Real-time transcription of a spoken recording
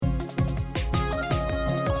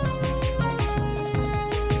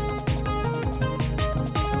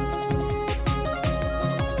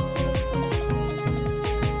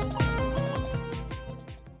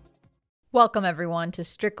Welcome, everyone, to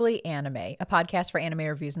Strictly Anime, a podcast for anime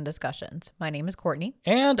reviews and discussions. My name is Courtney.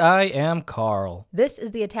 And I am Carl. This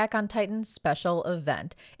is the Attack on Titan special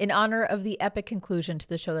event. In honor of the epic conclusion to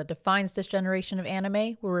the show that defines this generation of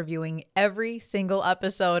anime, we're reviewing every single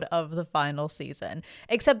episode of the final season.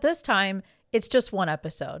 Except this time, it's just one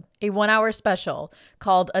episode, a 1-hour special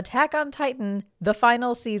called Attack on Titan, the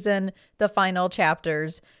final season, the final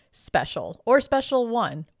chapters, special, or special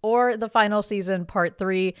 1, or the final season part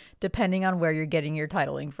 3, depending on where you're getting your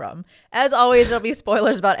titling from. As always, there'll be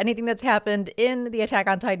spoilers about anything that's happened in the Attack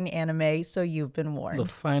on Titan anime, so you've been warned. The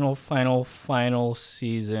final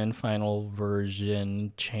season, final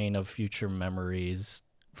version, Chain of Future Memories,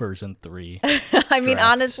 version 3. I mean,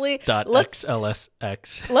 honestly,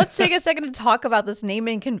 .xlsx. Let's take a second to talk about this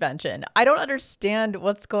naming convention. I don't understand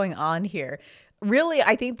what's going on here. Really,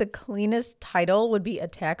 I think the cleanest title would be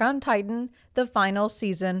Attack on Titan, the final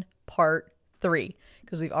season, part 3.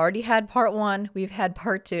 Because we've already had part 1, we've had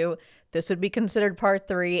part 2. This would be considered part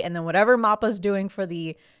 3. And then whatever Mappa's doing for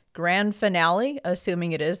the grand finale,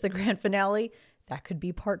 assuming it is the grand finale, that could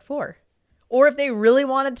be part 4. Or if they really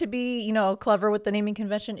wanted to be, clever with the naming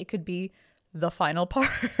convention, it could be the final part.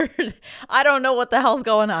 I don't know what the hell's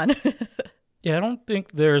going on. Yeah, I don't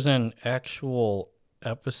think there's an actual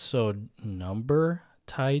episode number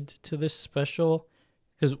tied to this special,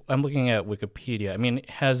 because I'm looking at Wikipedia. I mean, it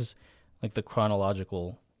has like the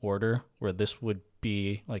chronological order where this would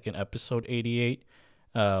be like an episode 88,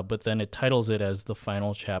 but then it titles it as the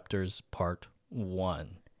final chapters part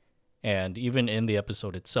 1. And even in the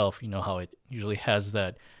episode itself, you know how it usually has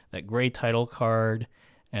that gray title card,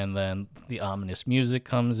 and then the ominous music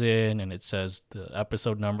comes in and it says the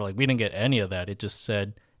episode number. Like, we didn't get any of that. It just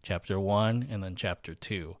said Chapter 1 and then Chapter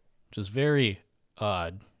 2, which is very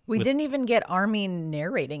odd. We didn't even get Armin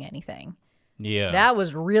narrating anything. Yeah. That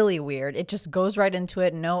was really weird. It just goes right into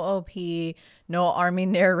it. No OP, no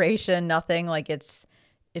Armin narration, nothing. Like, it's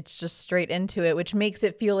just straight into it, which makes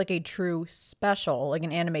it feel like a true special, like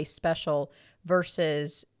an anime special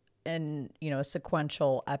versus a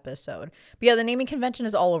sequential episode. But yeah, the naming convention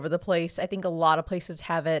is all over the place. I think a lot of places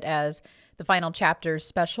have it as the final chapters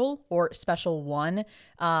special or special 1.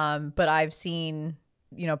 But I've seen,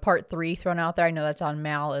 part 3 thrown out there. I know that's on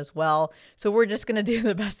Mal as well. So we're just going to do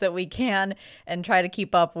the best that we can and try to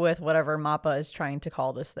keep up with whatever Mappa is trying to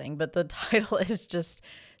call this thing. But the title is just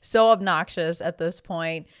so obnoxious at this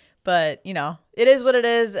point. But, it is what it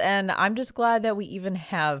is. And I'm just glad that we even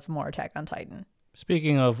have more Attack on Titan.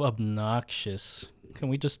 Speaking of obnoxious, can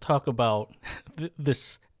we just talk about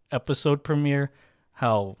this episode premiere?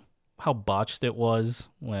 How botched it was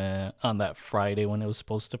when on that Friday when it was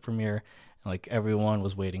supposed to premiere. Like, everyone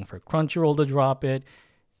was waiting for Crunchyroll to drop it.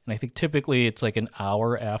 And I think typically it's like an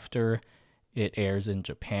hour after it airs in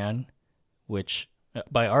Japan, which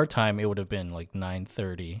by our time it would have been like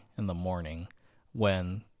 9:30 in the morning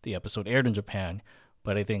when the episode aired in Japan.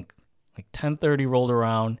 But I think like 10:30 rolled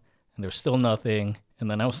around and there's still nothing. And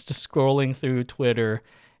then I was just scrolling through Twitter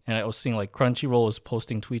and I was seeing like Crunchyroll was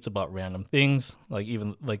posting tweets about random things, like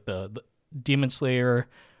even like the Demon Slayer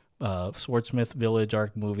Swordsmith Village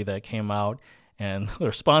arc movie that came out, and the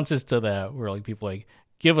responses to that were like people like,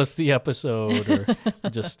 give us the episode, or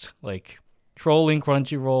just like trolling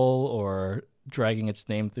Crunchyroll or dragging its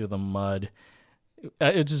name through the mud.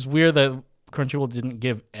 It's just weird that Crunchyroll didn't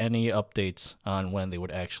give any updates on when they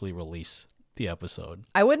would actually release the episode.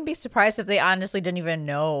 I wouldn't be surprised if they honestly didn't even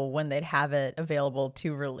know when they'd have it available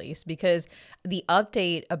to release, because the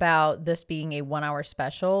update about this being a 1-hour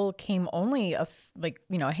special came only a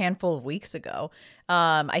handful of weeks ago.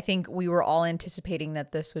 I think we were all anticipating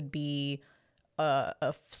that this would be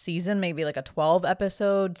a season, maybe like a 12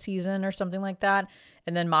 episode season or something like that.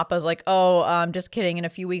 And then Mappa's like, just kidding. In a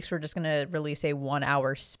few weeks, we're just going to release a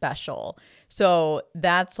 1-hour special. So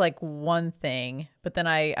that's like one thing. But then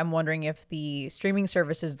I'm wondering if the streaming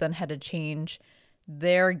services then had to change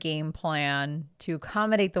their game plan to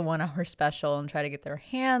accommodate the 1-hour special and try to get their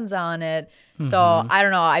hands on it. Mm-hmm. So I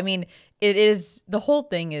don't know. I mean, the whole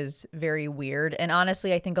thing is very weird. And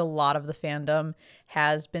honestly, I think a lot of the fandom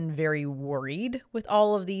has been very worried with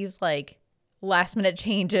all of these like last minute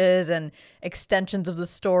changes and extensions of the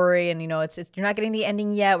story. And, it's you're not getting the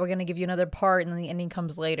ending yet. We're going to give you another part and then the ending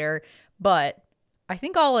comes later. But I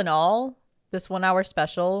think all in all, this 1-hour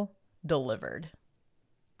special delivered.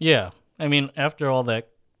 Yeah. I mean, after all that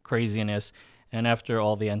craziness and after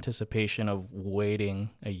all the anticipation of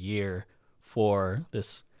waiting a year for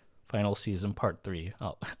this final season part 3,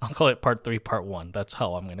 I'll call it part 3 part 1. That's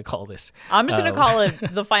how I'm going to call this. I'm just going to call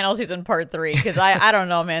it the final season part 3, because I don't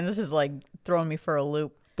know, man. This is like throwing me for a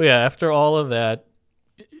loop. But yeah, after all of that,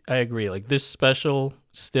 I agree. Like this special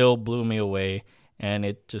still blew me away, and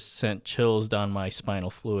it just sent chills down my spinal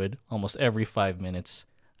fluid almost every 5 minutes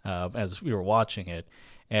as we were watching it.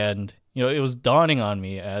 And it was dawning on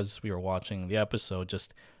me as we were watching the episode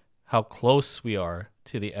just how close we are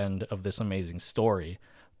to the end of this amazing story.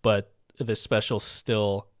 But this special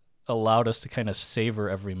still allowed us to kind of savor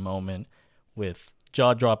every moment with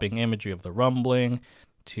jaw-dropping imagery of the rumbling,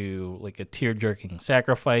 to like a tear-jerking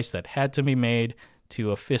sacrifice that had to be made,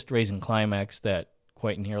 to a fist-raising climax that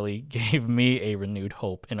quite nearly gave me a renewed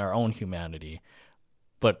hope in our own humanity.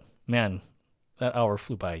 But man, that hour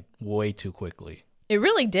flew by way too quickly. It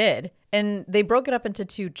really did. And they broke it up into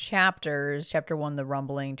 2 chapters. Chapter 1, The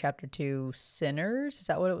Rumbling. Chapter 2, Sinners. Is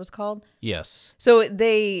that what it was called? Yes. So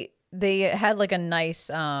they had like a nice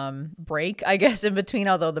break, I guess, in between,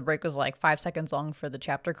 although the break was like 5 seconds long for the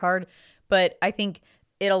chapter card. But I think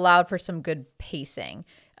it allowed for some good pacing.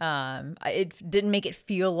 It didn't make it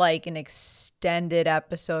feel like an extended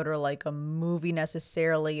episode or like a movie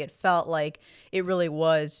necessarily. It felt like it really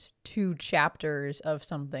was 2 chapters of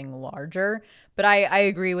something larger. But I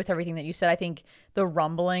agree with everything that you said. I think The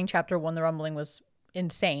Rumbling, Chapter 1, The Rumbling, was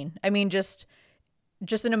insane. I mean, just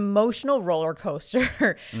an emotional roller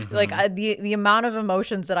coaster. Mm-hmm. Like the amount of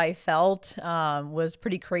emotions that I felt was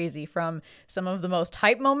pretty crazy, from some of the most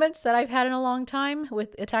hype moments that I've had in a long time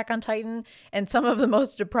with Attack on Titan and some of the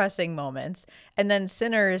most depressing moments. And then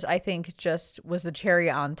Sinners, I think, just was the cherry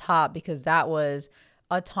on top, because that was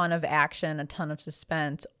a ton of action, a ton of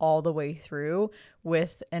suspense all the way through,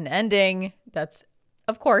 with an ending that's,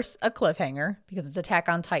 of course, a cliffhanger because it's Attack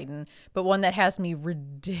on Titan, but one that has me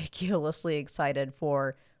ridiculously excited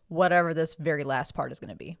for whatever this very last part is going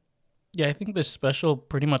to be. Yeah, I think this special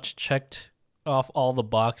pretty much checked off all the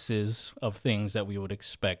boxes of things that we would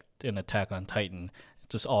expect in Attack on Titan.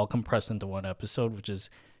 Just all compressed into one episode, which is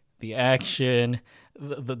the action,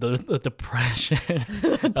 the depression,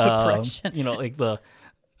 the depression. Like the,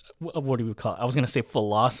 what do we call it? I was going to say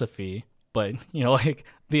philosophy, but, like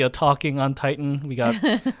the talking on Titan, we got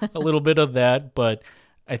a little bit of that, but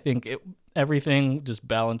I think everything just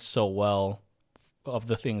balanced so well of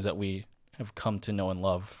the things that we have come to know and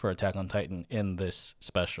love for Attack on Titan in this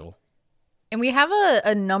special. And we have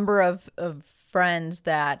a number of friends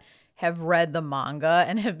that have read the manga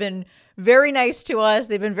and have been very nice to us.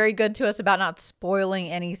 They've been very good to us about not spoiling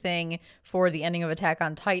anything for the ending of Attack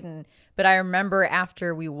on Titan. But I remember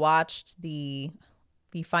after we watched the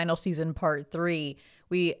final season part 3,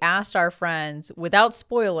 we asked our friends, without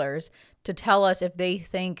spoilers, to tell us if they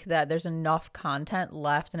think that there's enough content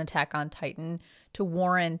left in Attack on Titan to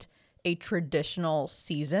warrant a traditional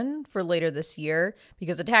season for later this year,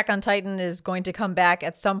 because Attack on Titan is going to come back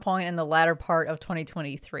at some point in the latter part of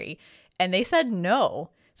 2023. And they said no.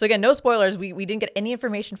 So again, no spoilers. We didn't get any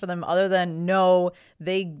information from them other than no,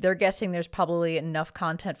 they're guessing there's probably enough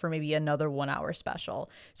content for maybe another 1 hour special.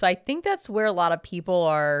 So I think that's where a lot of people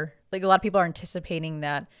are anticipating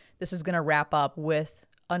that this is going to wrap up with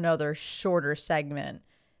another shorter segment.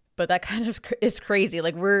 But that kind of is crazy.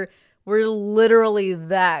 Like we're literally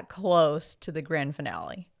that close to the grand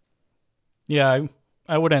finale. Yeah,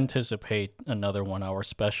 I would anticipate another 1 hour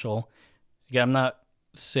special. Again, I'm not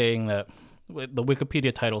saying that. The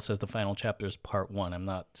Wikipedia title says the final chapter is part 1. I'm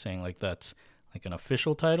not saying like that's like an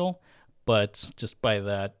official title, but just by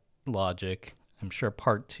that logic, I'm sure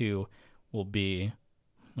part 2 will be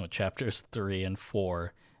chapters 3 and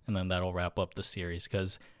 4, and then that'll wrap up the series.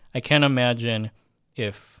 Because I can't imagine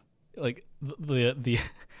if like the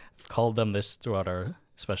called them this throughout our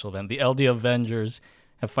special event. The LD Avengers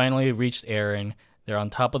have finally reached Eren. They're on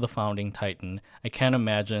top of the founding Titan. I can't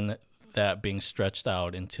imagine that being stretched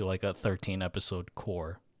out into like a 13 episode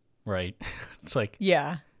core, right? It's like,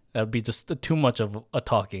 yeah, that would be just too much of a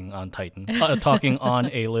talking on Titan, talking on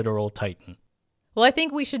a literal Titan. Well, I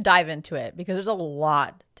think we should dive into it because there's a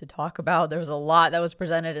lot to talk about. There was a lot that was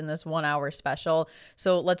presented in this 1 hour special.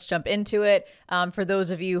 So let's jump into it. For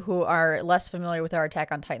those of you who are less familiar with our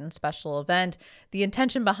Attack on Titan special event, the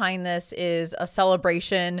intention behind this is a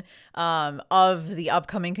celebration of the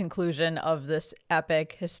upcoming conclusion of this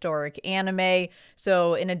epic historic anime.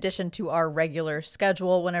 So in addition to our regular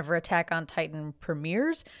schedule, whenever Attack on Titan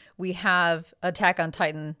premieres, we have Attack on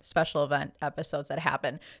Titan special event episodes that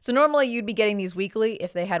happen. So normally you'd be getting these weekly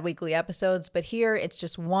if they had weekly episodes, but here it's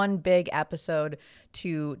just one big episode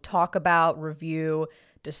to talk about, review,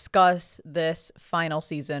 discuss this final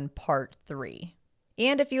season part 3.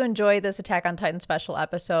 And if you enjoyed this Attack on Titan special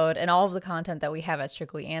episode and all of the content that we have at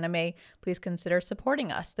Strictly Anime, please consider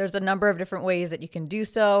supporting us. There's a number of different ways that you can do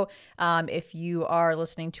so. If you are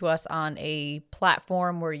listening to us on a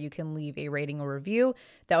platform where you can leave a rating or review,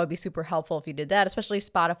 that would be super helpful if you did that, especially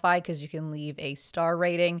Spotify, because you can leave a star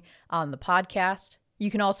rating on the podcast. You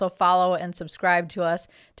can also follow and subscribe to us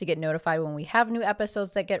to get notified when we have new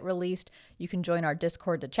episodes that get released. You can join our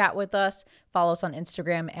Discord to chat with us. Follow us on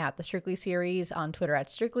Instagram at The Strictly Series, on Twitter at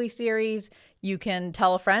Strictly Series. You can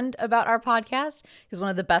tell a friend about our podcast, because one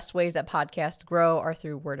of the best ways that podcasts grow are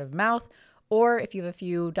through word of mouth. Or if you have a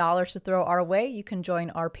few dollars to throw our way, you can join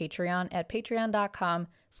our Patreon at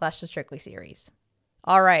patreon.com/The Strictly Series.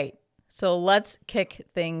 All right, so let's kick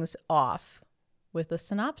things off with a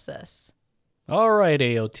synopsis. All right,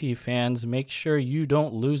 AOT fans, make sure you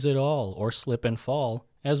don't lose it all or slip and fall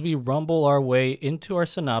as we rumble our way into our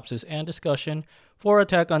synopsis and discussion for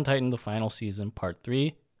Attack on Titan, the final season, Part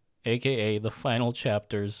 3, aka the final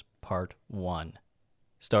chapters, Part 1.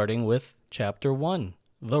 Starting with Chapter 1,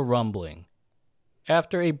 The Rumbling.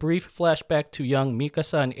 After a brief flashback to young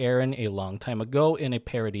Mikasa and Eren a long time ago in a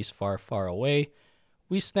paradise far, far away,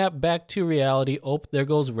 we snap back to reality. Oh, there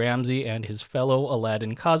goes Ramsey and his fellow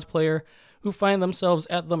Aladdin cosplayer, who find themselves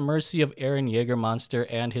at the mercy of Eren Jägermonster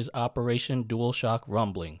and his Operation DualShock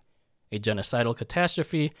Rumbling, a genocidal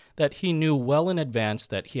catastrophe that he knew well in advance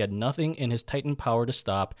that he had nothing in his Titan power to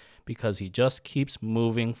stop because he just keeps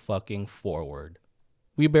moving fucking forward.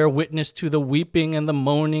 We bear witness to the weeping and the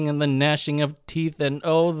moaning and the gnashing of teeth and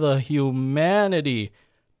oh, the humanity.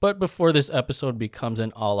 But before this episode becomes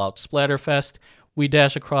an all-out splatterfest, we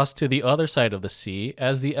dash across to the other side of the sea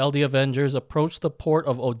as the LD Avengers approach the port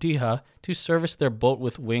of Odiha to service their boat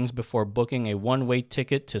with wings before booking a one-way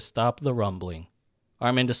ticket to stop the rumbling.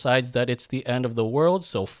 Armin decides that it's the end of the world,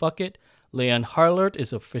 so fuck it. Leon Harlert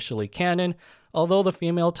is officially canon, although the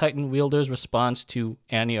female Titan wielder's response to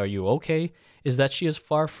 "Annie, are you okay?" is that she is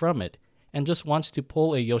far from it and just wants to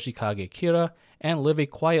pull a Yoshikage Kira and live a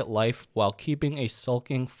quiet life while keeping a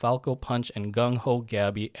sulking Falco Punch and gung-ho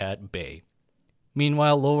Gabby at bay.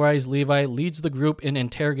 Meanwhile, Low-Rise Levi leads the group in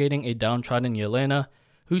interrogating a downtrodden Yelena,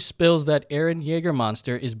 who spills that Eren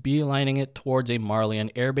Jägermonster is beelining it towards a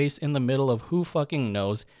Marleyan airbase in the middle of who fucking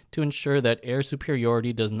knows to ensure that air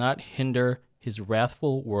superiority does not hinder his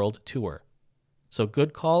wrathful world tour. So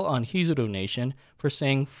good call on Hizuru Nation for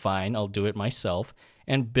saying, fine, I'll do it myself,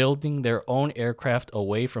 and building their own aircraft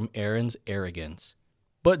away from Eren's arrogance.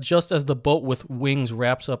 But just as the boat with wings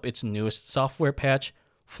wraps up its newest software patch,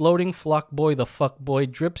 floating Flockboy the Fuckboy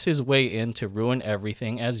drips his way in to ruin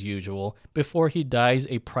everything as usual before he dies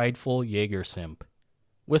a prideful Jaeger simp.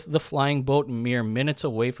 With the flying boat mere minutes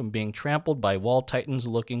away from being trampled by wall titans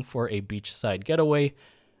looking for a beachside getaway,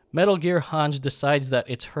 Metal Gear Hange decides that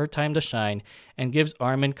it's her time to shine and gives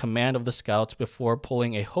Armin command of the scouts before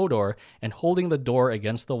pulling a Hodor and holding the door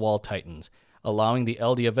against the wall titans, allowing the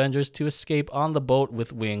LD Avengers to escape on the boat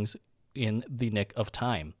with wings in the nick of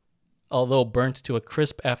time. Although burnt to a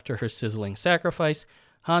crisp after her sizzling sacrifice,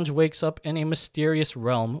 Hange wakes up in a mysterious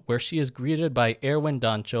realm where she is greeted by Erwin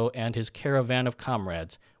Dancho and his caravan of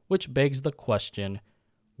comrades, which begs the question,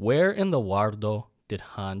 where in the Wardo did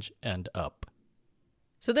Hange end up?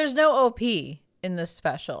 So there's no OP in this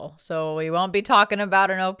special, so we won't be talking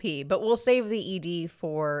about an OP, but we'll save the ED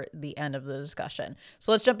for the end of the discussion.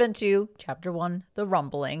 So let's jump into Chapter 1, The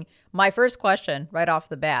Rumbling. My first question, right off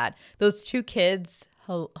the bat, those two kids,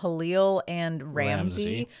 Halil and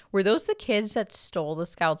Ramsey, were those the kids that stole the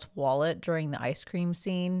scout's wallet during the ice cream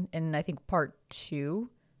scene in, I think, Part 2?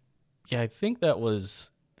 Yeah, I think that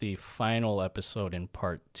was the final episode in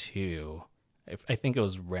Part 2. I think it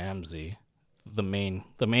was Ramsey, the main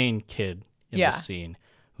kid in the scene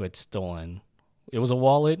who had stolen. It was a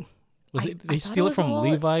wallet. Did they steal it from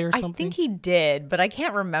Levi or something? I think he did, but I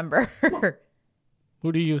can't remember.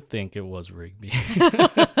 Who do you think it was, Rigby?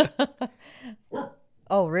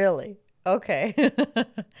 Oh, really? Okay.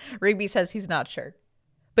 Rigby says he's not sure.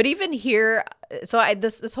 But even here, so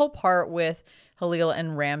this whole part with Halil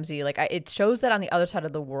and Ramsey, it shows that on the other side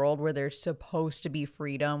of the world where there's supposed to be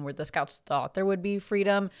freedom, where the scouts thought there would be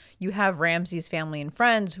freedom, you have Ramsey's family and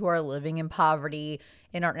friends who are living in poverty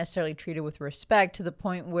and aren't necessarily treated with respect, to the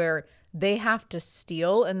point where they have to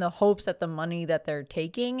steal in the hopes that the money that they're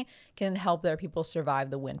taking can help their people survive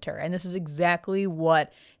the winter. And this is exactly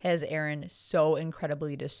what has Eren so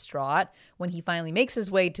incredibly distraught when he finally makes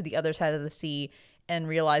his way to the other side of the sea and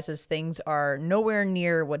realizes things are nowhere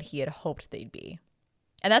near what he had hoped they'd be.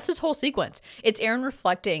 And that's this whole sequence. It's Aaron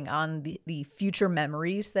reflecting on the future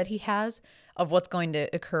memories that he has of what's going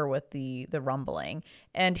to occur with the rumbling.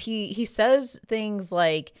 And he says things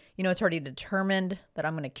like, it's already determined that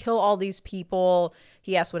I'm going to kill all these people.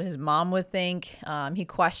 He asks what his mom would think. He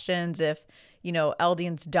questions if,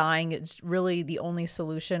 Eldian's dying is really the only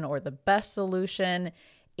solution or the best solution.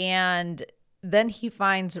 And then he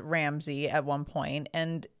finds Ramsay at one point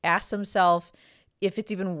and asks himself if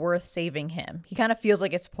it's even worth saving him. He kind of feels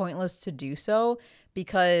like it's pointless to do so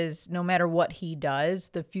because no matter what he does,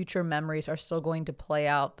 the future memories are still going to play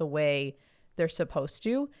out the way they're supposed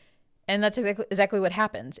to. And that's exactly what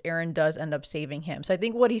happens. Eren does end up saving him. So I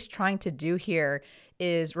think what he's trying to do here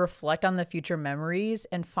is reflect on the future memories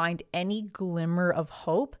and find any glimmer of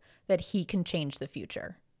hope that he can change the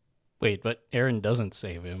future. Wait, but Eren doesn't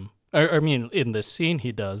save him. I mean, in this scene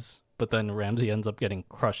he does, but then Ramsay ends up getting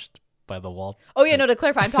crushed by the wall. Oh, yeah, no, to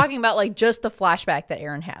clarify, I'm talking about like just the flashback that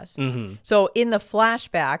Eren has. Mm-hmm. So in the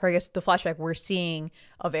flashback, or I guess the flashback we're seeing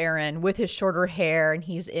of Eren with his shorter hair and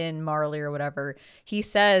he's in Marley or whatever, he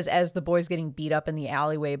says as the boy's getting beat up in the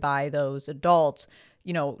alleyway by those adults,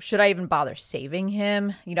 should I even bother saving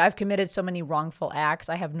him? I've committed so many wrongful acts.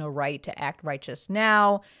 I have no right to act righteous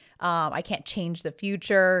now. I can't change the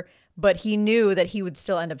future. But he knew that he would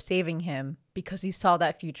still end up saving him because he saw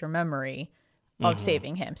that future memory of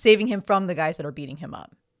saving him from the guys that are beating him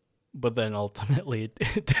up. But then ultimately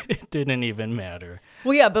it didn't even matter.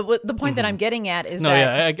 Well, yeah, but the point that I'm getting at is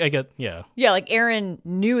I get, yeah. Yeah, like Eren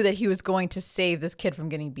knew that he was going to save this kid from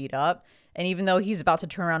getting beat up. And even though he's about to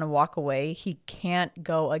turn around and walk away, he can't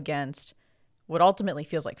go against what ultimately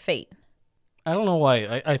feels like fate. I don't know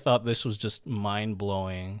why. I thought this was just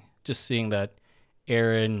mind-blowing, just seeing that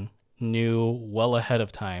Eren knew well ahead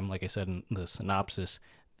of time, like I said in the synopsis,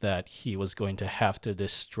 that he was going to have to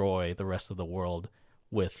destroy the rest of the world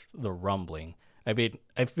with the rumbling. I mean,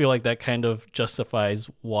 I feel like that kind of justifies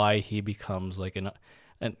why he becomes like an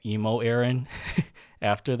emo Eren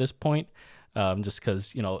after this point, just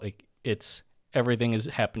because like it's everything is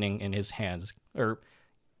happening in his hands, or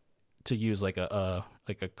to use like a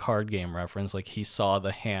card game reference, like he saw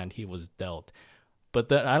the hand he was dealt. But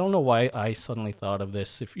that, I don't know why I suddenly thought of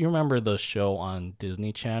this. If you remember the show on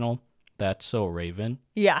Disney Channel, That's So Raven.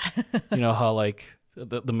 Yeah. You know how like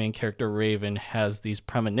the main character Raven has these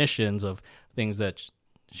premonitions of things that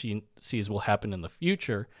she sees will happen in the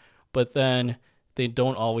future, but then they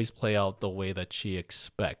don't always play out the way that she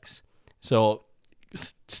expects. So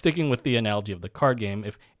sticking with the analogy of the card game,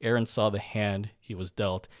 if Eren saw the hand he was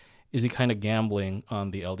dealt, is he kind of gambling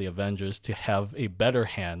on the LD Avengers to have a better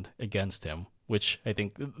hand against him? Which I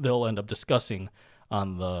think they'll end up discussing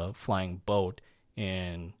on the flying boat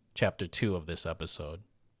in chapter 2 of this episode.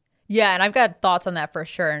 Yeah, and I've got thoughts on that for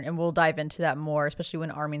sure, and we'll dive into that more, especially when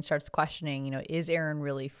Armin starts questioning, is Eren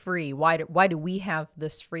really free? Why do we have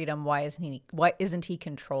this freedom? Why isn't he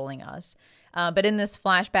controlling us? But in this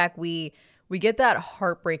flashback, we get that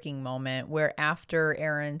heartbreaking moment where after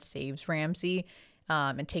Eren saves Ramsay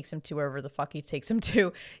and takes him to wherever the fuck he takes him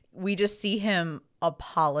to, we just see him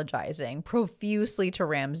apologizing profusely to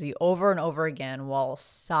Ramsay over and over again while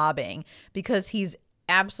sobbing because he's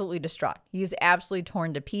absolutely distraught. He's absolutely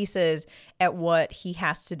torn to pieces at what he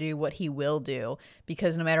has to do, what he will do,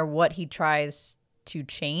 because no matter what he tries to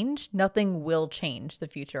change, nothing will change the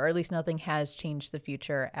future, or at least nothing has changed the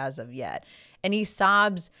future as of yet. And he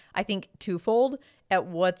sobs, I think, twofold at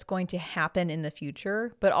what's going to happen in the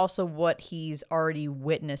future, but also what he's already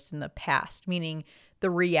witnessed in the past, meaning the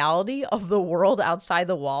reality of the world outside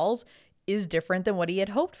the walls is different than what he had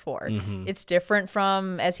hoped for. Mm-hmm. It's different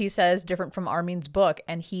from, as he says, different from Armin's book,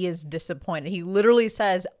 and he is disappointed. He literally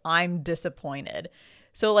says, I'm disappointed.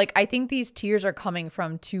 So, like, I think these tears are coming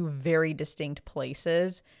from two very distinct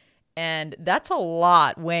places, and that's a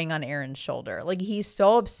lot weighing on Eren's shoulder. Like, he's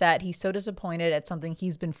so upset. He's so disappointed at something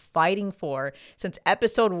he's been fighting for since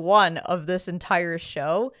episode 1 of this entire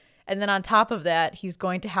show. And then on top of that, he's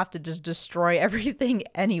going to have to just destroy everything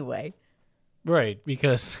anyway. Right,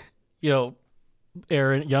 because, young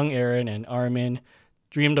Eren and Armin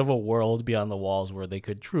dreamed of a world beyond the walls where they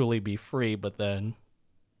could truly be free, but then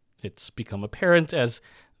it's become apparent as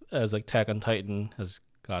Attack on Titan has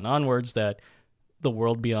gone onwards that the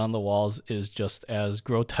world beyond the walls is just as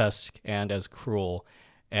grotesque and as cruel.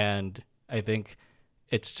 And I think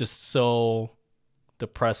it's just so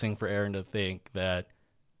depressing for Eren to think that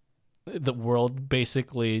the world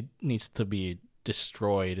basically needs to be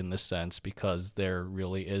destroyed in this sense because there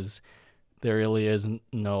really is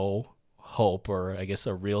no hope, or I guess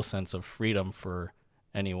a real sense of freedom for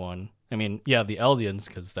anyone. I mean, yeah, the Eldians,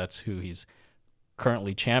 because that's who he's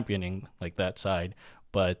currently championing, like that side,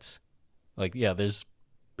 but like, yeah, there's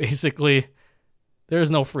basically there is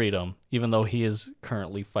no freedom, even though he is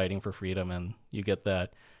currently fighting for freedom. And you get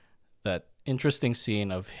that interesting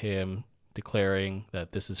scene of him declaring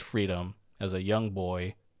that this is freedom as a young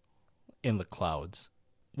boy in the clouds.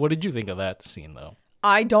 What did you think of that scene, though?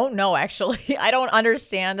 I don't know, actually. I don't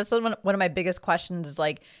understand. That's one of my biggest questions is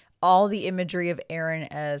like all the imagery of Eren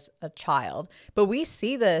as a child. But we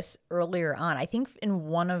see this earlier on. I think in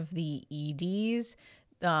one of the EDs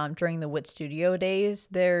during the Wit Studio days,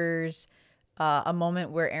 there's a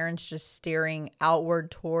moment where Eren's just staring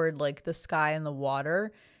outward toward like the sky and the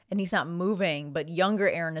water, and he's not moving, but younger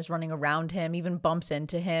Eren is running around him, even bumps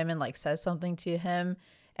into him and like says something to him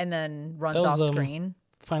and then runs off screen.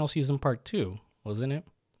 Final season part 2, wasn't it?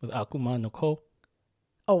 With Akuma no Ko.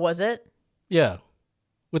 Oh, was it? Yeah.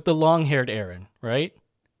 With the long-haired Eren, right?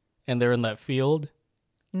 And they're in that field.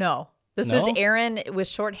 No. This is Eren with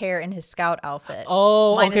short hair in his scout outfit.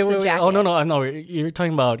 Oh, okay, wait. Oh, no. You're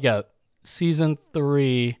talking about, season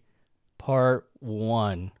 3, part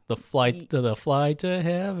 1, the flight to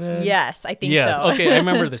heaven. Yes, I think so. Okay, I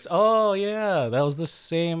remember this. Oh, yeah, that was the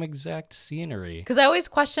same exact scenery. Because I always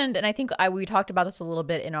questioned, and I think we talked about this a little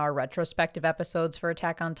bit in our retrospective episodes for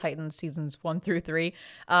Attack on Titan seasons 1 through 3,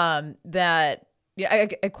 that I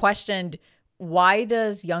questioned, why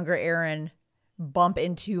does younger Eren bump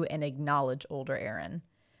into and acknowledge older Eren?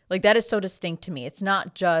 Like, that is so distinct to me. It's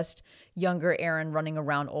not just younger Eren running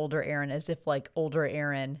around older Eren as if like older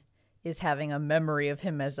Eren is having a memory of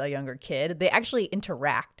him as a younger kid. They actually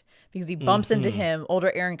interact because he bumps into him.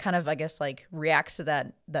 Older Eren kind of, I guess, like reacts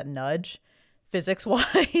to that nudge physics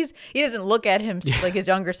wise. He doesn't look at him like his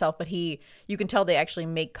younger self, but you can tell they actually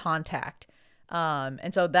make contact.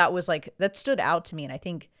 And so that stood out to me. And I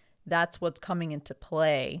think that's what's coming into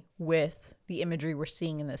play with the imagery we're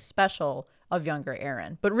seeing in this special of younger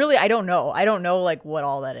Eren. But really, I don't know. I don't know like what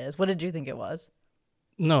all that is. What did you think it was?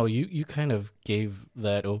 No, you kind of gave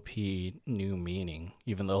that OP new meaning,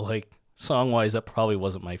 even though like song-wise that probably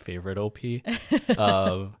wasn't my favorite OP.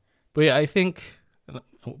 But yeah, I think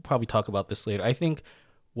we'll probably talk about this later. I think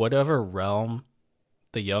whatever realm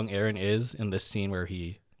the young Eren is in this scene where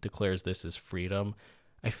he declares this is freedom,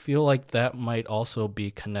 I feel like that might also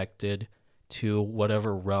be connected to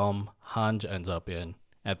whatever realm Hange ends up in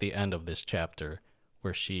at the end of this chapter,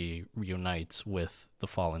 where she reunites with the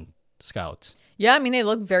fallen scouts. Yeah, I mean, they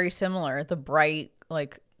look very similar. The bright,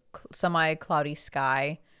 like, semi-cloudy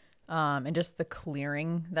sky, and just the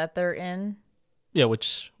clearing that they're in. Yeah,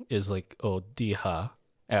 which is like, Diha,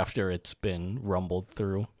 after it's been rumbled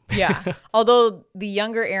through. Yeah. Although the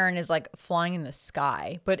younger Eren is like flying in the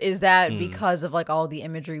sky, but is that because of like all the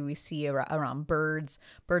imagery we see around birds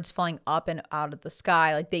flying up and out of the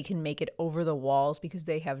sky, like they can make it over the walls because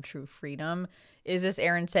they have true freedom? Is this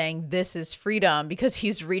Eren saying this is freedom because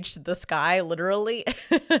he's reached the sky literally?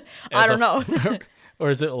 I don't know. Or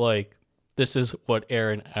is it like this is what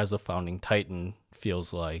Eren as a founding Titan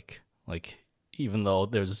feels like? Like, even though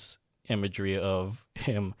there's imagery of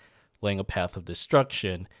him laying a path of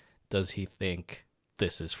destruction, does he think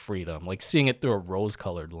this is freedom? Like seeing it through a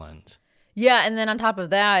rose-colored lens. Yeah, and then on top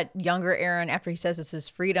of that, younger Eren, after he says this is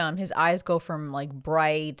freedom, his eyes go from like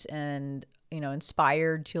bright and,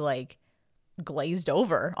 inspired to like glazed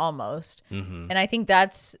over almost. Mm-hmm. And I think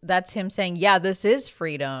that's him saying, yeah, this is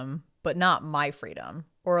freedom, but not my freedom.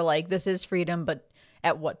 Or like, this is freedom, but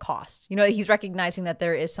at what cost? He's recognizing that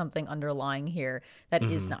there is something underlying here that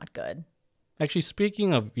is not good. Actually,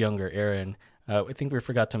 speaking of younger Eren, I think we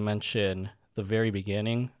forgot to mention the very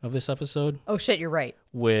beginning of this episode. Oh, shit, you're right.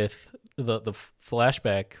 With the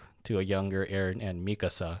flashback to a younger Eren and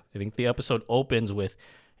Mikasa. I think the episode opens with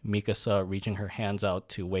Mikasa reaching her hands out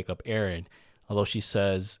to wake up Eren, although she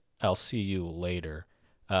says, "I'll see you later."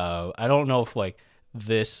 I don't know if like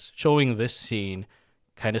showing this scene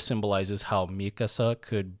kind of symbolizes how Mikasa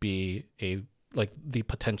could be the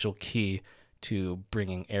potential key to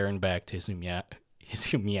bringing Eren back to his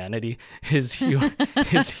humanity. What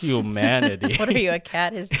are you, a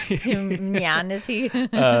cat? His humanity.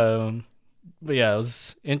 But yeah, it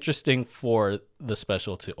was interesting for the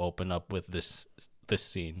special to open up with this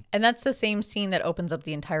scene. And that's the same scene that opens up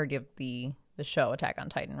the entirety of the show, Attack on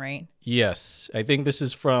Titan, right? Yes. I think this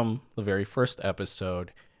is from the very first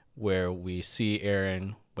episode where we see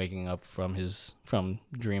Eren waking up from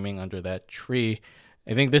dreaming under that tree.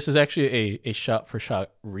 I think this is actually a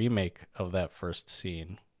shot-for-shot remake of that first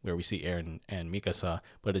scene where we see Eren and Mikasa,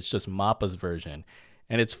 but it's just Mappa's version.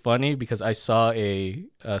 And it's funny because I saw a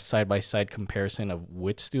side-by-side comparison of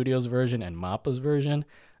Wit Studios' version and Mappa's version.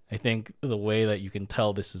 I think the way that you can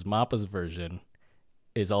tell this is Mappa's version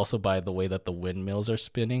is also by the way that the windmills are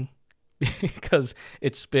spinning, because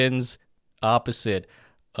it spins opposite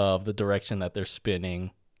of the direction that they're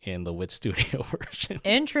spinning in the Wit Studio version.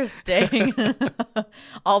 Interesting.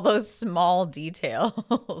 All those small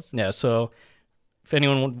details. Yeah, so if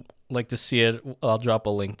anyone would like to see it, I'll drop a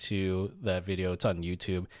link to that video. It's on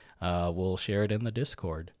YouTube. We'll share it in the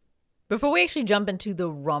Discord. Before we actually jump into the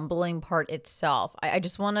rumbling part itself, I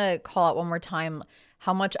just want to call out one more time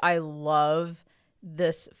how much I love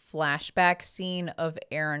this flashback scene of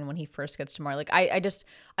Eren when he first gets to Mars. Like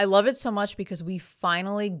I love it so much because we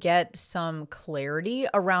finally get some clarity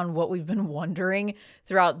around what we've been wondering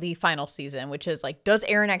throughout the final season, which is like, does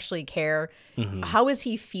Eren actually care? Mm-hmm. How is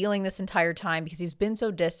he feeling this entire time? Because he's been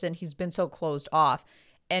so distant, he's been so closed off.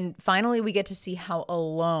 And finally we get to see how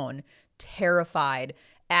alone, terrified,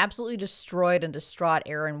 absolutely destroyed and distraught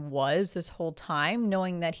Eren was this whole time,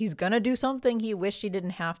 knowing that he's gonna do something he wished he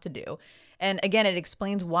didn't have to do. And again, it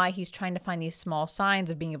explains why he's trying to find these small signs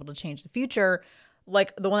of being able to change the future.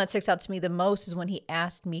 Like the one that sticks out to me the most is when he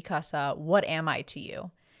asked Mikasa, "What am I to you?"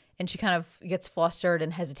 And she kind of gets flustered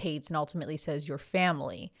and hesitates and ultimately says, "Your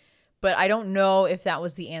family." But I don't know if that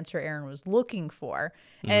was the answer Eren was looking for.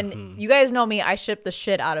 And you guys know me, I ship the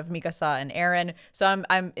shit out of Mikasa and Eren. So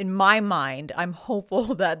I'm in my mind, I'm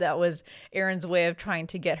hopeful that that was Eren's way of trying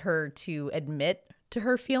to get her to admit to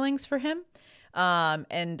her feelings for him.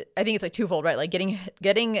 And I think it's like twofold, right? Like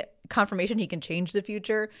getting confirmation he can change the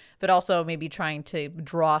future, but also maybe trying to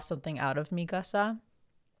draw something out of Mikasa.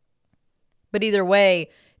 But either way,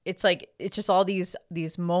 it's like, it's just all these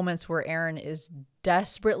moments where Eren is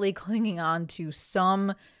desperately clinging on to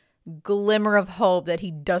some glimmer of hope that he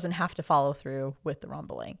doesn't have to follow through with the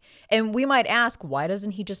rumbling. And we might ask, why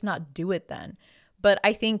doesn't he just not do it then? But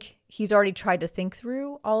I think he's already tried to think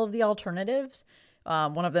through all of the alternatives.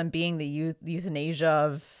 One of them being the euthanasia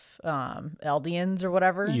of Eldians or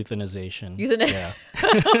whatever. Euthanization. Yeah.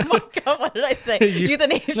 Oh my God, what did I say?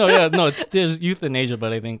 Euthanasia. There's euthanasia,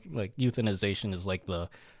 but I think like euthanization is like the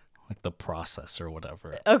process or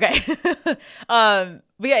whatever. Okay. But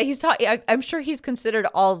yeah, he's talking. I'm sure he's considered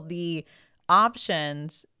all the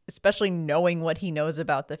options, especially knowing what he knows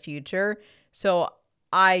about the future. So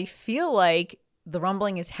I feel like the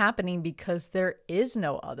rumbling is happening because there is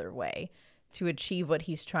no other way to achieve what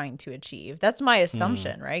he's trying to achieve. That's my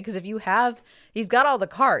assumption, right? Because if he's got all the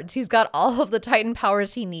cards, he's got all of the Titan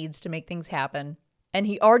powers he needs to make things happen. And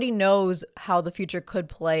he already knows how the future could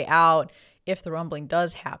play out if the rumbling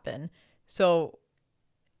does happen. So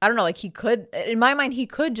I don't know, like in my mind, he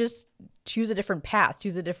could just choose a different path,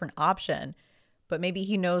 choose a different option, but maybe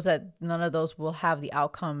he knows that none of those will have the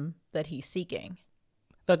outcome that he's seeking.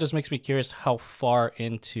 That just makes me curious how far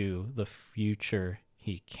into the future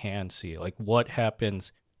he can see, like what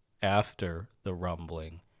happens after the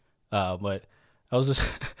rumbling. But I was just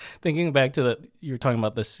thinking back to you were talking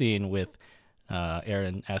about the scene with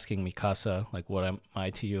Eren asking Mikasa, like, what am I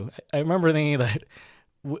to you? I remember thinking that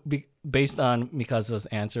based on Mikasa's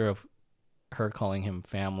answer of her calling him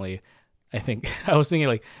family, I think I was thinking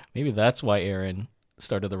like maybe that's why Eren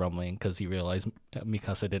started the rumbling, because he realized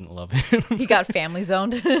Mikasa didn't love him. He got family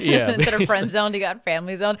zoned. Yeah, instead of friend zoned, he got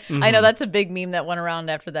family zoned. Mm-hmm. I know that's a big meme that went around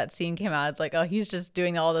after that scene came out. It's like, oh, he's just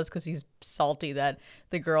doing all this because he's salty that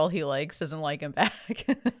the girl he likes doesn't like him back.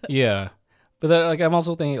 Yeah, but I'm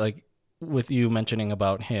also thinking like with you mentioning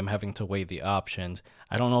about him having to weigh the options,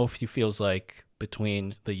 I don't know if he feels like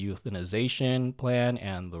between the euthanization plan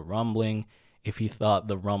and the rumbling, if he thought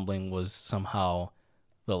the rumbling was somehow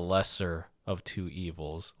the lesser of two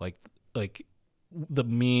evils, like the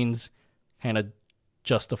means kind of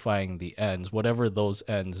justifying the ends, whatever those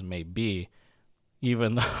ends may be,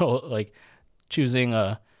 even though like choosing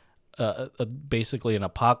a basically an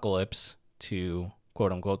apocalypse to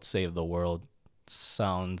quote unquote save the world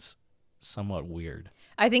sounds somewhat weird.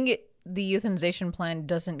 I think the euthanization plan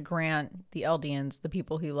doesn't grant the Eldians, the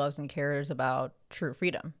people he loves and cares about, true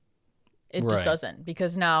freedom. It just doesn't,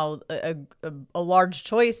 because now a large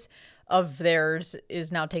choice of theirs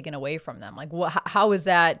is now taken away from them. Like, how is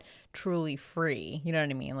that truly free? You know what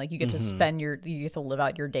I mean? Like, you get to you get to live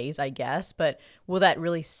out your days, I guess, but will that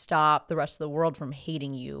really stop the rest of the world from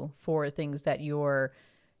hating you for things that your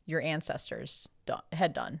ancestors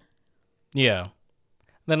had done? Yeah.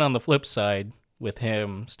 Then on the flip side, with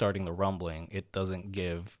him starting the rumbling, it doesn't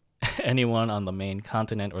give anyone on the main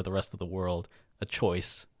continent or the rest of the world a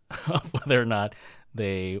choice of whether or not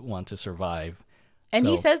they want to survive. And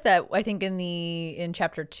he says that, I think, in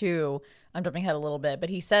chapter 2, I'm jumping ahead a little bit, but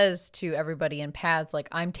he says to everybody in paths, like,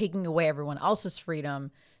 I'm taking away everyone else's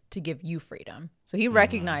freedom to give you freedom. So he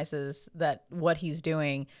recognizes that what he's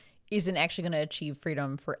doing isn't actually going to achieve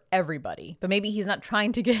freedom for everybody. But maybe he's not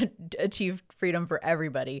trying to achieve freedom for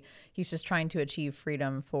everybody. He's just trying to achieve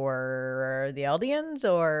freedom for the Eldians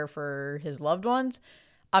or for his loved ones.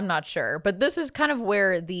 I'm not sure. But this is kind of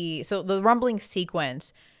where the rumbling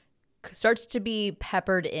sequence starts to be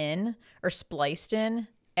peppered in or spliced in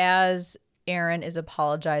as Eren is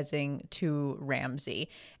apologizing to Ramsay.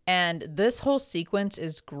 And this whole sequence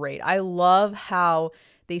is great. I love how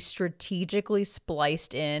they strategically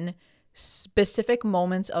spliced in specific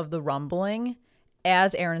moments of the rumbling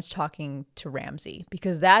as Eren's talking to Ramsay,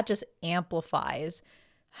 because that just amplifies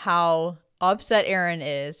how upset Eren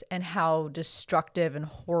is and how destructive and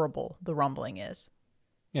horrible the rumbling is.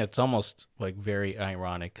 Yeah, it's almost like very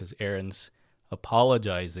ironic because Eren's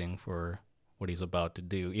apologizing for what he's about to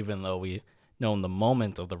do, even though we know in the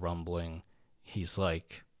moment of the rumbling, he's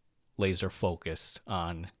like laser focused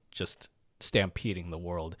on just stampeding the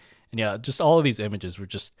world. And yeah, just all of these images were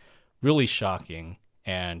just really shocking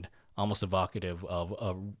and almost evocative of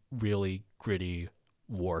a really gritty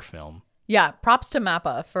war film. Yeah, props to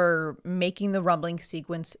Mappa for making the rumbling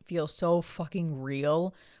sequence feel so fucking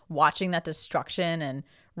real. Watching that destruction and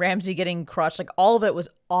Ramsay getting crushed, like all of it was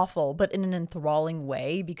awful, but in an enthralling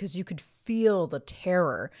way because you could feel the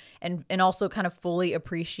terror and also kind of fully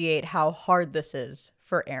appreciate how hard this is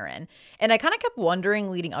for Eren. And I kind of kept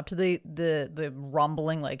wondering leading up to the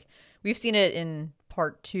rumbling, like we've seen it in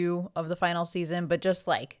part 2 of the final season, but just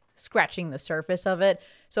like scratching the surface of it.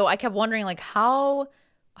 So I kept wondering like how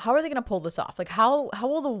are they going to pull this off? Like how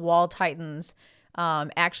will the Wall Titans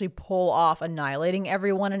actually pull off annihilating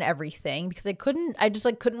everyone and everything? Because I just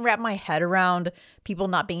couldn't wrap my head around people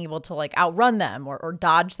not being able to like outrun them or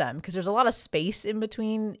dodge them, because there's a lot of space in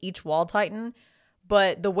between each Wall Titan.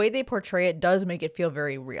 But the way they portray it does make it feel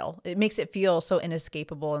very real. It makes it feel so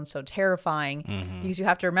inescapable and so terrifying because you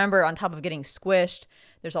have to remember, on top of getting squished,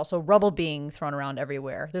 there's also rubble being thrown around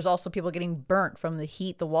everywhere. There's also people getting burnt from the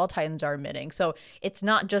heat the Wall Titans are emitting. So it's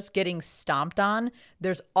not just getting stomped on.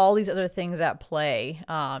 There's all these other things at play.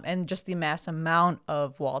 And just the mass amount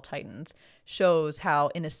of Wall Titans shows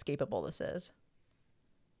how inescapable this is.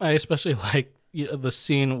 I especially like the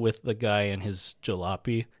scene with the guy and his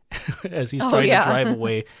jalopy as he's trying to drive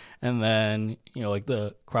away, and then like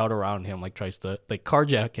the crowd around him like tries to like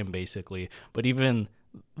carjack him basically, but even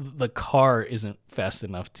the car isn't fast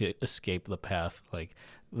enough to escape the path. Like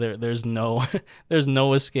there's no there's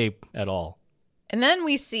no escape at all. And then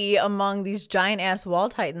we see among these giant ass Wall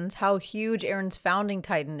Titans how huge Eren's founding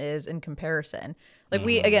Titan is in comparison. Like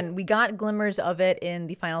we got glimmers of it in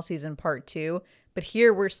the final season part 2, but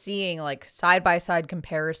here we're seeing like side by side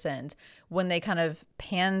comparisons when they kind of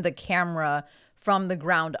pan the camera from the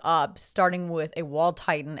ground up, starting with a Wall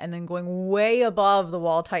Titan and then going way above the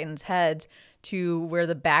Wall Titans' heads to where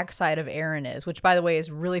the backside of Eren is, which by the way is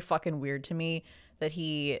really fucking weird to me that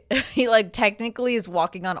he like technically is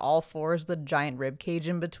walking on all fours with a giant rib cage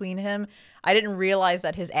in between him. I didn't realize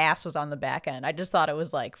that his ass was on the back end. I just thought it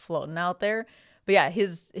was like floating out there. But yeah,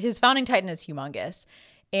 his founding Titan is humongous.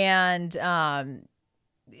 And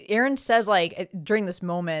Eren says, like, during this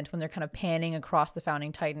moment when they're kind of panning across the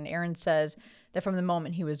founding Titan, Eren says that from the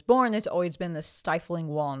moment he was born, there's always been this stifling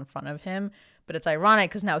wall in front of him. But it's ironic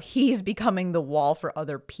because now he's becoming the wall for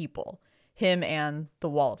other people, him and the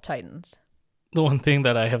Wall of Titans. The one thing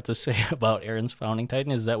that I have to say about Eren's founding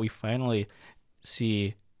Titan is that we finally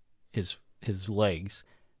see his legs.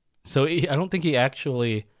 So I don't think he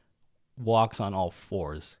actually walks on all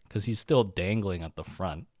fours because he's still dangling at the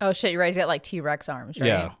front. Oh shit, you're right. He's got like T-Rex arms, right?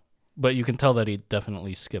 Yeah, but you can tell that he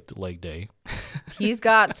definitely skipped leg day. He's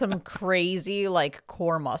got some crazy like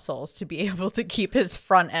core muscles to be able to keep his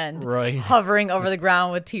front end hovering over the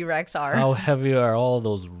ground with T-Rex arms. How heavy are all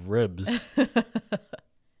those ribs?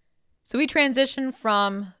 So we transition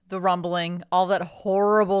from the rumbling, all that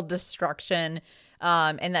horrible destruction,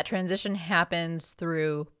 and that transition happens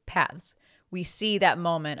through paths. We see that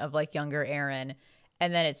moment of like younger Eren,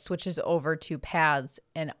 and then it switches over to paths,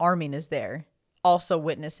 and Armin is there, also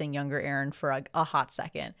witnessing younger Eren for a hot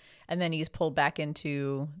second. And then he's pulled back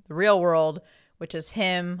into the real world, which is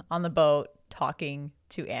him on the boat talking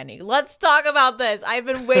to Annie. Let's talk about this. I've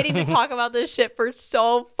been waiting to talk about this shit for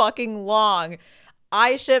so fucking long.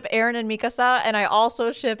 I ship Eren and Mikasa, and I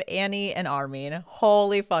also ship Annie and Armin.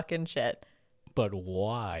 Holy fucking shit. But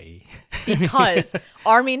why? Because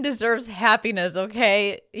Armin deserves happiness,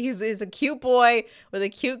 okay? He's a cute boy with a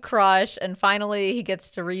cute crush, and finally he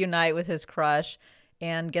gets to reunite with his crush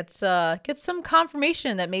and gets some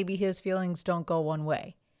confirmation that maybe his feelings don't go one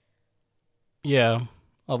way. Yeah,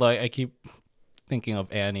 although I keep thinking of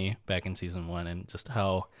Annie back in season 1 and just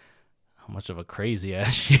how how much of a crazy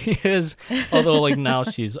ass she is. Although, like, now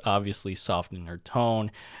she's obviously softening her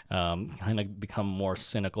tone, kind of become more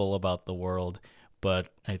cynical about the world. But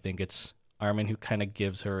I think it's Armin who kind of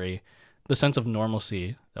gives her the sense of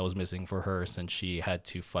normalcy that was missing for her since she had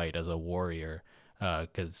to fight as a warrior.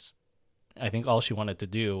 Because I think all she wanted to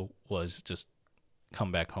do was just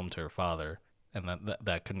come back home to her father, and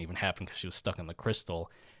that couldn't even happen because she was stuck in the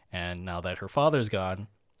crystal. And now that her father's gone,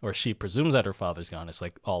 or she presumes that her father's gone, it's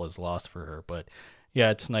like all is lost for her. But yeah,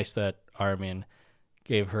 it's nice that Armin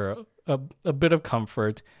gave her a bit of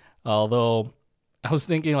comfort. Although I was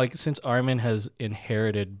thinking, like, since Armin has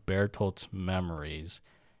inherited Bertolt's memories,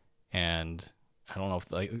 and I don't know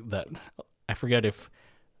if like that, I forget if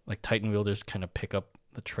like Titan wielders kind of pick up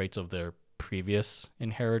the traits of their previous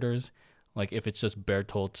inheritors, like if it's just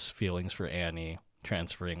Bertolt's feelings for Annie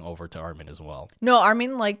transferring over to Armin as well. No,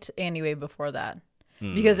 Armin liked Annie way before that.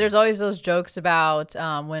 Because there's always those jokes about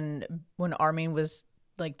when Armin was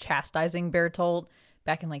like chastising Bertolt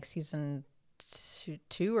back in like season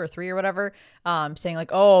 2 or 3 or whatever, saying like,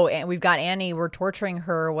 oh, and we've got Annie, we're torturing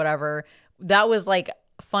her or whatever. That was like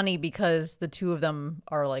funny because the two of them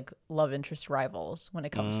are like love interest rivals when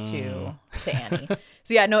it comes to Annie.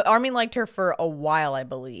 So yeah, no, Armin liked her for a while, I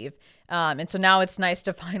believe. And so now it's nice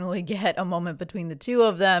to finally get a moment between the two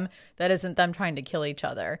of them that isn't them trying to kill each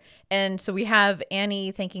other. And so we have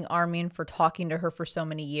Annie thanking Armin for talking to her for so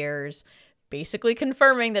many years, basically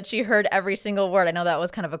confirming that she heard every single word. I know that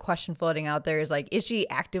was kind of a question floating out there, is like, is she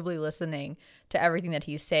actively listening to everything that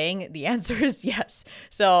he's saying? The answer is yes.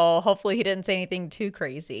 So hopefully he didn't say anything too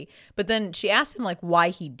crazy. But then she asked him like why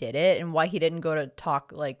he did it and why he didn't go to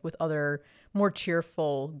talk like with other more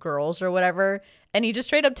cheerful girls or whatever. And he just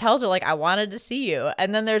straight up tells her like, I wanted to see you.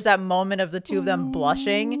 And then there's that moment of the two of them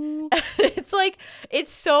blushing. It's like,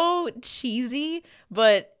 it's so cheesy,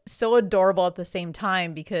 but so adorable at the same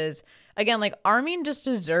time because again, like Armin just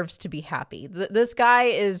deserves to be happy. This guy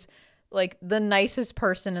is like the nicest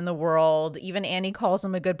person in the world. Even Annie calls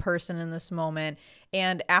him a good person in this moment.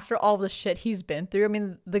 And after all the shit he's been through, I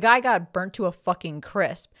mean, the guy got burnt to a fucking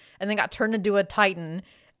crisp and then got turned into a Titan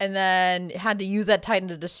and then had to use that Titan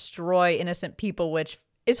to destroy innocent people, which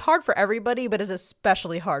is hard for everybody, but is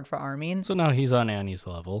especially hard for Armin. So now he's on Annie's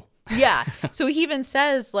level. Yeah. So he even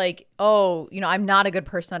says like, oh, you know, I'm not a good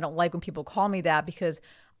person. I don't like when people call me that because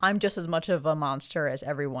I'm just as much of a monster as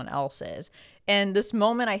everyone else is. And this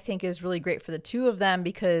moment I think is really great for the two of them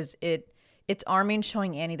because it's Armin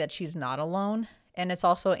showing Annie that she's not alone. And it's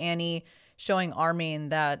also Annie showing Armin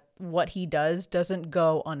that what he does doesn't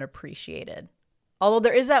go unappreciated. Although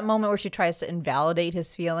there is that moment where she tries to invalidate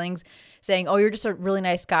his feelings, saying, oh, you're just a really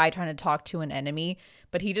nice guy trying to talk to an enemy.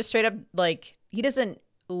 But he just straight up, like, he doesn't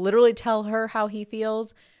literally tell her how he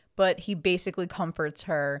feels, but he basically comforts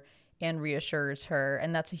her and reassures her.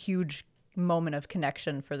 And that's a huge moment of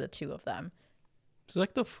connection for the two of them. It's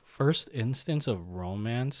like the first instance of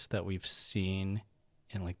romance that we've seen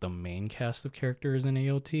in like the main cast of characters in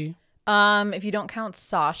AOT. If you don't count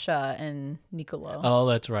Sasha and Nicolo. Oh,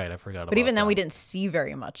 that's right. I forgot about that. But even then, we didn't see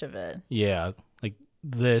very much of it. Yeah, like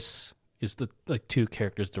this is the like two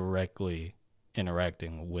characters directly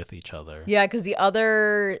interacting with each other. Yeah, because the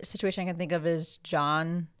other situation I can think of is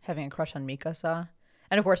John having a crush on Mikasa.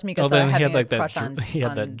 And of course, Mikasa having a crush on... He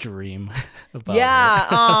had that dream about yeah, her.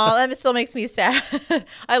 oh, that still makes me sad.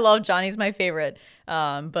 I love John. He's my favorite.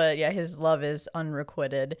 But yeah, his love is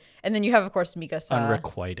unrequited. And then you have, of course, Mikasa.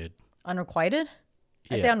 Unrequited. Unrequited?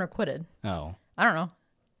 I say Yeah. unrequited. Oh. I don't know.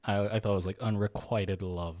 I thought it was like unrequited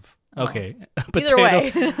love. Oh. Okay. Either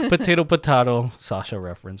way. potato, Sasha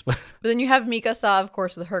reference. But then you have Mikasa, of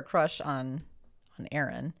course, with her crush on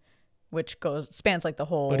Eren, which spans like the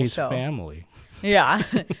whole But he's show. family. Yeah.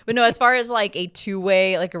 But no, as far as like a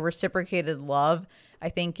two-way, like a reciprocated love, I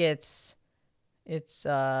think it's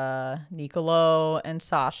Nicolo and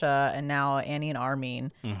Sasha and now Annie and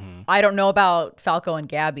Armin. Mm-hmm. I don't know about Falco and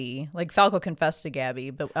Gabby. Like Falco confessed to Gabby,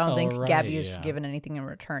 but I don't think right, Gabby has yeah. given anything in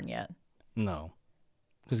return yet. No.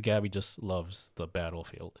 Because Gabby just loves the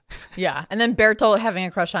battlefield. Yeah. And then Bertolt having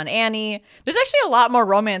a crush on Annie. There's actually a lot more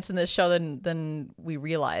romance in this show than we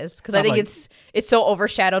realized. Because I think like- it's so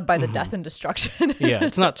overshadowed by the death and destruction. Yeah,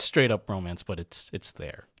 it's not straight up romance, but it's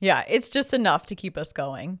there. Yeah, it's just enough to keep us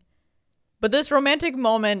going. But this romantic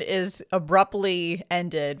moment is abruptly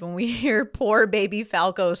ended when we hear poor baby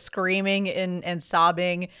Falco screaming and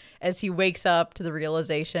sobbing as he wakes up to the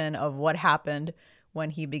realization of what happened when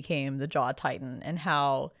he became the Jaw Titan and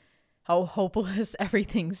how hopeless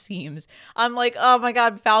everything seems. I'm like, oh my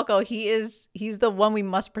God, Falco, he's the one we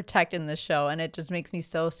must protect in this show. And it just makes me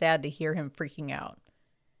so sad to hear him freaking out.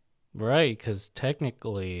 Right, because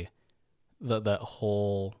technically that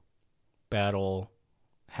whole battle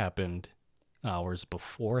happened hours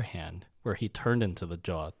beforehand, where he turned into the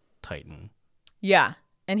Jaw Titan. Yeah.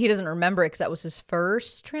 And he doesn't remember it because that was his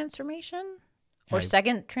first transformation or I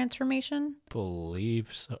second transformation.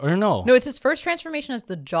 believe so. Or no. No, it's his first transformation as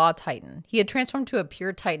the Jaw Titan. He had transformed to a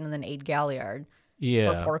pure Titan and then ate Galliard or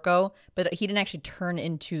Yeah. Porco, but he didn't actually turn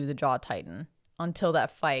into the Jaw Titan until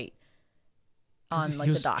that fight on like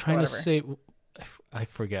he the was dock or trying to whatever. say, I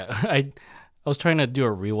forget. I was trying to do a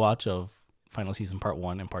rewatch of Final Season Part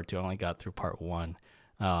 1 and Part 2. I only got through Part 1.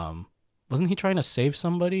 Wasn't he trying to save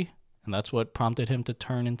somebody? And that's what prompted him to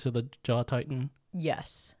turn into the Jaw Titan?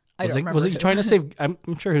 Yes. I Was don't it, remember. was he who. trying to save... I'm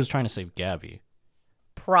sure he was trying to save Gabby.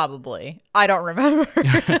 Probably. I don't remember.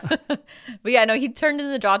 But yeah, no, he turned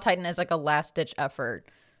into the Jaw Titan as like a last ditch effort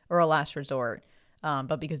or a last resort.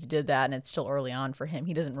 But because he did that and it's still early on for him,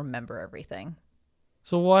 he doesn't remember everything.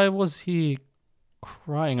 So why was he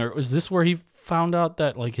crying? Or was this where he found out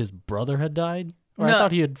that like his brother had died? Or I No.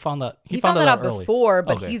 thought he had found that... He found that out early. before,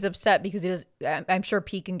 but Okay. he's upset because he does. I'm sure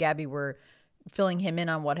Peek and Gabby were filling him in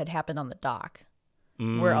on what had happened on the dock,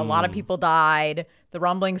 where a lot of people died. The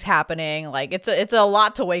rumblings happening, like it's a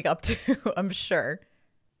lot to wake up to. I'm sure.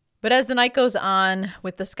 But as the night goes on,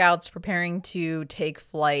 with the scouts preparing to take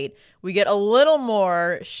flight, we get a little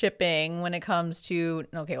more shipping when it comes to.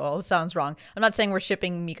 Okay, well, it sounds wrong. I'm not saying we're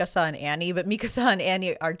shipping Mikasa and Annie, but Mikasa and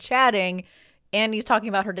Annie are chatting. Annie's talking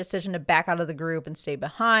about her decision to back out of the group and stay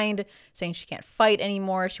behind, saying she can't fight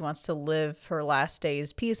anymore. She wants to live her last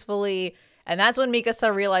days peacefully. And that's when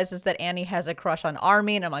Mikasa realizes that Annie has a crush on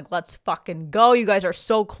Armin. And I'm like, let's fucking go. You guys are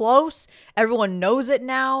so close. Everyone knows it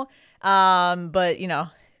now. But, you know,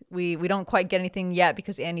 we don't quite get anything yet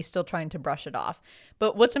because Annie's still trying to brush it off.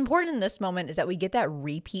 But what's important in this moment is that we get that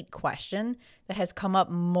repeat question that has come up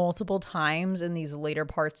multiple times in these later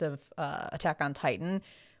parts of Attack on Titan,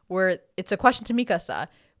 where it's a question to Mikasa.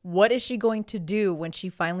 What is she going to do when she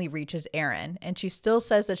finally reaches Eren? And she still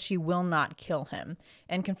says that she will not kill him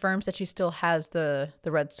and confirms that she still has the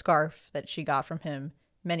red scarf that she got from him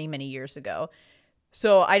many, many years ago.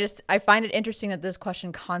 So I find it interesting that this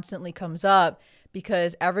question constantly comes up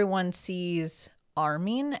because everyone sees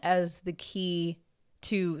Armin as the key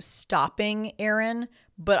to stopping Eren,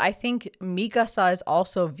 but I think Mikasa is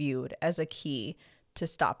also viewed as a key to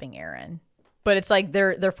stopping Eren. But it's like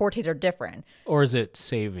their fortes are different. Or is it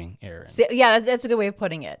saving Eren? So, yeah, that's a good way of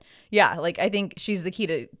putting it. Yeah, like I think she's the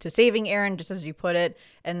key to saving Eren, just as you put it,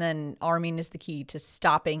 and then Armin is the key to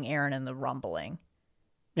stopping Eren and the rumbling.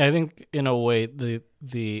 Yeah, I think in a way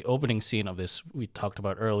the opening scene of this we talked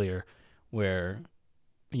about earlier, where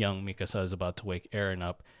young Mikasa is about to wake Eren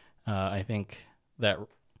up, I think that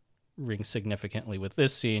rings significantly with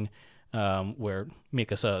this scene, where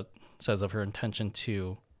Mikasa says of her intention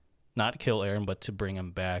to not kill Eren, but to bring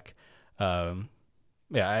him back.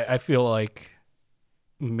 I feel like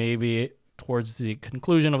maybe towards the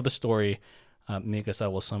conclusion of the story, Mikasa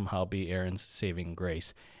will somehow be Eren's saving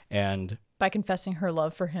grace. And By confessing her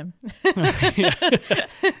love for him.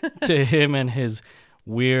 to him and his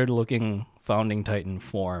weird-looking founding Titan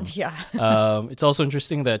form. Yeah. It's also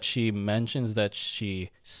interesting that she mentions that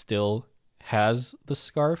she still has the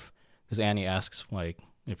scarf, because Annie asks like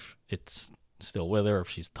if it's still with her, if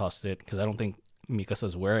she's tossed it, because I don't think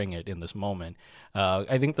Mikasa's wearing it in this moment.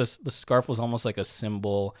 I think the scarf was almost like a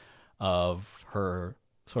symbol of her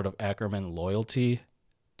sort of Ackerman loyalty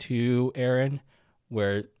to Eren,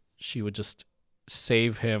 where she would just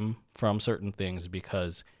save him from certain things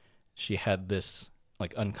because she had this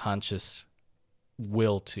like unconscious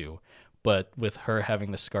will to. But with her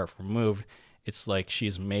having the scarf removed, it's like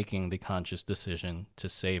she's making the conscious decision to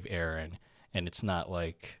save Eren, and it's not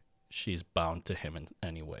like she's bound to him in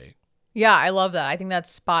any way. Yeah, I love that. I think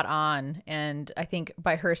that's spot on. And I think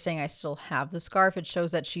by her saying I still have the scarf, it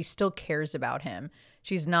shows that she still cares about him.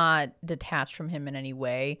 She's not detached from him in any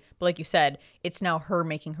way. But like you said, it's now her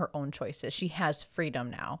making her own choices. She has freedom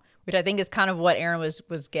now, which I think is kind of what Eren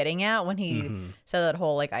was getting at when he said that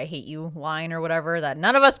whole like I hate you line or whatever that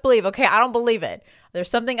none of us believe. Okay, I don't believe it. There's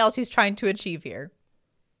something else he's trying to achieve here.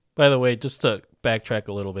 By the way, just to backtrack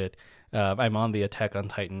a little bit, I'm on the Attack on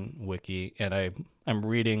Titan wiki, and I'm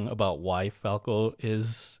reading about why Falco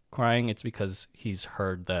is crying. It's because he's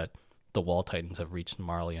heard that the Wall Titans have reached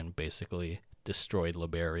Marley and basically destroyed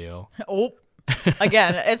Liberio. Oh,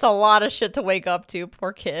 again, it's a lot of shit to wake up to.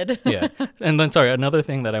 Poor kid. Yeah. And then, sorry, another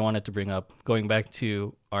thing that I wanted to bring up, going back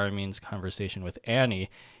to Armin's conversation with Annie,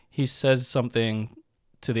 he says something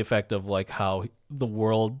to the effect of like how the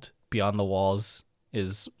world beyond the walls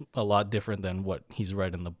is a lot different than what he's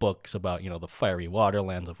read in the books about, the fiery water,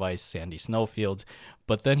 lands of ice, sandy snowfields.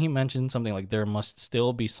 But then he mentioned something like there must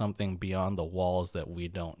still be something beyond the walls that we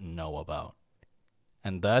don't know about.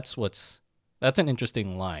 And that's an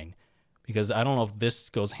interesting line, because I don't know if this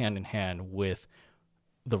goes hand in hand with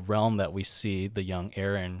the realm that we see the young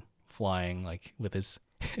Eren flying, like with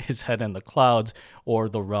his head in the clouds, or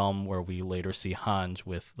the realm where we later see Hanj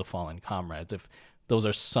with the fallen comrades, if those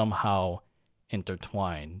are somehow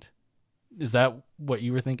intertwined. Is that what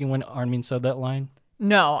you were thinking when Armin said that line?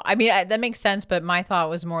 No, I mean, that makes sense, but my thought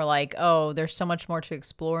was more like, oh, there's so much more to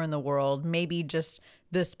explore in the world. Maybe just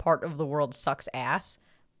this part of the world sucks ass,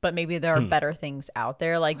 but maybe there are better things out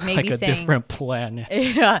there. Like maybe Like a saying, different planet.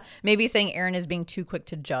 yeah, maybe saying Eren is being too quick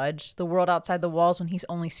to judge the world outside the walls when he's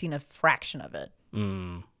only seen a fraction of it.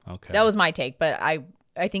 Okay. That was my take, but I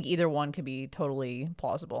think either one could be totally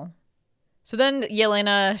plausible. So then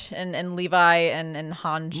Yelena and Levi and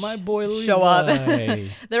Hanj My boy show up. Levi.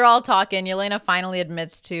 They're all talking. Yelena finally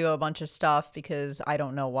admits to a bunch of stuff because I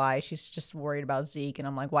don't know why. She's just worried about Zeke. And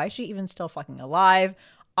I'm like, why is she even still fucking alive?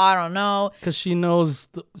 I don't know. Because she knows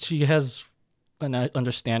she has an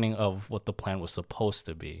understanding of what the plan was supposed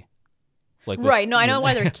to be. Like Right. No, I know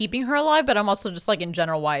why they're keeping her alive, but I'm also just like, in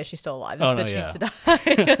general, why is she still alive? This bitch needs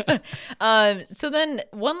to die. So then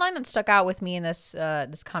one line that stuck out with me in this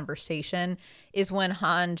conversation is when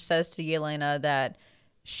Hanj says to Yelena that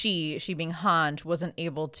she being Hanj, wasn't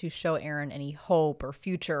able to show Eren any hope or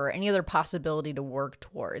future or any other possibility to work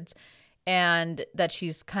towards. And that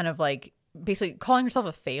she's kind of like basically calling herself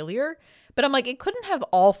a failure. But I'm like, it couldn't have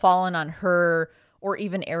all fallen on her or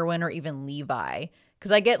even Erwin or even Levi.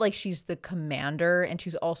 Because I get like she's the commander and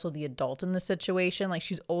she's also the adult in the situation. Like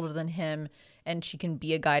she's older than him and she can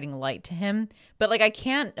be a guiding light to him. But like I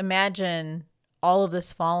can't imagine all of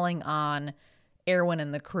this falling on Erwin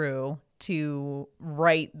and the crew to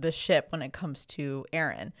right the ship when it comes to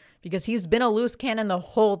Eren. Because he's been a loose cannon the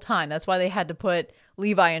whole time. That's why they had to put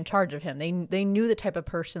Levi in charge of him. They knew the type of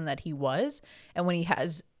person that he was. And when he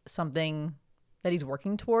has something that he's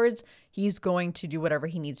working towards, he's going to do whatever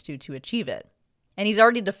he needs to achieve it. And he's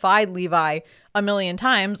already defied Levi a million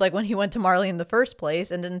times, like when he went to Marley in the first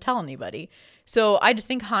place and didn't tell anybody. So I just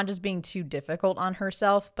think Hanj is being too difficult on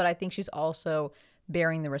herself, but I think she's also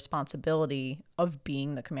bearing the responsibility of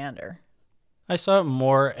being the commander. I saw it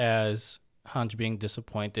more as Hanj being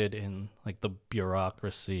disappointed in like the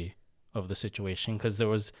bureaucracy of the situation, because there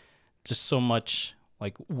was just so much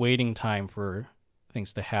like waiting time for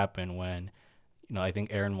things to happen when, I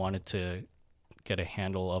think Eren wanted to get a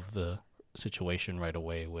handle of the situation right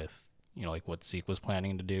away with, like what Zeke was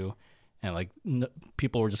planning to do. And like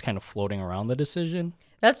people were just kind of floating around the decision.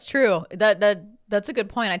 That's true. That's a good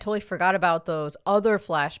point. I totally forgot about those other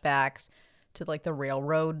flashbacks to like the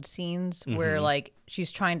railroad scenes where like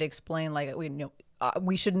she's trying to explain like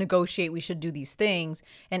we should negotiate, we should do these things,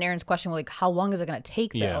 and Eren's question was like, how long is it going to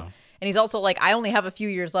take though? And he's also like, I only have a few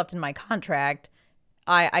years left in my contract.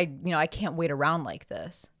 I can't wait around like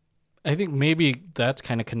this. I think maybe that's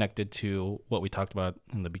kind of connected to what we talked about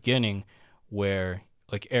in the beginning, where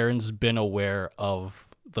like Eren's been aware of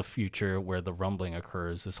the future where the rumbling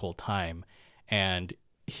occurs this whole time, and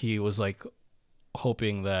he was like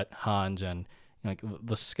hoping that Hanj and like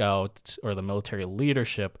the scouts or the military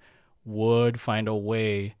leadership would find a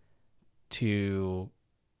way to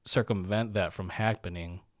circumvent that from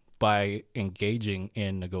happening by engaging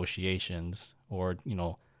in negotiations or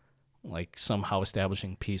like somehow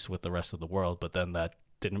establishing peace with the rest of the world. But then that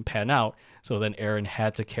didn't pan out, so then Eren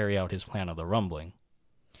had to carry out his plan of the rumbling.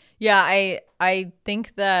 Yeah, I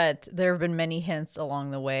think that there have been many hints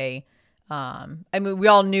along the way. I mean, we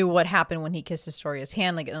all knew what happened when he kissed Historia's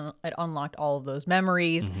hand. Like, it unlocked all of those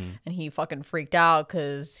memories, and he fucking freaked out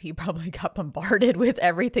because he probably got bombarded with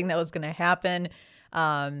everything that was going to happen.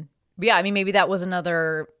 But yeah, I mean, maybe that was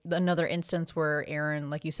another instance where Eren,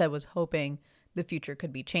 like you said, was hoping the future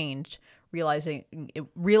could be changed, realized it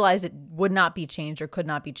would not be changed or could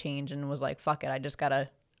not be changed, and was like, fuck it, I just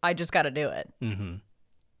gotta do it.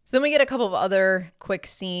 So then we get a couple of other quick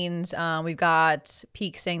scenes. We've got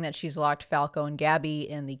Peak saying that she's locked Falco and Gabby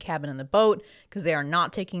in the cabin in the boat because they are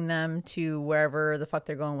not taking them to wherever the fuck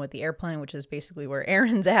they're going with the airplane, which is basically where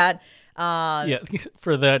Eren's at. Yeah,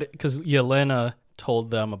 for that, because Yelena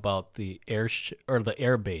told them about the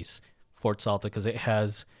air base, Fort Salta, because it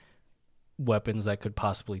has weapons that could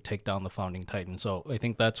possibly take down the Founding Titan. So I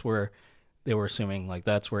think that's where they were assuming like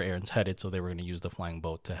that's where Eren's headed, so they were going to use the flying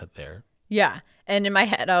boat to head there. Yeah, and in my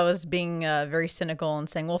head I was being very cynical and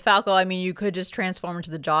saying, well, Falco, I mean, you could just transform into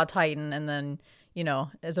the Jaw Titan and then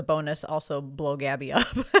as a bonus, also blow Gabby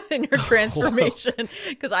up in her transformation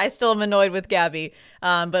because I still am annoyed with Gabby.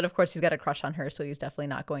 But of course, he's got a crush on her, so he's definitely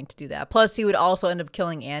not going to do that. Plus, he would also end up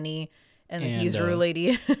killing Annie and the Hizuru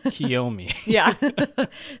lady. Kiyomi. Yeah.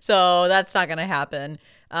 So that's not going to happen.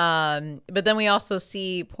 But then we also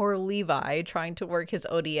see poor Levi trying to work his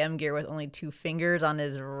ODM gear with only 2 fingers on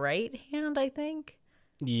his right hand, I think.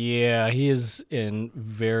 Yeah, he is in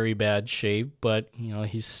very bad shape, but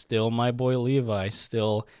he's still my boy Levi.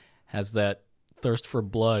 Still has that thirst for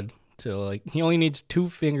blood to like. He only needs 2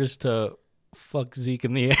 fingers to fuck Zeke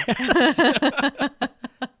in the ass.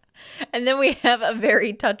 And then we have a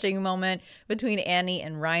very touching moment between Annie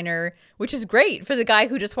and Reiner, which is great for the guy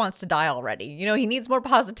who just wants to die already. He needs more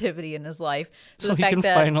positivity in his life. So he can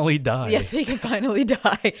finally die. Yes, so he can finally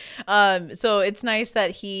die. So it's nice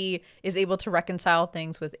that he is able to reconcile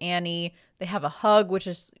things with Annie. They have a hug, which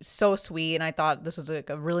is so sweet. And I thought this was a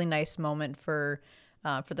really nice moment for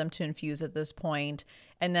them to infuse at this point.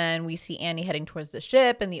 And then we see Annie heading towards the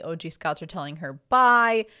ship, and the OG scouts are telling her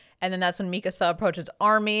bye. And then that's when Mikasa approaches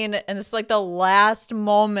Armin, and this is like the last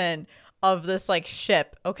moment of this like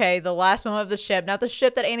ship. Okay, the last moment of the ship, not the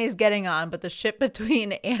ship that Annie's getting on, but the ship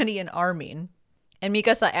between Annie and Armin. And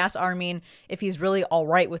Mikasa asks Armin if he's really all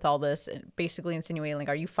right with all this, basically insinuating like,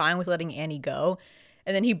 "Are you fine with letting Annie go?"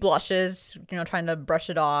 And then he blushes, trying to brush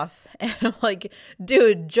it off. And I'm like,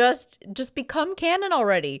 dude, just become canon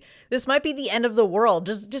already. This might be the end of the world.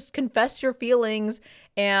 Just confess your feelings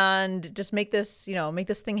and just make this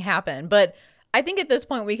thing happen. But I think at this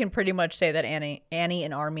point we can pretty much say that Annie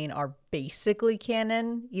and Armin are basically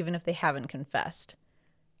canon, even if they haven't confessed.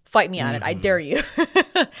 Fight me on it. I dare you.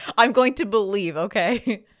 I'm going to believe,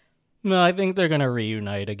 okay? No, I think they're going to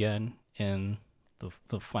reunite again in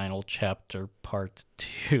the final chapter, part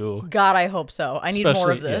 2. God, I hope so. I need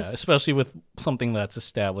more of this. Yeah, especially with something that's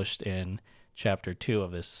established in chapter 2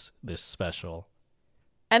 of this special.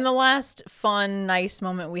 And the last fun, nice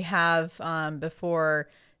moment we have before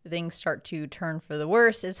things start to turn for the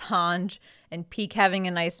worse is Hange and Pieck having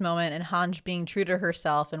a nice moment, and Hange being true to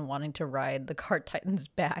herself and wanting to ride the Cart Titan's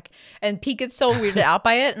back. And Pieck gets so weirded out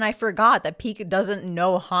by it, and I forgot that Pieck doesn't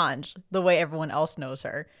know Hange the way everyone else knows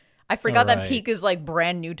her. I forgot that Pieck is like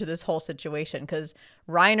brand new to this whole situation because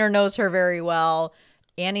Reiner knows her very well,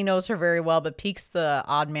 Annie knows her very well, but Pieck's the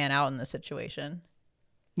odd man out in this situation.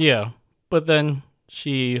 Yeah, but then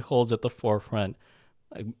she holds at the forefront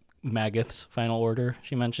like Magath's final order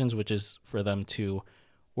she mentions, which is for them to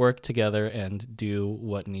work together and do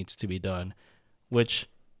what needs to be done, which,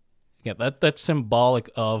 yeah, that's symbolic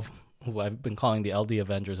of who I've been calling the LD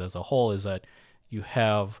Avengers as a whole, is that you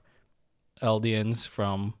have Eldians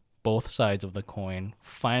from both sides of the coin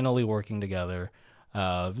finally working together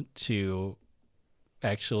to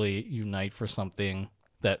actually unite for something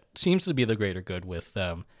that seems to be the greater good, with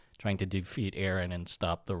them trying to defeat Eren and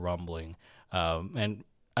stop the rumbling. And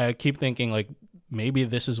I keep thinking like maybe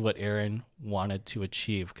this is what Eren wanted to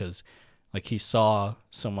achieve, because like he saw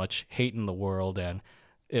so much hate in the world, and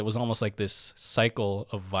it was almost like this cycle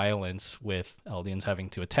of violence with Eldians having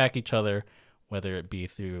to attack each other, whether it be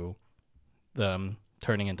through them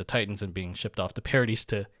turning into Titans and being shipped off to Paradis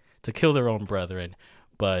to kill their own brethren.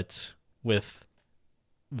 But with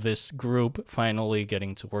this group finally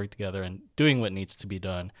getting to work together and doing what needs to be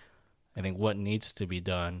done, I think what needs to be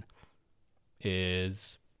done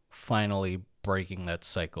is finally breaking that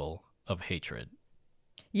cycle of hatred.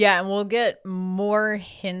 Yeah, and we'll get more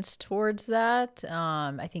hints towards that,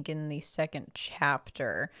 I think, in the second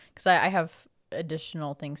chapter, because I have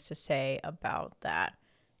additional things to say about that.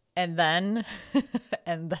 And then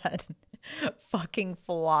fucking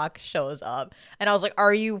Floch shows up. And I was like,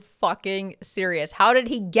 are you fucking serious? How did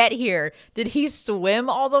he get here? Did he swim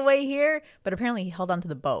all the way here? But apparently he held onto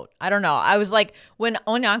the boat. I don't know. I was like, when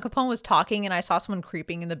Onyankopon was talking and I saw someone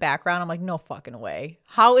creeping in the background, I'm like, no fucking way.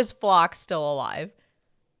 How is Floch still alive?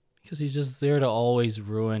 Because he's just there to always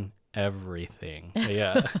ruin everything.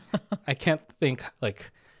 Yeah. I can't think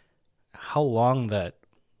like how long that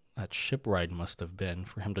ship ride must have been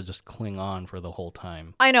for him to just cling on for the whole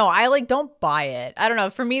time. I know. I don't buy it. I don't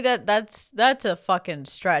know. For me, that's a fucking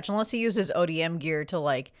stretch. Unless he uses ODM gear to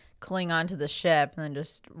like cling onto the ship and then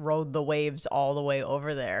just rode the waves all the way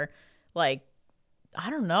over there. Like,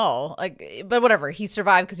 I don't know. Like, but whatever. He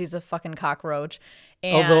survived because he's a fucking cockroach.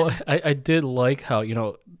 And although I did like how,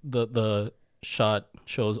 the shot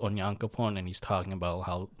shows Onyankopon and he's talking about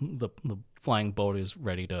how the flying boat is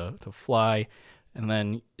ready to fly. And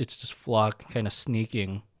then it's just Floch kind of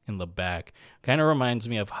sneaking in the back. Kind of reminds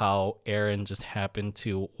me of how Eren just happened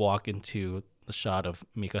to walk into the shot of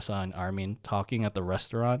Mikasa and Armin talking at the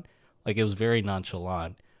restaurant. Like, it was very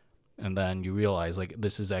nonchalant. and then you realize like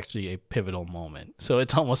this is actually a pivotal moment. So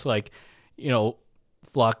it's almost like,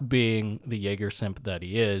 Flock being the Jaeger simp that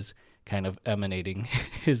he is, kind of emanating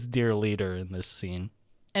his dear leader in this scene.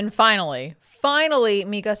 And finally,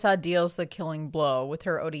 Mikasa deals the killing blow with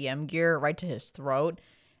her ODM gear right to his throat.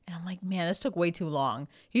 And I'm like, man, this took way too long.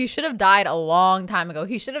 He should have died a long time ago.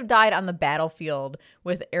 He should have died on the battlefield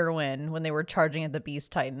with Erwin when they were charging at the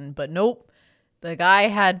Beast Titan. But nope, the guy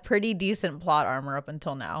had pretty decent plot armor up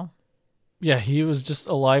until now. Yeah, he was just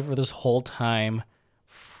alive for this whole time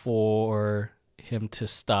for him to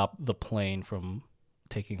stop the plane from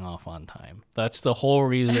taking off on time. That's the whole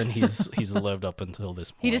reason he's lived up until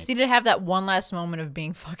this point. He just needed to have that one last moment of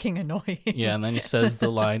being fucking annoying. Yeah, and then he says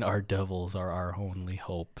the line, "Our devils are our only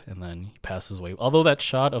hope," and then he passes away. Although that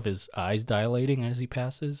shot of his eyes dilating as he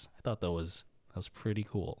passes, I thought that was pretty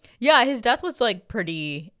cool. Yeah, his death was like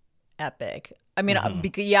pretty epic. I mean,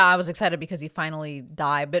 I was excited because he finally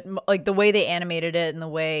died, but like the way they animated it and the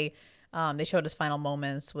way they showed his final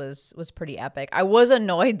moments was pretty epic. I was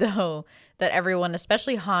annoyed though that everyone,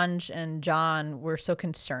 especially Hanj and John, were so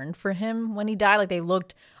concerned for him when he died. Like they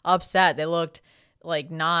looked upset. They looked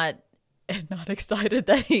like not excited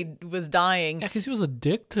that he was dying. Yeah, because he was a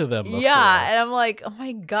dick to them before. Yeah, and I'm like, oh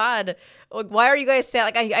my god, like why are you guys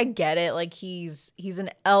sad? Like I get it. Like he's an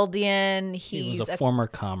Eldian. He was a former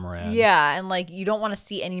comrade. Yeah, and like you don't want to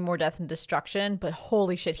see any more death and destruction. But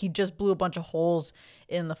holy shit, he just blew a bunch of holes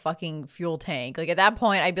in the fucking fuel tank. Like at that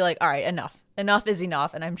point, I'd be like, all right, enough. Enough is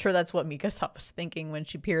enough. And I'm sure that's what Mikasa was thinking when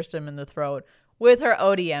she pierced him in the throat with her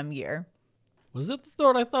ODM gear. Was it the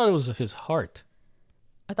throat? I thought it was his heart.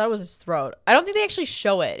 I thought it was his throat. I don't think they actually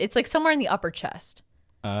show it. It's like somewhere in the upper chest.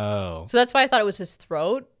 Oh. So that's why I thought it was his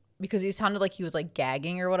throat, because he sounded like he was like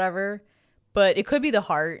gagging or whatever. But it could be the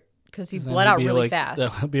heart because he bled out really fast.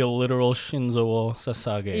 That would be a literal Shinzo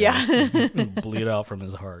Sasage. Yeah. Bleed out from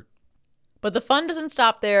his heart. But the fun doesn't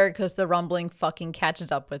stop there because the rumbling fucking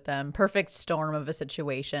catches up with them. Perfect storm of a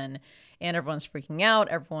situation. And everyone's freaking out.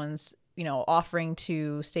 Everyone's, offering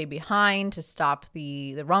to stay behind to stop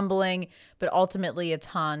the rumbling. But ultimately, it's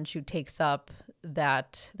Hanj who takes up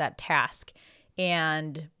that task.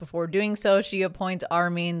 And before doing so, she appoints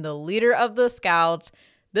Armin the leader of the scouts.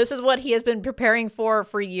 This is what he has been preparing for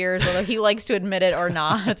years, whether he likes to admit it or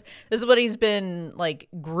not. This is what he's been like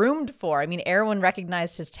groomed for. I mean, Erwin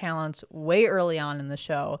recognized his talents way early on in the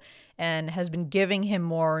show and has been giving him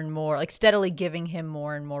more and more, like steadily giving him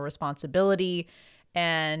more and more responsibility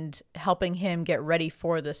and helping him get ready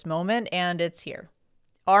for this moment. And it's here.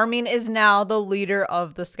 Armin is now the leader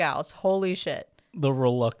of the scouts. Holy shit. The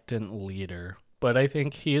reluctant leader. But I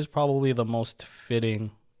think he is probably the most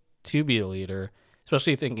fitting to be a leader.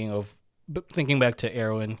 Especially thinking back to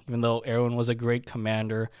Erwin, even though Erwin was a great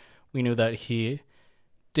commander, we knew that he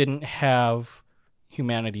didn't have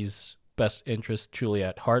humanity's best interest truly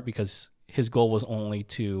at heart because his goal was only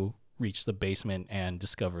to reach the basement and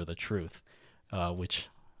discover the truth, which,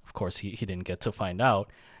 of course, he didn't get to find out.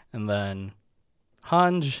 And then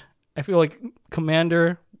Hanj, I feel like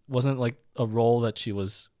commander wasn't like a role that she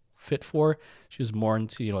was fit for. She was more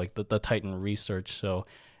into, like the Titan research, so...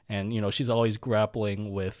 And, she's always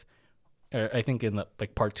grappling with, I think in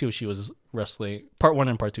part 2, she was wrestling, part 1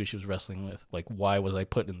 and part 2, she was wrestling with, like, why was I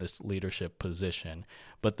put in this leadership position?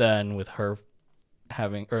 But then with her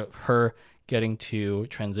getting to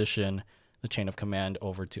transition the chain of command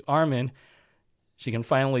over to Armin, she can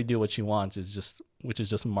finally do what she wants, which is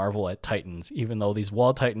just marvel at Titans, even though these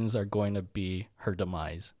wall Titans are going to be her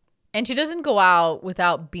demise. And she doesn't go out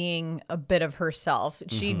without being a bit of herself.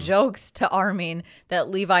 She jokes to Armin that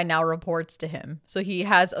Levi now reports to him. So he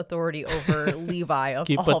has authority over Levi of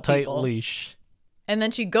Keep all people. Keep a tight leash. And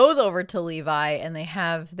then she goes over to Levi and they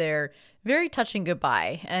have their very touching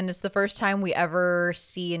goodbye. And it's the first time we ever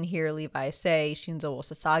see and hear Levi say Shinzo wo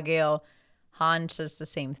Sasageo. Hanj says the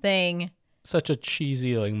same thing. Such a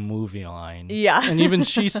cheesy movie line. Yeah. And even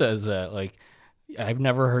she says that I've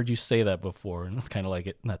never heard you say that before, and it's kind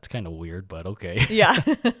of that's kind of weird, but okay. Yeah.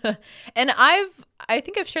 And I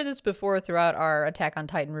think I've shared this before throughout our Attack on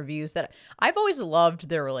Titan reviews that I've always loved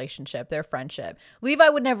their relationship, their friendship. Levi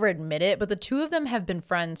would never admit it, but the two of them have been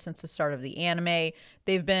friends since the start of the anime.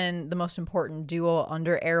 They've been the most important duo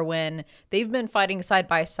under Erwin. They've been fighting side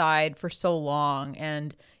by side for so long,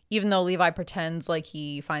 and even though Levi pretends like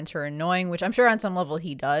he finds her annoying, which I'm sure on some level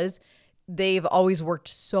he does, they've always worked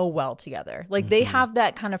so well together. Like they have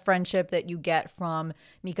that kind of friendship that you get from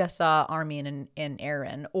Mikasa, Armin, and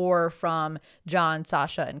Eren, or from John,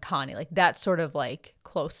 Sasha, and Connie. Like that sort of like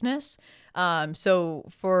closeness. So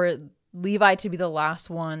for Levi to be the last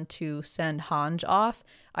one to send Hanj off,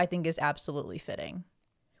 I think is absolutely fitting.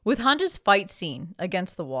 With Hanja's fight scene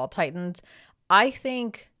against the Wall Titans, I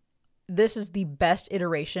think this is the best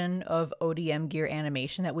iteration of ODM gear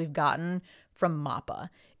animation that we've gotten from MAPPA.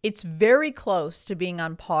 It's very close to being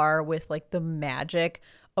on par with like the magic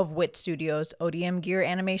of Wit Studios ODM gear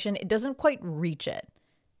animation. It doesn't quite reach it,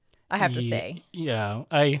 I have to say. Yeah,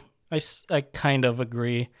 I kind of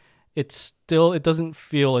agree. It doesn't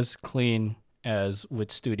feel as clean as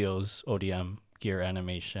Wit Studios ODM gear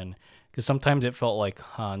animation, because sometimes it felt like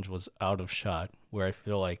Hanj was out of shot, where I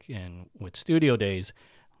feel like in Wit Studio days,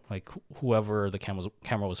 like whoever the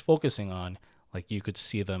camera was focusing on, like you could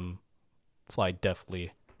see them fly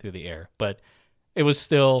deftly through the air. But it was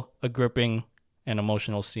still a gripping and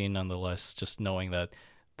emotional scene nonetheless, just knowing that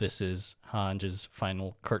this is Hanj's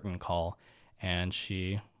final curtain call, and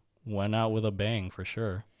she went out with a bang for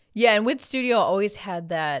sure. Yeah, and Wit Studio always had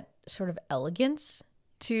that sort of elegance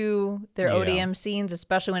to their ODM scenes,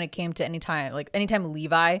 especially when it came to anytime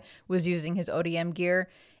Levi was using his ODM gear.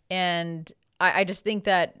 And I just think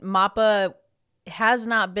that MAPPA has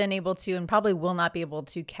not been able to, and probably will not be able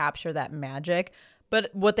to, capture that magic.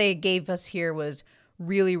 But what they gave us here was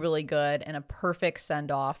really, really good and a perfect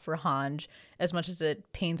send-off for Hanj, as much as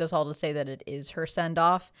it pains us all to say that it is her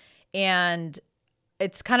send-off. And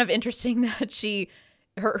it's kind of interesting that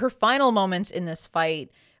her final moments in this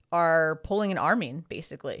fight are pulling an Armin,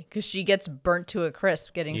 basically, because she gets burnt to a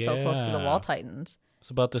crisp getting so close to the Wall Titans. I was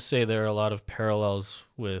about to say there are a lot of parallels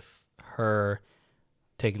with her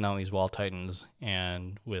taking down these Wall Titans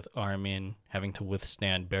and with Armin having to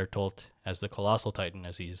withstand Bertolt as the Colossal Titan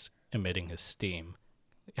as he's emitting his steam.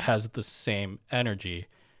 It has the same energy,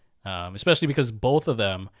 especially because both of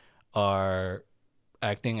them are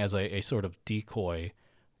acting as a sort of decoy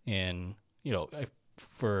in,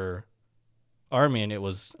 for Armin, it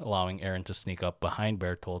was allowing Eren to sneak up behind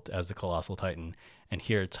Bertolt as the Colossal Titan, and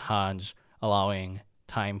here it's Hanj allowing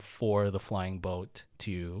time for the flying boat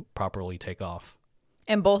to properly take off.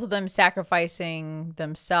 And both of them sacrificing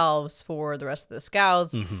themselves for the rest of the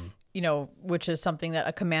scouts, which is something that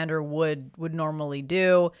a commander would normally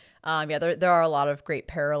do. There are a lot of great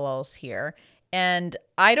parallels here. And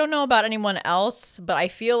I don't know about anyone else, but I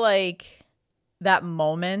feel like that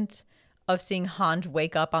moment of seeing Hanj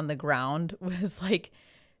wake up on the ground was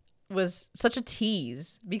such a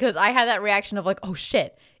tease, because I had that reaction of like, oh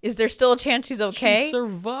shit, is there still a chance she's okay? She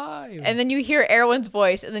survived. And then you hear Erwin's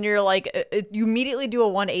voice, and then you're like, you immediately do a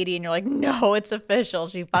 180 and you're like, no, it's official.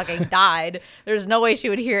 She fucking died. There's no way she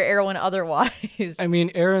would hear Erwin otherwise. I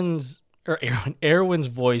mean, Erwin's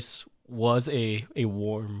voice was a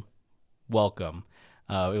warm welcome.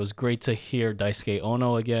 It was great to hear Daisuke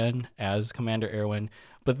Ono again as Commander Erwin,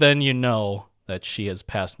 but then that she has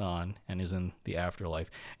passed on and is in the afterlife.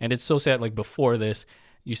 And it's so sad. Like before this,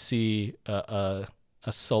 you see a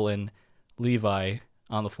sullen Levi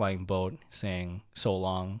on the flying boat saying, "So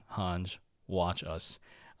long, Hanj, watch us."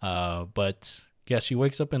 But yeah, she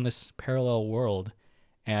wakes up in this parallel world.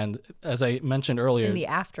 And as I mentioned earlier, in the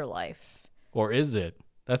afterlife. Or is it?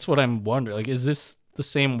 That's what I'm wondering. Like, is this the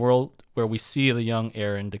same world where we see the young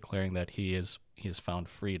Eren declaring that he has found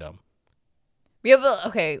freedom? Yeah, but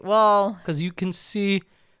okay, well, because you can see,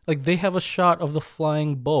 like, they have a shot of the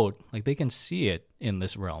flying boat. Like, they can see it in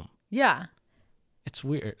this realm. Yeah. It's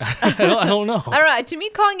weird. I don't know. I don't know. To me,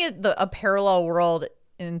 calling it a parallel world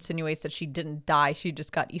insinuates that she didn't die. She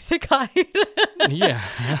just got isekai. Yeah.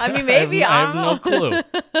 I mean, maybe. I have no clue.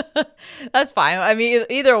 That's fine. I mean,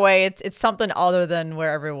 either way, it's something other than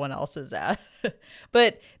where everyone else is at.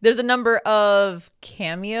 But there's a number of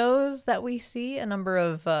cameos that we see, a number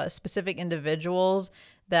of specific individuals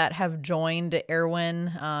that have joined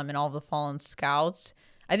Erwin and all of the fallen scouts.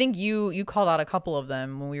 I think you called out a couple of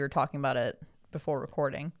them when we were talking about it before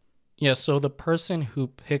recording. Yeah, so the person who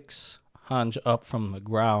picks Hanj up from the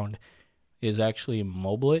ground is actually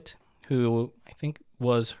Moblit, who I think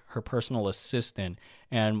was her personal assistant.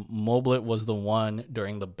 And Moblit was the one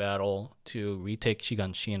during the battle to retake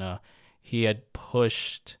Shiganshina. He had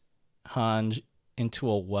pushed Hanj into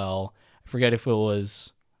a well. I forget if it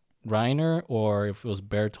was Reiner or if it was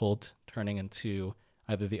Bertolt turning into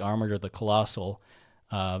either the Armored or the Colossal,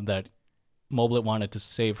 that Moblit wanted to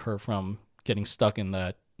save her from getting stuck in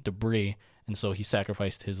that debris. And so he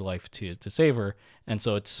sacrificed his life to save her. And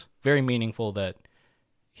so it's very meaningful that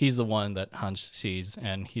he's the one that Hanj sees,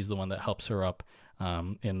 and he's the one that helps her up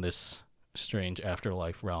in this strange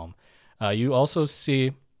afterlife realm. You also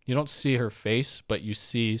see, you don't see her face, but you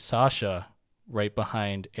see Sasha right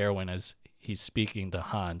behind Erwin as he's speaking to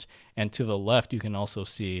Hanj. And to the left, you can also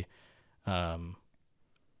see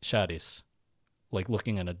Shadis, like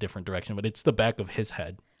looking in a different direction, but it's the back of his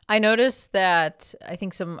head. I noticed that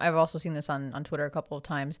I've also seen this on Twitter a couple of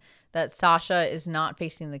times that Sasha is not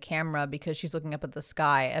facing the camera because she's looking up at the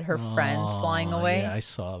sky at her friends flying away. Yeah, I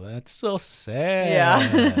saw that. It's so Yeah.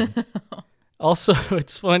 sad. Also,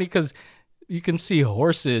 it's funny because you can see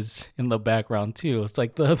horses in the background too. It's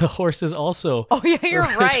like the horses also Oh yeah, you're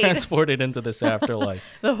right. transported into this afterlife.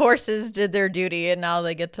 The horses did their duty and now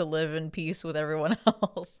they get to live in peace with everyone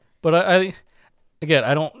else. But I again,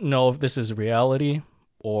 I don't know if this is reality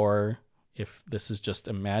or if this is just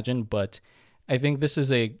imagined, but I think this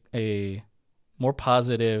is a more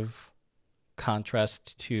positive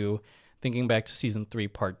contrast to thinking back to season 3,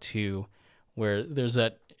 part 2, where there's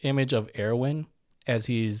that image of Erwin as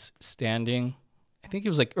he's standing. I think he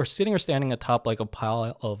was like, or sitting or standing atop like a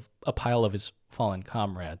pile of his fallen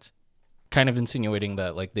comrades, kind of insinuating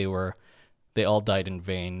that like they all died in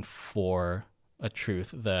vain for a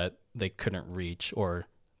truth that they couldn't reach or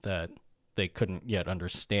that they couldn't yet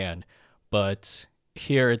understand. But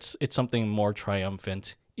here it's something more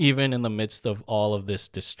triumphant, even in the midst of all of this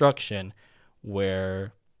destruction,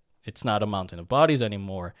 where it's not a mountain of bodies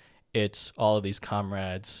anymore. It's all of these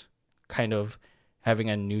comrades kind of having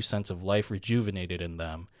a new sense of life rejuvenated in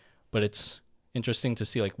them. But it's interesting to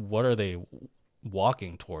see, like, what are they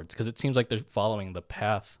walking towards? Because it seems like they're following the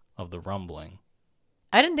path of the rumbling.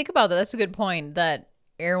 I didn't think about that. That's a good point, that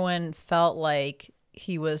Erwin felt like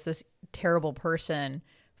he was this terrible person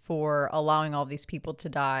for allowing all these people to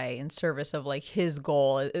die in service of like his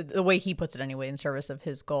goal, the way he puts it anyway, in service of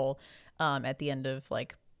his goal at the end of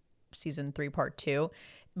like season 3, part 2.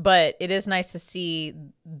 But it is nice to see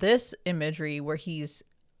this imagery where he's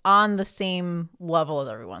on the same level as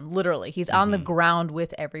everyone. Literally, he's on the ground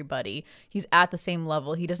with everybody. He's at the same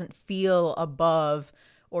level. He doesn't feel above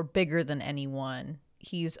or bigger than anyone.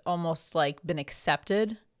 He's almost like been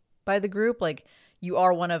accepted by the group. Like, you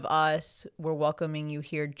are one of us. We're welcoming you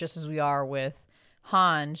here just as we are with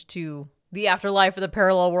Hanj to the afterlife or the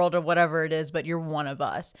parallel world or whatever it is, but you're one of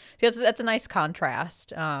us. So that's a nice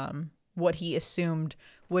contrast. What he assumed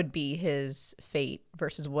would be his fate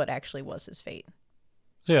versus what actually was his fate.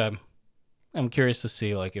 Yeah, I'm curious to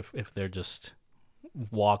see like if they're just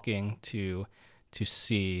walking to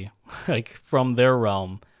see like from their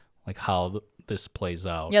realm like how this plays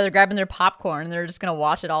out. Yeah, they're grabbing their popcorn and they're just gonna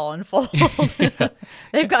watch it all unfold.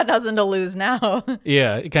 They've got nothing to lose now.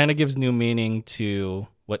 Yeah, it kind of gives new meaning to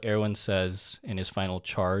what Erwin says in his final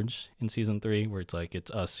charge in season 3, where it's like,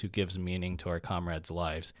 it's us who gives meaning to our comrades'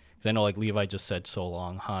 lives. Because I know like Levi just said, so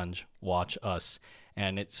long, Hanj, watch us.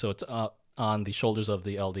 And it's on the shoulders of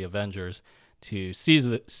the LD Avengers to see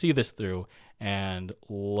this through and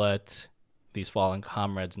let these fallen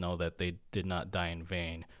comrades know that they did not die in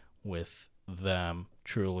vain, with them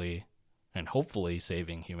truly and hopefully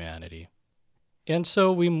saving humanity. And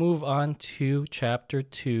so we move on to Chapter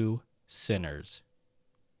 2, Sinners.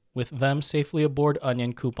 With them safely aboard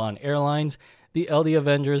Onion Coupon Airlines, the LD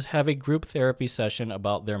Avengers have a group therapy session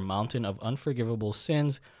about their mountain of unforgivable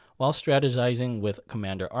sins while strategizing with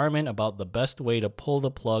Commander Armin about the best way to pull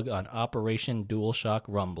the plug on Operation DualShock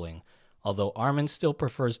Rumbling, although Armin still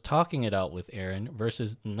prefers talking it out with Eren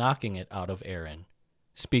versus knocking it out of Eren.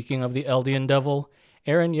 Speaking of the Eldian Devil,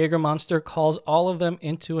 Eren Jägermonster calls all of them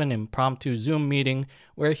into an impromptu Zoom meeting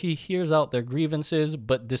where he hears out their grievances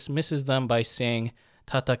but dismisses them by saying,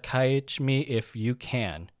 "Tatakaich me if you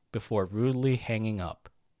can," before rudely hanging up.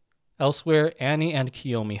 Elsewhere, Annie and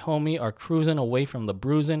Kiyomi Homi are cruising away from the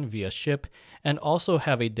Bruisin via ship and also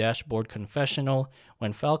have a dashboard confessional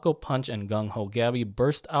when Falco Punch and Gung Ho Gabby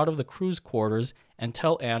burst out of the crew's quarters and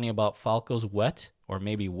tell Annie about Falco's wet, or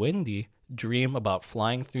maybe windy, dream about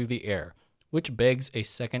flying through the air, which begs a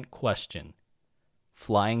second question.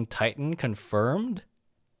 Flying Titan confirmed?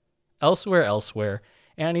 Elsewhere,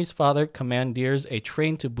 Annie's father commandeers a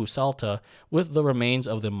train to Busalta with the remains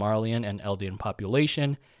of the Marleyan and Eldian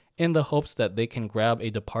population in the hopes that they can grab a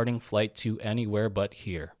departing flight to anywhere but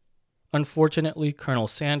here. Unfortunately, Colonel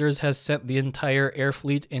Sanders has sent the entire air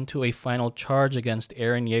fleet into a final charge against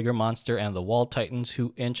Eren Jägermonster and the Wall Titans,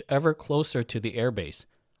 who inch ever closer to the airbase,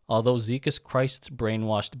 although Zekus Christ's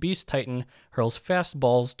brainwashed Beast Titan hurls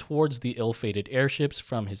fastballs towards the ill-fated airships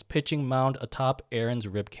from his pitching mound atop Eren's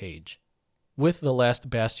ribcage. With the last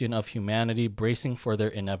bastion of humanity bracing for their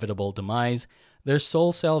inevitable demise, their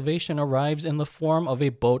sole salvation arrives in the form of a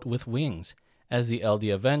boat with wings, as the LD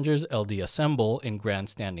Avengers LD assemble in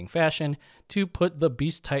grandstanding fashion to put the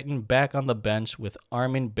Beast Titan back on the bench, with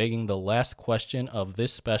Armin begging the last question of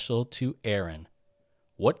this special to Eren.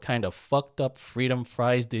 What kind of fucked up freedom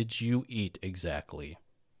fries did you eat exactly?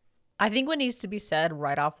 I think what needs to be said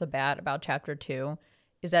right off the bat about Chapter 2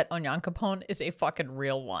 is that Onyankopon is a fucking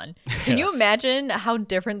real one. Can you Yes. imagine how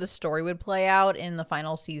different the story would play out in the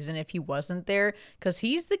final season if he wasn't there? Because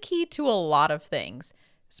he's the key to a lot of things,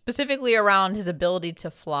 specifically around his ability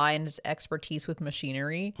to fly and his expertise with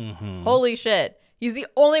machinery. Holy shit. He's the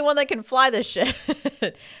only one that can fly this shit.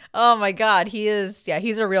 Oh my God. He's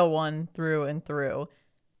a real one through and through.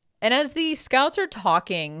 And as the scouts are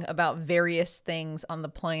talking about various things on the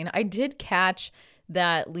plane, I did catch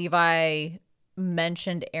that Levi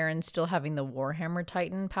mentioned Eren still having the Warhammer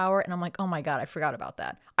Titan power. And I'm like, oh my God, I forgot about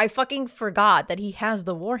that. I fucking forgot that he has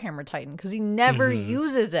the Warhammer Titan because he never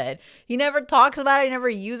uses it. He never talks about it. He never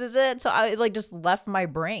uses it. So I just left my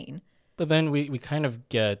brain. But then we kind of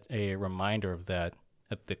get a reminder of that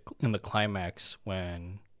in the climax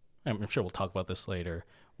when, I'm sure we'll talk about this later,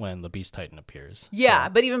 when the Beast Titan appears. Yeah,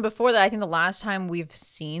 So, but even before that, I think the last time we've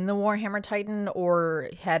seen the Warhammer Titan or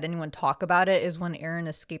had anyone talk about it is when Eren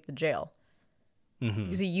escaped the jail.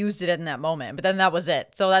 Because he used it in that moment, but then that was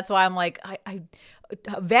it. So that's why I'm like, I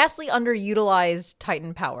vastly underutilized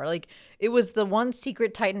Titan power. Like, it was the one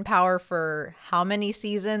secret Titan power for how many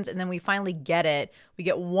seasons, and then we finally get it. We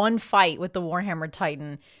get one fight with the Warhammer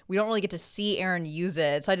Titan. We don't really get to see Eren use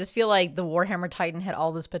it. So I just feel like the Warhammer Titan had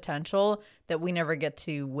all this potential that we never get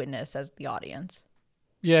to witness as the audience.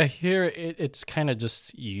 yeah, here it's kind of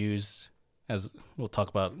just used, as we'll talk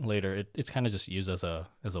about later, it's kind of just used as a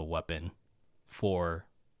weapon for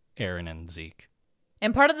Eren and Zeke.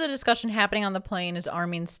 And part of the discussion happening on the plane is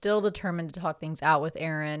Armin still determined to talk things out with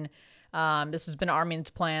Eren. This has been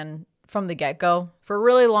Armin's plan from the get-go. For a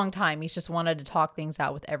really long time, he's just wanted to talk things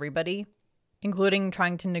out with everybody, including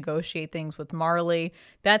trying to negotiate things with Marley.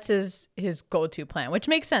 That's his go-to plan, which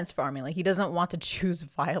makes sense for Armin. Like, he doesn't want to choose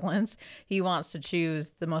violence. He wants to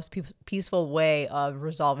choose the most peaceful way of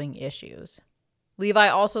resolving issues. Levi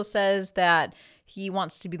also says that he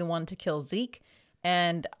wants to be the one to kill Zeke.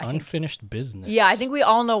 And Unfinished business. Yeah, I think we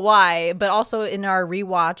all know why. But also in our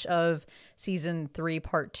rewatch of season 3,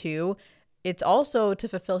 part 2, it's also to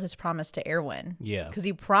fulfill his promise to Erwin. Yeah. Because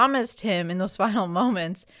he promised him in those final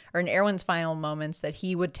moments, or in Erwin's final moments, that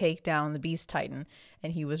he would take down the Beast Titan.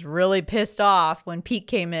 And he was really pissed off when Pete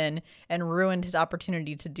came in and ruined his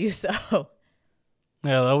opportunity to do so.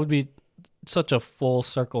 Yeah, that would be such a full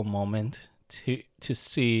circle moment to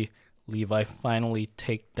see Levi finally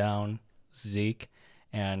take down Zeke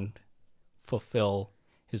and fulfill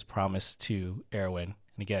his promise to Erwin.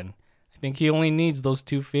 And again, I think he only needs those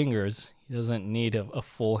 2 fingers. He doesn't need a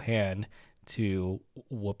full hand to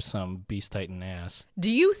whoop some Beast Titan ass. Do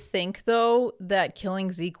you think, though, that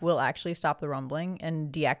killing Zeke will actually stop the rumbling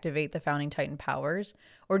and deactivate the Founding Titan powers?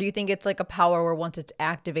 Or do you think it's like a power where once it's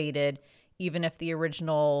activated, even if the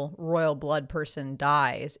original royal blood person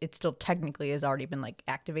dies, it still technically has already been like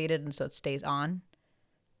activated and so it stays on?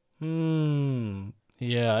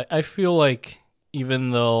 Yeah, I feel like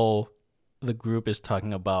even though the group is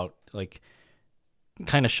talking about like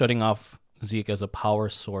kind of shutting off Zeke as a power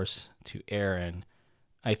source to Eren,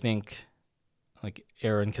 I think like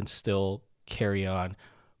Eren can still carry on.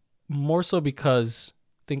 More so because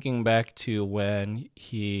thinking back to when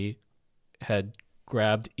he had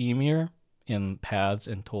grabbed Ymir in paths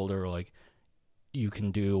and told her like, you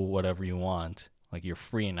can do whatever you want, like you're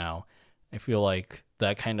free now. I feel like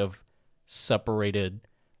that kind of separated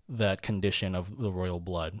that condition of the royal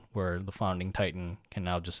blood where the Founding Titan can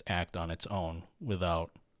now just act on its own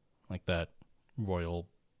without like that royal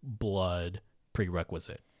blood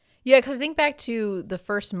prerequisite. Yeah, because I think back to the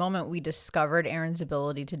first moment we discovered Eren's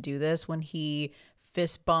ability to do this when he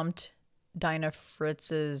fist bumped Dinah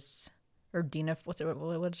Fritz's, or Dina, what's her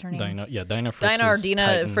name? Dinah Fritz's Dina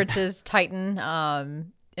Titan. Fritz's Titan,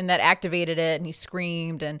 and that activated it, and he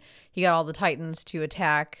screamed, and he got all the Titans to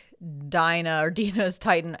attack Dina's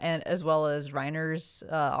Titan, and as well as Reiner's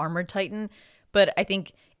armored Titan. But I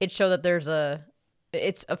think it showed that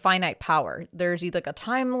it's a finite power. There's either like a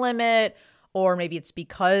time limit, or maybe it's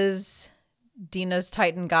because Dina's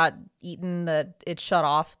Titan got eaten that it shut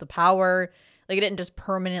off the power. Like, it didn't just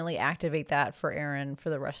permanently activate that for Eren for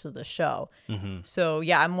the rest of the show. Mm-hmm. So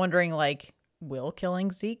yeah, I'm wondering, like, will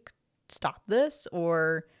killing Zeke stop this,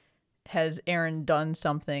 or has Eren done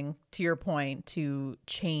something, to your point, to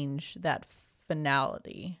change that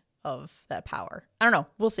finality of that power? I don't know.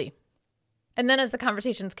 We'll see. And then as the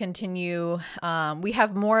conversations continue, we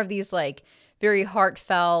have more of these like very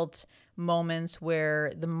heartfelt moments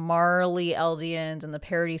where the Marley Eldians and the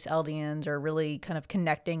Paradise Eldians are really kind of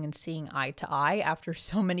connecting and seeing eye to eye after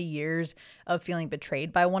so many years of feeling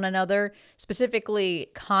betrayed by one another. Specifically,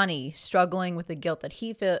 Connie struggling with the guilt that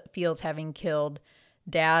he feels having killed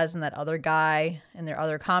Daz and that other guy and their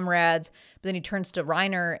other comrades. But then he turns to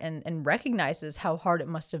Reiner and recognizes how hard it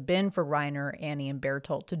must have been for Reiner, Annie, and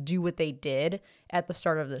Bertolt to do what they did at the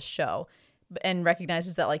start of this show, and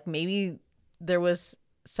recognizes that like maybe there was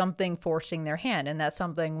something forcing their hand, and that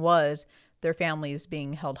something was their families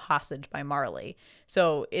being held hostage by Marley.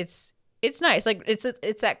 So it's nice. Like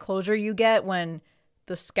it's that closure you get when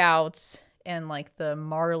the scouts and like the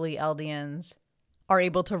Marley Eldians are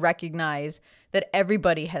able to recognize that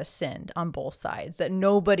everybody has sinned on both sides, that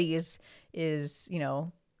nobody is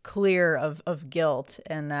clear of guilt,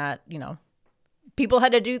 and that, people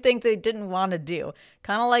had to do things they didn't want to do.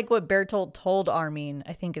 Kind of like what Bertolt told Armin,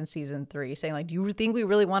 I think in season 3, saying like, do you think we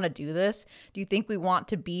really want to do this? Do you think we want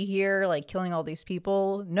to be here, like killing all these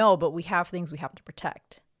people? No, but we have things we have to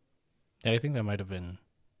protect. I think that might have been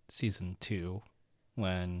season 2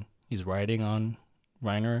 when he's riding on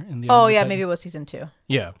Reiner in the Oh yeah, maybe it was season 2.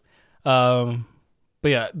 Yeah. But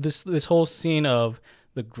yeah, this whole scene of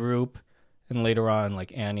the group and later on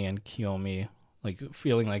like Annie and Kiyomi like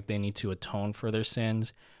feeling like they need to atone for their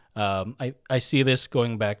sins. I see this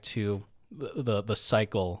going back to the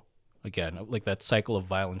cycle again, like that cycle of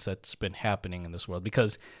violence that's been happening in this world,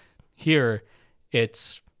 because here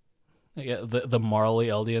it's the Marley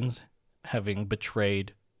Eldians having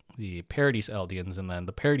betrayed the Paradis Eldians, and then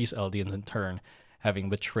the Paradis Eldians in turn having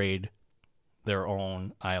betrayed their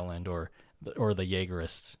own island, or the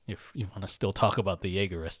Jaegerists, if you want to still talk about the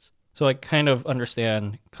Jaegerists. So I kind of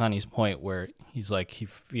understand Connie's point where he's like, he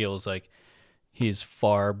feels like he's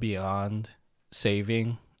far beyond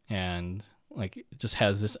saving, and like just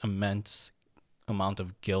has this immense amount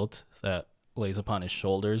of guilt that lays upon his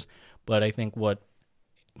shoulders. But I think what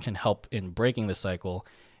can help in breaking the cycle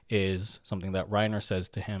is something that Reiner says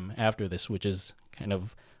to him after this, which is kind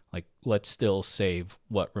of like, let's still save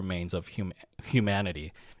what remains of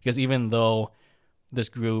humanity. Because even though this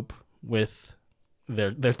group with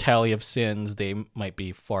their tally of sins, they might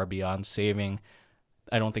be far beyond saving,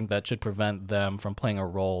 I don't think that should prevent them from playing a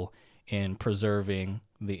role in preserving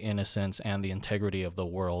the innocence and the integrity of the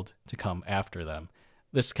world to come after them.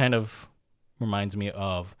 This kind of reminds me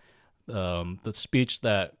of the speech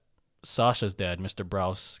that Sasha's dad, Mr.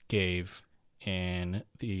 Browse, gave in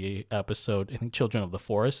the episode, I think, Children of the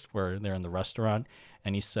Forest, where they're in the restaurant,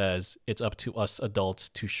 and he says, it's up to us adults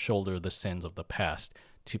to shoulder the sins of the past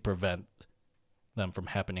to prevent them from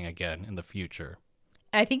happening again in the future.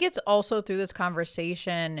 I think it's also through this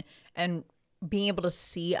conversation and being able to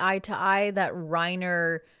see eye to eye that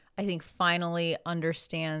Reiner, I think, finally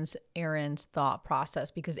understands Aaron's thought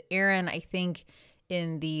process, because Aaron, I think,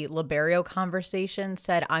 in the Liberio conversation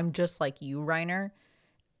said, I'm just like you, Reiner.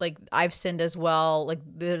 Like, I've sinned as well. Like,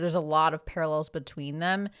 there's a lot of parallels between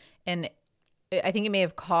them. And I think it may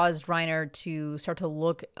have caused Reiner to start to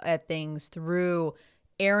look at things through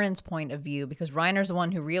Aaron's point of view, because Reiner's the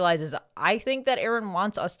one who realizes, I think that Aaron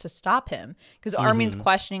wants us to stop him. Because Armin's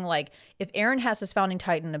questioning, like, if Aaron has this founding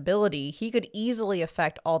Titan ability, he could easily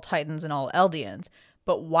affect all Titans and all Eldians.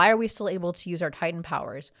 But why are we still able to use our Titan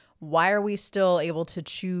powers? Why are we still able to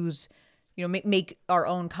choose, make our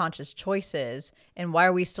own conscious choices? And why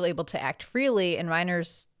are we still able to act freely? And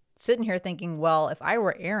Reiner's sitting here thinking, well, if I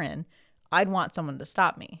were Aaron, I'd want someone to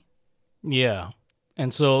stop me. Yeah.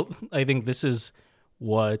 And so I think this is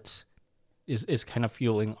what is kind of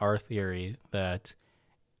fueling our theory that,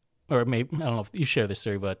 or maybe, I don't know if you share this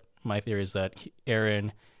theory, but my theory is that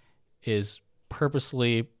Aaron is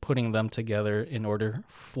purposely putting them together in order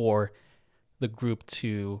for the group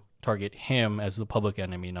to target him as the public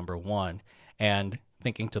enemy number one, and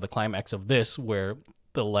thinking to the climax of this, where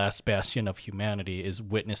the last bastion of humanity is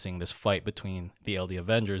witnessing this fight between the LD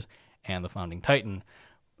Avengers and the Founding Titan.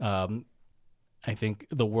 I think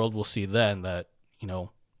the world will see then that,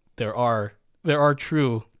 there are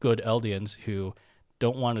true good Eldians who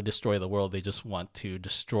don't want to destroy the world. They just want to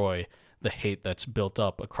destroy the hate that's built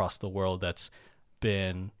up across the world, that's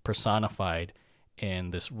been personified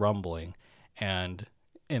in this rumbling. And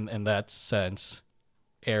in that sense,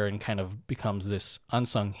 Aaron kind of becomes this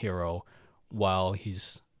unsung hero while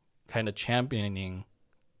he's kind of championing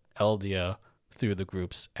Eldia through the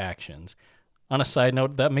group's actions. On a side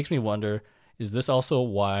note, that makes me wonder, is this also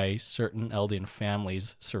why certain Eldian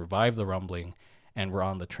families survived the rumbling and were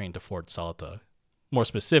on the train to Fort Salta? More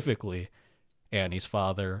specifically, Annie's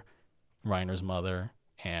father, Reiner's mother,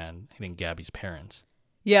 and I think Gabby's parents.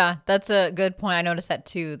 Yeah, that's a good point. I noticed that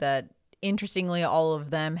too, that interestingly, all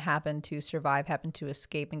of them happened to survive, happened to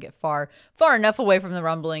escape and get far enough away from the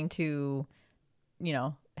rumbling to,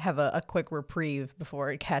 have a quick reprieve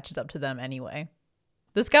before it catches up to them anyway.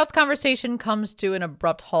 The scouts' conversation comes to an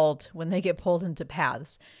abrupt halt when they get pulled into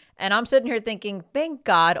paths. And I'm sitting here thinking, thank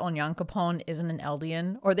God Onyankopon isn't an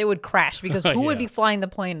Eldian, or they would crash, because who would Yeah. be flying the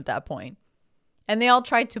plane at that point? And they all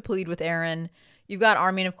tried to plead with Aaron. You've got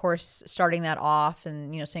Armin, of course, starting that off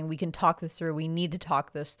and, saying, we can talk this through. We need to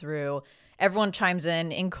talk this through. Everyone chimes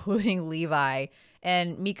in, including Levi.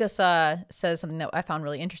 And Mikasa says something that I found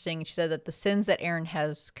really interesting. She said that the sins that Aaron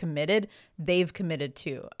has committed, they've committed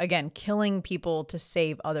too. Again, killing people to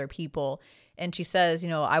save other people. And she says,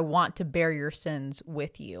 I want to bear your sins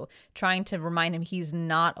with you, trying to remind him he's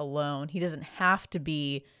not alone. He doesn't have to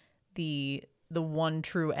be the one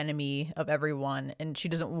true enemy of everyone. And she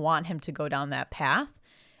doesn't want him to go down that path.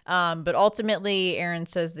 But ultimately, Aaron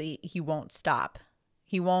says that he won't stop.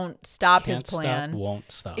 He won't stop his plan. Stop,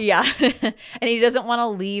 won't stop. Yeah. And he doesn't want to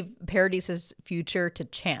leave Paradise's future to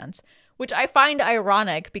chance, which I find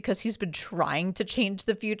ironic because he's been trying to change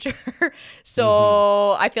the future.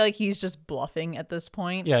 So I feel like he's just bluffing at this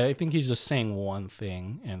point. Yeah, I think he's just saying one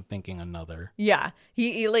thing and thinking another. Yeah.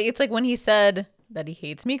 He like, it's like when he said that he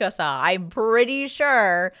hates Mikasa. I'm pretty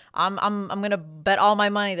sure I'm going to bet all my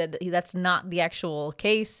money that that's not the actual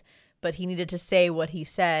case, but he needed to say what he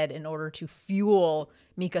said in order to fuel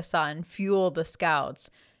Mikasa and fuel the scouts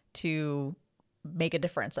to make a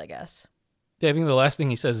difference, I guess. Yeah, I think the last thing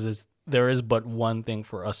he says is there is but one thing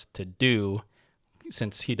for us to do,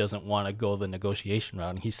 since he doesn't want to go the negotiation route.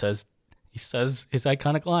 And he says his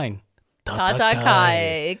iconic line,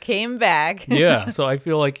 Tatakai. It came back. Yeah, so I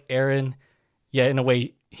feel like Aaron, in a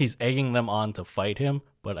way, he's egging them on to fight him,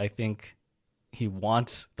 but I think he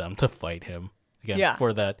wants them to fight him again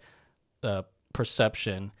for that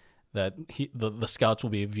perception that the scouts will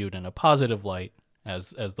be viewed in a positive light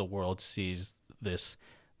as the world sees this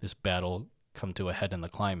battle come to a head in the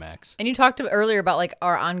climax. And you talked earlier about like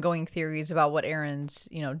our ongoing theories about what Aaron's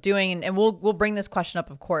doing, and we'll bring this question up,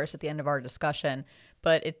 of course, at the end of our discussion.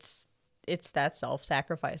 But it's that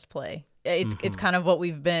self-sacrifice play. It's kind of what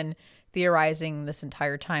we've been theorizing this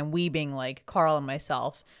entire time. We being like Carl and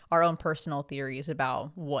myself, our own personal theories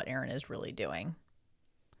about what Aaron is really doing.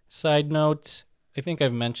 Side note, I think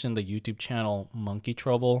I've mentioned the YouTube channel Monkey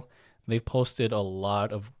Trouble. They've posted a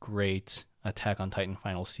lot of great Attack on Titan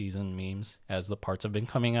final season memes as the parts have been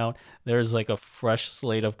coming out. There's like a fresh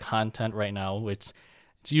slate of content right now. It's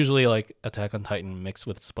usually like Attack on Titan mixed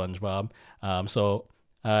with SpongeBob. So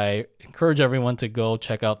I encourage everyone to go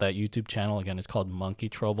check out that YouTube channel. Again, it's called Monkey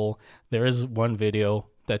Trouble. There is one video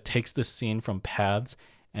that takes the scene from Paths,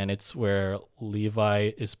 and it's where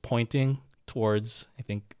Levi is pointing towards, I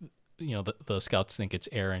think, the scouts think it's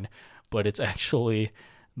Aaron, but it's actually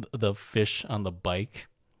the fish on the bike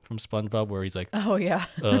from SpongeBob, where he's like, oh yeah,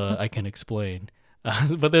 I can explain.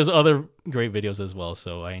 But there's other great videos as well,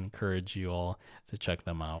 so I encourage you all to check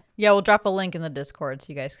them out. Yeah, we'll drop a link in the Discord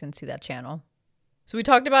so you guys can see that channel. So we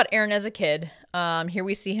talked about Aaron as a kid. Here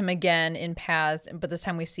we see him again in Paths, but this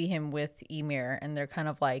time we see him with Ymir, and they're kind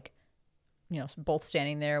of like, both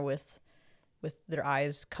standing there with their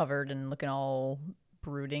eyes covered and looking all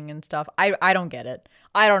brooding and stuff. I don't get it.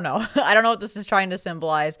 I don't know. I don't know what this is trying to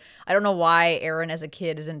symbolize. I don't know why Aaron as a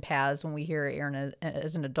kid is in Paths when we hear Aaron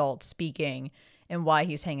as an adult speaking, and why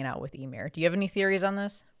he's hanging out with Ymir. Do you have any theories on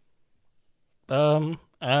this?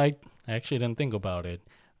 I actually didn't think about it.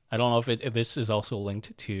 I don't know if this is also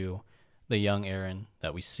linked to the young Aaron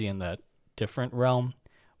that we see in that different realm,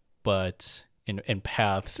 but in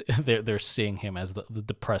Paths, they're seeing him as the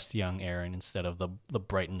depressed young Aaron instead of the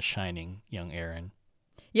bright and shining young Aaron.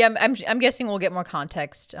 Yeah, I'm guessing we'll get more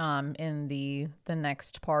context in the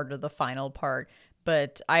next part or the final part,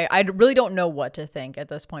 but I really don't know what to think at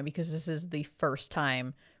this point, because this is the first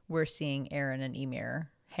time we're seeing Aaron and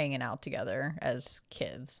Ymir hanging out together as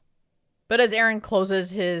kids. But as Aaron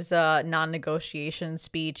closes his non-negotiation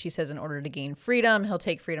speech, he says in order to gain freedom, he'll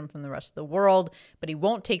take freedom from the rest of the world, but he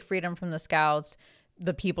won't take freedom from the scouts,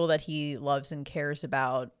 the people that he loves and cares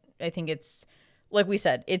about. I think it's, like we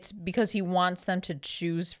said, it's because he wants them to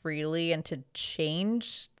choose freely and to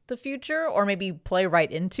change the future, or maybe play right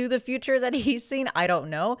into the future that he's seen. I don't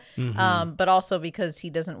know. But also because he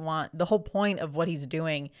doesn't want, the whole point of what he's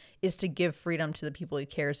doing is to give freedom to the people he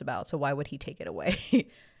cares about. So why would he take it away?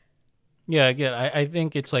 Yeah, again, I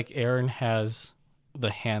think it's like Aaron has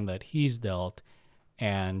the hand that he's dealt,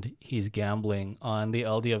 and he's gambling on the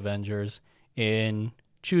LD Avengers in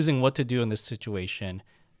choosing what to do in this situation,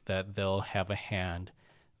 that they'll have a hand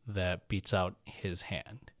that beats out his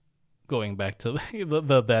hand. Going back to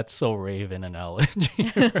the That's So Raven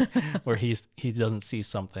analogy, where he doesn't see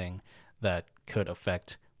something that could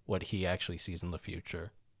affect what he actually sees in the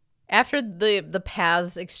future. After the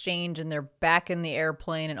paths exchange and they're back in the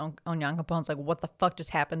airplane and Onyankopon's like, what the fuck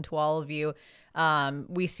just happened to all of you?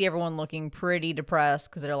 We see everyone looking pretty depressed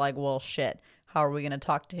because they're like, well, shit, how are we going to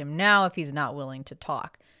talk to him now if he's not willing to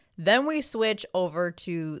talk? Then we switch over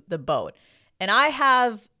to the boat. And I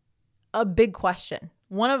have a big question.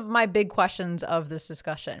 One of my big questions of this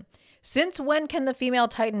discussion. Since when can the female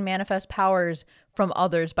Titan manifest powers from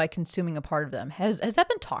others by consuming a part of them? Has that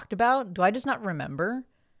been talked about? Do I just not remember?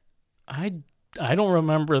 I don't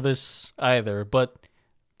remember this either, but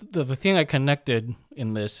the thing I connected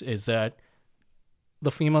in this is that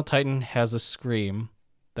the female Titan has a scream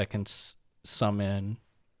that can summon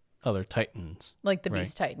other Titans. Like the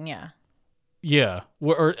Beast Titan, yeah. Yeah,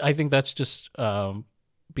 or I think that's just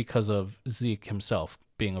because of Zeke himself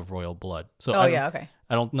being of royal blood. So okay.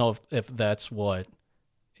 I don't know if that's what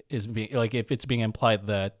is being, like, if it's being implied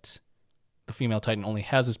that the female Titan only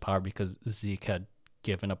has this power because Zeke had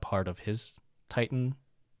given a part of his Titan.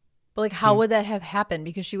 But like, how would that have happened?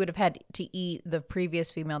 Because she would have had to eat the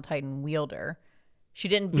previous female Titan wielder. She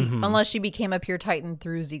didn't unless she became a pure Titan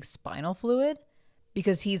through Zeke's spinal fluid,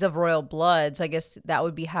 because he's of royal blood. So I guess that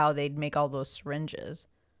would be how they'd make all those syringes.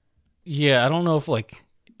 Yeah, I don't know if like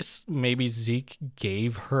maybe Zeke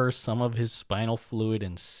gave her some of his spinal fluid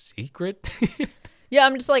in secret. Yeah,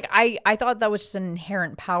 I'm just like, I thought that was just an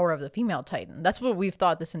inherent power of the female Titan. That's what we've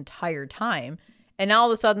thought this entire time. And now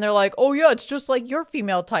all of a sudden they're like, oh yeah, it's just like your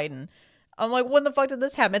female Titan. I'm like, when the fuck did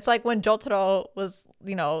this happen? It's like when Jotaro was,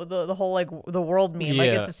 the whole like the world meme. Yeah.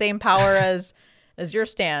 Like it's the same power as your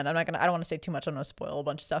stand. I don't want to say too much. I'm gonna spoil a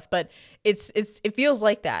bunch of stuff, but it feels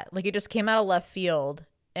like that. Like it just came out of left field.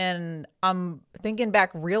 And I'm thinking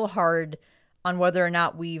back real hard on whether or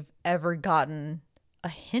not we've ever gotten a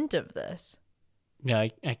hint of this. Yeah,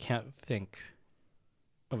 I can't think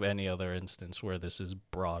of any other instance where this is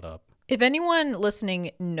brought up. If anyone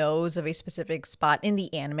listening knows of a specific spot in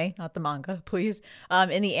the anime, not the manga, please,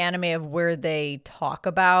 in the anime of where they talk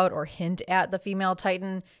about or hint at the female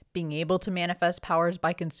Titan being able to manifest powers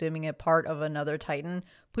by consuming a part of another Titan,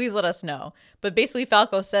 please let us know. But basically,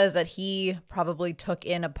 Falco says that he probably took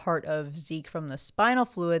in a part of Zeke from the spinal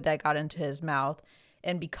fluid that got into his mouth.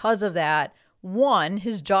 And because of that, one,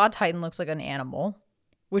 his jaw Titan looks like an animal,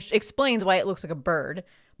 which explains why it looks like a bird.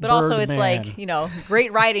 But also it's like,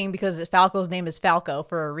 great writing because Falco's name is Falco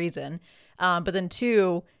for a reason. But then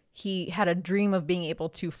two, he had a dream of being able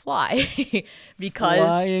to fly because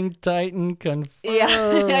Flying Titan confirmed. Yeah,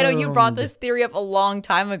 I know you brought this theory up a long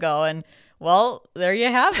time ago, and well, there you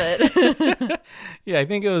have it. Yeah, I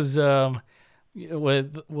think it was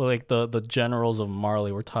with like the generals of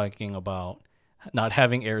Marley were talking about not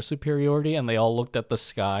having air superiority, and they all looked at the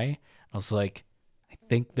sky. I was like, I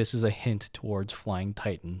think this is a hint towards flying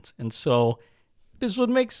Titans, and so this would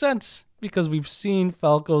make sense because we've seen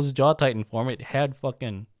Falco's jaw Titan form. It had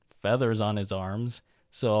fucking feathers on his arms,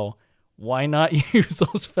 so why not use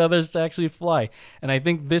those feathers to actually fly? And I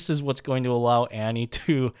think this is what's going to allow Annie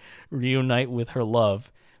to reunite with her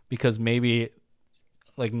love, because maybe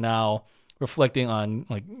like now reflecting on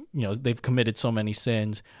like, they've committed so many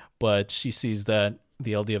sins, but she sees that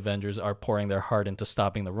the LD Avengers are pouring their heart into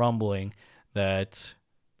stopping the rumbling, that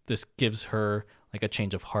this gives her like a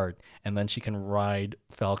change of heart, and then she can ride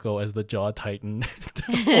Falco as the Jaw Titan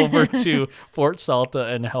over to Fort Salta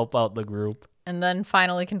and help out the group. And then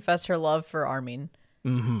finally confess her love for Armin.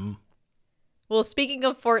 Mm-hmm. Well, speaking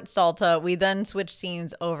of Fort Salta, we then switch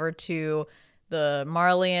scenes over to the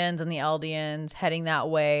Marleyans and the Eldians heading that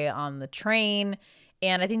way on the train.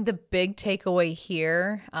 And I think the big takeaway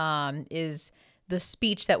here is the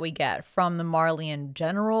speech that we get from the Marleyan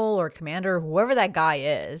general or commander, whoever that guy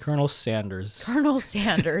is. Colonel Sanders. Colonel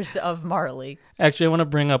Sanders of Marley. Actually, I want to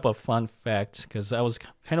bring up a fun fact because I was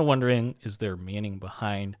kind of wondering, is there meaning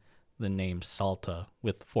behind the name Salta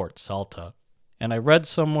with Fort Salta? And I read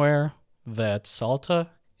somewhere that Salta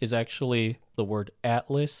is actually the word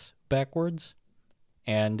Atlas backwards.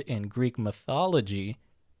 And in Greek mythology,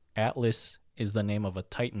 Atlas is the name of a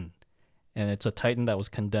Titan. And it's a Titan that was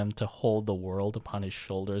condemned to hold the world upon his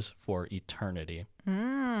shoulders for eternity.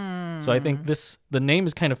 So I think the name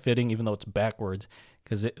is kind of fitting, even though it's backwards,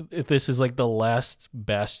 because this is like the last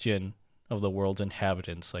bastion of the world's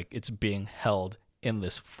inhabitants. Like, it's being held in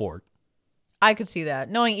this fort. I could see that.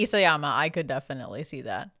 Knowing Isayama, I could definitely see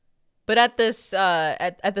that. But at this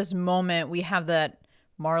at this moment, we have that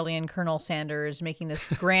Marley and Colonel Sanders making this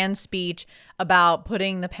grand speech about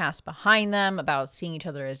putting the past behind them, about seeing each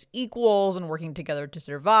other as equals and working together to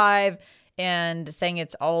survive, and saying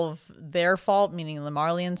it's all of their fault, meaning the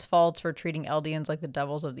Marleyans' faults for treating Eldians like the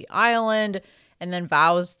devils of the island. and then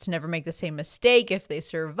vows to never make the same mistake if they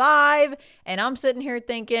survive. And I'm sitting here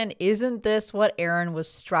thinking, isn't this what Eren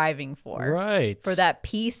was striving for? Right. For that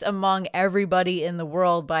peace among everybody in the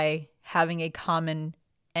world by having a common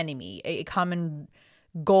enemy, a common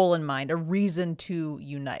goal in mind, a reason to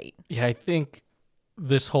unite. Yeah, I think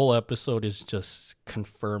this whole episode is just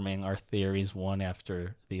confirming our theories one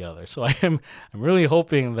after the other. So I'm really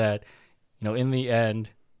hoping that, in the end,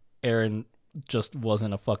 Eren just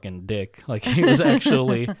wasn't a fucking dick. Like, he was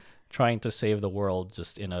actually trying to save the world,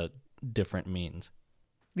 just in a different means.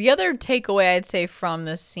 The other takeaway I'd say from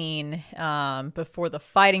this scene, before the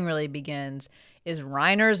fighting really begins, is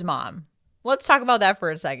Reiner's mom. Let's talk about that for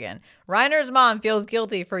a second. Reiner's mom feels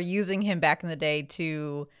guilty for using him back in the day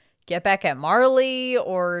to get back at Marley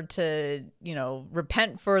or to,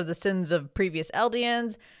 repent for the sins of previous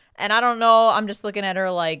Eldians. And I don't know, I'm just looking at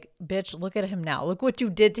her like, bitch, look at him now. Look what you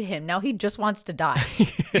did to him. Now he just wants to die.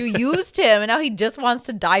 You used him and now he just wants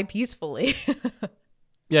to die peacefully.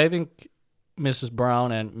 Yeah, I think Mrs.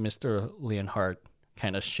 Brown and Mr. Leonhardt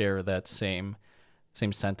kind of share that same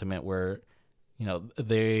sentiment where,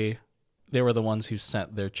 they were the ones who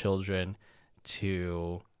sent their children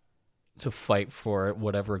to fight for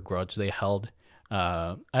whatever grudge they held.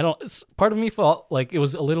 Part of me felt like it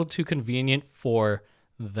was a little too convenient for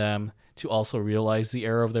them to also realize the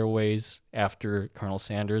error of their ways after Colonel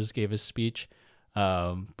Sanders gave his speech.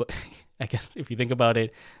 But I guess if you think about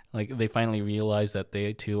it, like, they finally realized that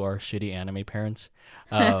they too are shitty anime parents.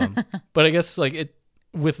 But I guess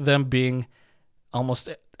with them being almost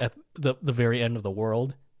at the very end of the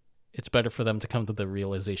world, it's better for them to come to the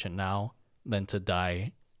realization now than to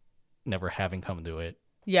die never having come to it.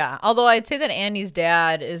 Yeah, although I'd say that Annie's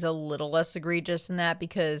dad is a little less egregious than that,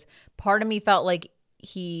 because part of me felt like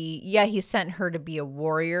he sent her to be a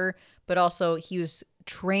warrior, but also he was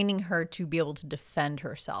training her to be able to defend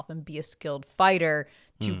herself and be a skilled fighter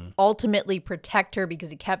to ultimately protect her, because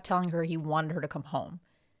he kept telling her he wanted her to come home.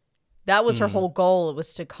 That was her whole goal,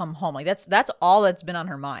 was to come home. Like, that's all that's been on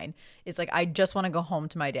her mind. It's like, I just want to go home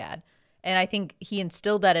to my dad. And I think he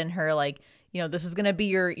instilled that in her, like, this is going to be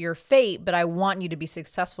your fate, but I want you to be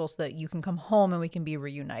successful so that you can come home and we can be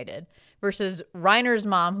reunited. Versus Reiner's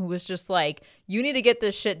mom, who was just like, you need to get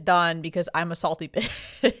this shit done because I'm a salty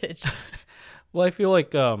bitch. Well, I feel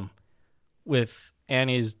like with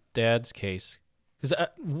Annie's dad's case, because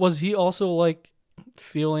was he also like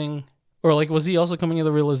feeling, or like was he also coming to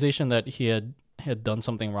the realization that he had done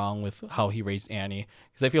something wrong with how he raised Annie?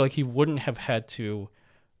 Because I feel like he wouldn't have had to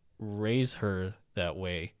raise her that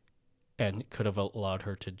way and could have allowed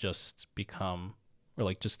her to just become, or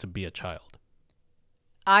like just to be a child.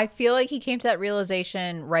 I feel like he came to that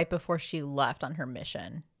realization right before she left on her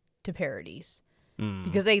mission to Paradise.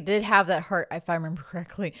 Because they did have that if I remember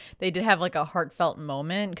correctly, they did have like a heartfelt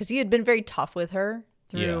moment, because he had been very tough with her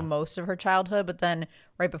through most of her childhood. But then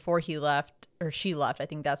right before she left, I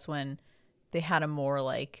think that's when they had a more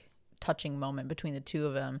like touching moment between the two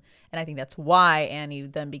of them. And I think that's why Annie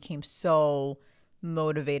then became so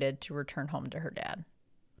motivated to return home to her dad.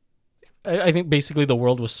 I think basically the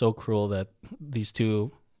world was so cruel that these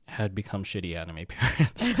two had become shitty anime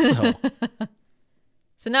parents.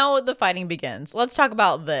 So now the fighting begins. Let's talk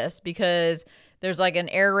about this, because there's like an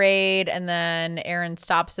air raid, and then Eren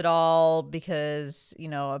stops it all because,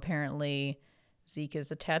 apparently Zeke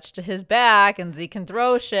is attached to his back and Zeke can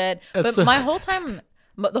throw shit. But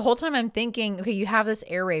the whole time I'm thinking, okay, you have this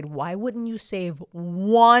air raid. Why wouldn't you save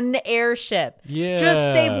one airship? Yeah.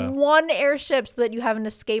 Just save one airship so that you have an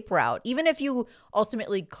escape route. Even if you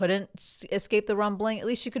ultimately couldn't escape the rumbling, at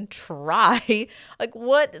least you could try. Like,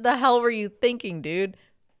 what the hell were you thinking, dude?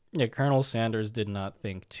 Yeah, Colonel Sanders did not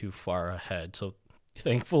think too far ahead. So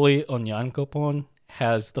thankfully, Onyankopon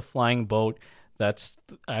has the flying boat.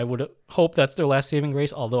 I would hope that's their last saving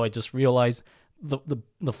grace, although I just realized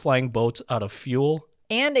the flying boat's out of fuel.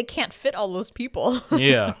 And it can't fit all those people.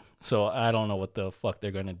 Yeah, so I don't know what the fuck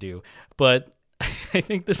they're going to do. But I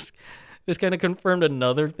think this kind of confirmed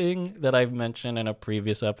another thing that I've mentioned in a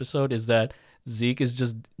previous episode, is that Zeke is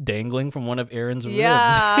just dangling from one of Eren's ribs.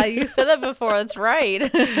 Yeah, you said that before. That's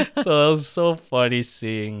right. So it was so funny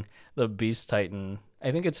seeing the Beast Titan.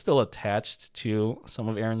 I think it's still attached to some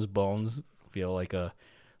of Eren's bones, feel like a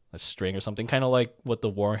string or something, kind of like what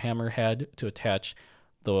the Warhammer had to attach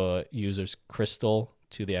the user's crystal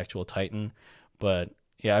to the actual Titan. But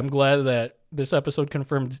yeah, I'm glad that this episode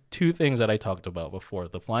confirmed two things that I talked about before: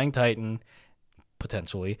 the flying Titan,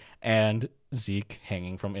 potentially, and Zeke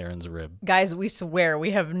hanging from Aaron's rib. Guys, we swear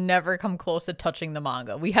we have never come close to touching the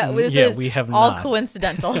manga. We have We have all not.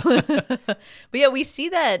 coincidental. But yeah, we see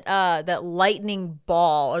that that lightning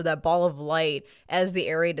ball or that ball of light as the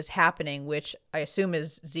air raid is happening, which I assume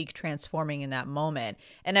is Zeke transforming in that moment.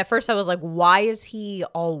 And at first I was like, why is he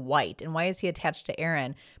all white and why is he attached to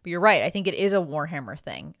Aaron? But you're right. I think it is a Warhammer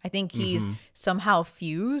thing. I think he's somehow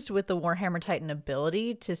fused with the Warhammer Titan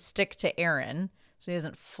ability to stick to Aaron, so he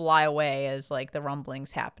doesn't fly away as like the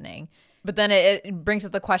rumblings happening. But then it brings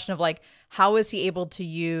up the question of like, how is he able to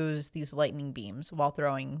use these lightning beams while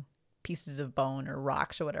throwing pieces of bone or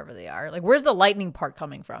rocks or whatever they are? Like, where's the lightning part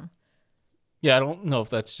coming from? Yeah, I don't know if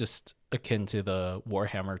that's just akin to the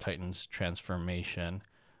Warhammer Titans transformation.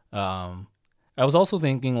 I was also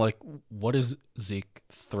thinking, like, what is Zeke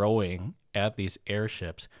throwing at these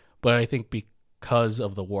airships? But I think because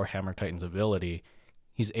of the Warhammer Titans ability,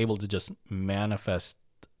 he's able to just manifest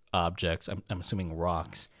objects. I'm assuming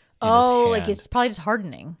rocks. In his hand. Like it's probably just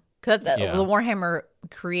hardening. Because the Warhammer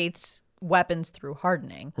creates weapons through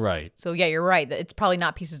hardening. Right. So yeah, you're right. It's probably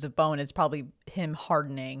not pieces of bone. It's probably him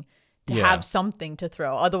hardening to have something to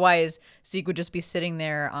throw. Otherwise, Zeke would just be sitting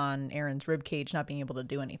there on Aaron's ribcage, not being able to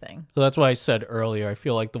do anything. So that's why I said earlier, I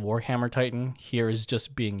feel like the Warhammer Titan here is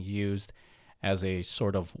just being used as a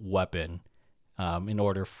sort of weapon in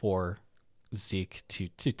order for Zeke to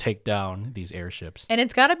take down these airships. And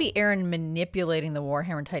it's got to be Aaron manipulating the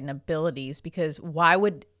Warhammer Titan abilities, because why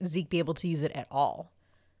would Zeke be able to use it at all?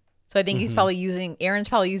 So I think Aaron's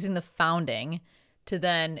probably using the founding to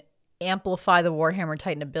then amplify the Warhammer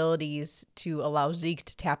Titan abilities to allow Zeke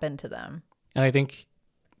to tap into them. And I think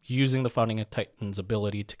using the founding of Titan's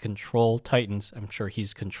ability to control Titans, I'm sure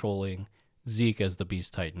he's controlling Zeke as the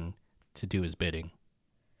Beast Titan to do his bidding.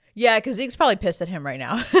 Yeah, because Zeke's probably pissed at him right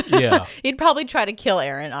now. Yeah. He'd probably try to kill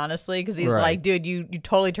Aaron, honestly, because he's like, dude, you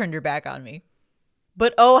totally turned your back on me.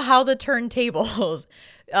 But oh, how the turntables.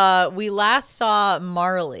 We last saw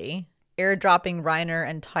Marley airdropping Reiner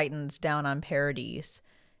and Titans down on Paradise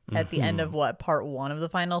at the end of part 1 of the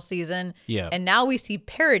final season. Yeah. And now we see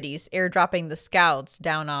Paradise airdropping the scouts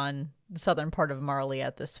down on the southern part of Marley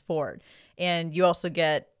at this fort. And you also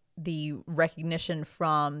get the recognition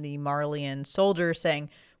from the Marleyan soldier saying,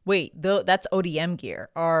 wait, that's ODM gear.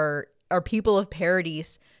 Are people of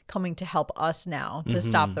Paradise coming to help us now to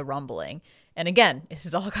stop the rumbling? And again, this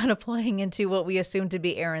is all kind of playing into what we assume to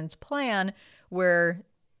be Aaron's plan, where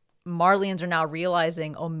Marleyans are now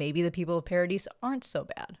realizing, oh, maybe the people of Paradise aren't so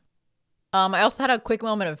bad. I also had a quick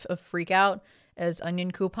moment of freak out as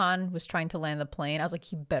Onion Coupon was trying to land the plane. I was like,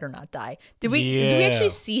 he better not die. Did we actually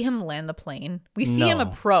see him land the plane? We see him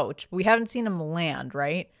approach, but we haven't seen him land,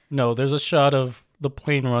 right? No, there's a shot of the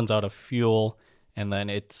plane runs out of fuel, and then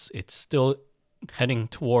it's still heading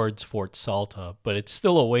towards Fort Salta, but it's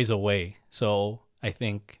still a ways away. So I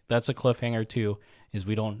think that's a cliffhanger too, is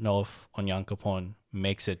we don't know if Onyankopon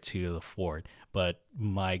makes it to the fort. But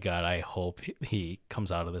my God, I hope he comes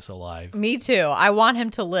out of this alive. Me too. I want him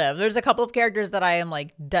to live. There's a couple of characters that I am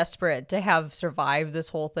like desperate to have survived this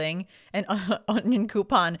whole thing. And Onion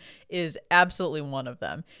Coupon is absolutely one of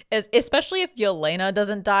them. Especially if Yelena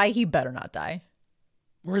doesn't die, he better not die.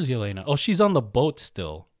 Where's Yelena? Oh, she's on the boat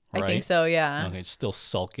still, right? I think so, yeah. Okay, still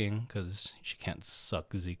sulking because she can't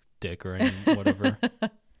suck Zeke's dick or whatever.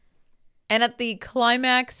 And at the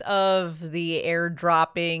climax of the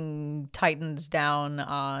airdropping Titans down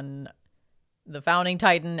on the Founding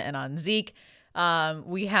Titan and on Zeke,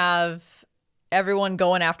 we have everyone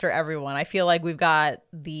going after everyone. I feel like we've got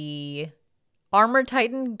the Armored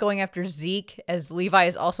Titan going after Zeke as Levi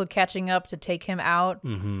is also catching up to take him out.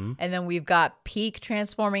 Mm-hmm. And then we've got Peak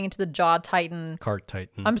transforming into the Jaw Titan. Cart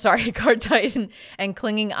Titan. I'm sorry, Cart Titan. And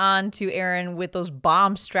clinging on to Aaron with those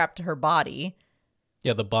bombs strapped to her body.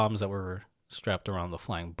 Yeah, the bombs that were strapped around the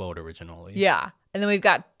flying boat originally. Yeah. And then we've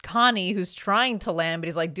got Connie who's trying to land, but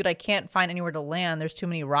he's like, dude, I can't find anywhere to land. There's too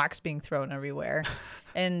many rocks being thrown everywhere.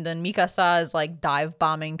 And then Mikasa is like dive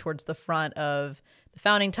bombing towards the front of the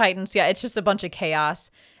Founding Titans. Yeah, it's just a bunch of chaos.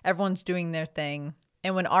 Everyone's doing their thing.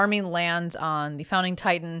 And when Armin lands on the Founding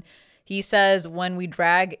Titan, he says, when we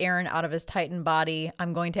drag Aaron out of his Titan body,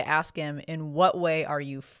 I'm going to ask him, in what way are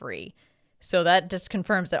you free? So that just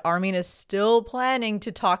confirms that Armin is still planning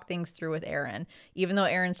to talk things through with Aaron. Even though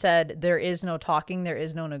Aaron said there is no talking, there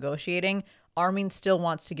is no negotiating, Armin still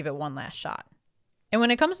wants to give it one last shot. And when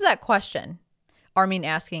it comes to that question, Armin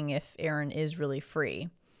asking if Aaron is really free,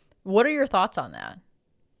 what are your thoughts on that?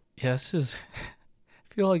 Yeah, I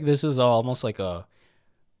feel like this is almost like a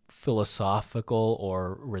philosophical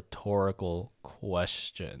or rhetorical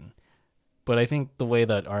question. But I think the way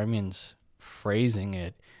that Armin's phrasing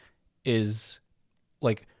it is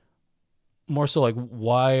like more so like,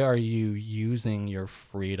 why are you using your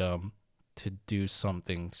freedom to do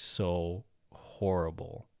something so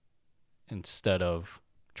horrible instead of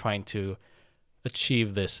trying to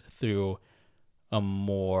achieve this through a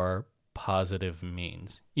more positive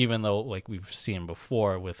means? Even though, like we've seen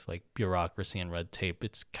before with like bureaucracy and red tape,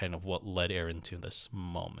 it's kind of what led Aaron to this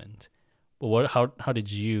moment. But how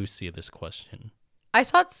did you see this question? I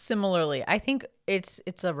saw it similarly. I think it's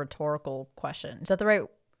a rhetorical question. Is that the right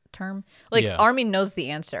term? Like, Yeah. Armin knows the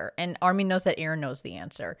answer, and Armin knows that Aaron knows the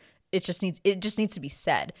answer. It just needs to be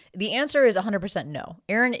said. The answer is 100% no.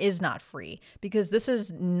 Aaron is not free because this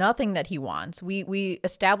is nothing that he wants. We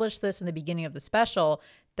established this in the beginning of the special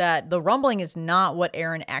that the rumbling is not what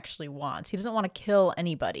Aaron actually wants. He doesn't want to kill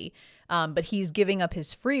anybody, but he's giving up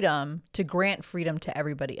his freedom to grant freedom to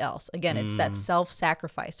everybody else. Again, it's that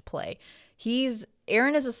self-sacrifice play.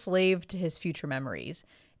 Aaron is a slave to his future memories.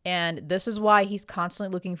 And this is why he's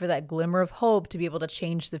constantly looking for that glimmer of hope to be able to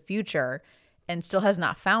change the future and still has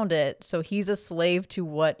not found it. So he's a slave to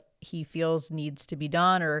what he feels needs to be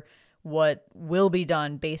done or what will be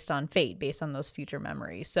done based on fate, based on those future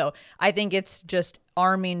memories. So I think it's just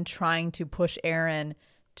Armin trying to push Aaron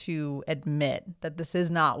to admit that this is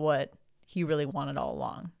not what he really wanted all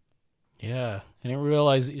along. Yeah. I didn't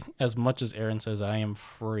realize, as much as Aaron says, I am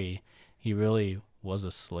free, he really was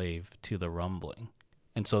a slave to the rumbling.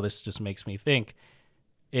 And so this just makes me think,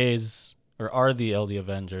 are the LD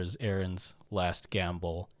Avengers Aaron's last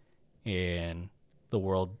gamble in the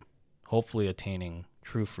world hopefully attaining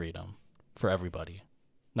true freedom for everybody?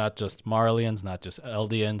 Not just Marlians, not just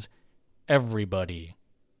Eldians, everybody.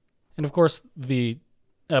 And of course, the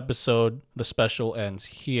special ends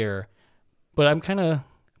here. But I'm kind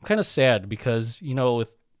of sad because,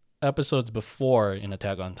 with episodes before in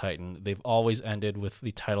Attack on Titan, they've always ended with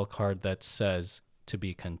the title card that says to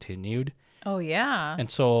be continued. Oh, yeah. And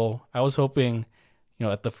so I was hoping,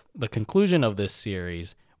 at the conclusion of this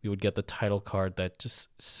series, we would get the title card that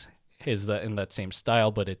just is in that same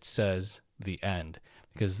style, but it says the end,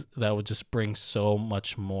 because that would just bring so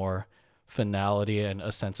much more finality and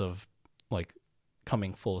a sense of like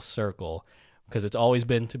coming full circle, because it's always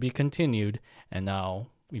been to be continued, and now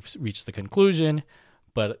we've reached the conclusion.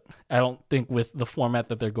 But I don't think with the format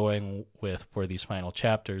that they're going with for these final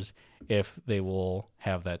chapters, if they will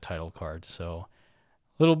have that title card. So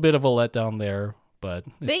a little bit of a letdown there, but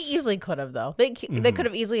they easily could have, though. They could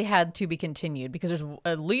have easily had to be continued because there's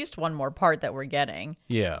at least one more part that we're getting.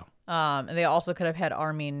 Yeah. And they also could have had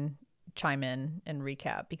Armin chime in and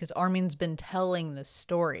recap because Armin's been telling this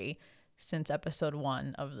story since episode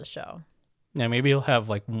 1 of the show. Yeah, maybe he'll have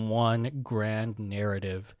like one grand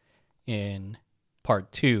narrative in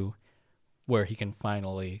part 2 where he can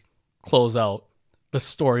finally close out the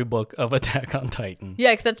storybook of Attack on Titan.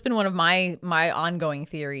 Yeah, because that's been one of my ongoing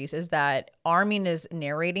theories, is that Armin is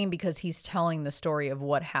narrating because he's telling the story of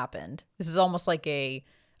what happened. This is almost like a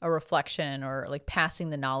reflection or like passing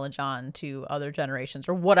the knowledge on to other generations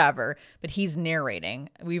or whatever, but he's narrating.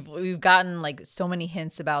 We've gotten like so many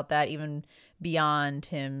hints about that, even beyond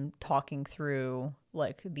him talking through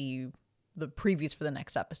like the previews for the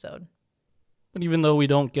next episode. But even though we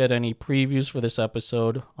don't get any previews for this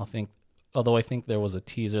episode, although I think there was a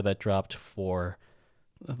teaser that dropped for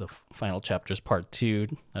the final chapters part 2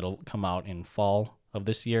 that'll come out in fall of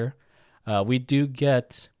this year, we do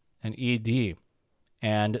get an ED.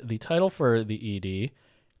 And the title for the ED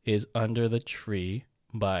is Under the Tree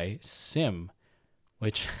by Sim,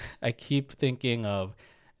 which I keep thinking of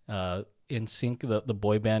NSYNC, the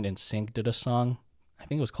boy band NSYNC did a song. I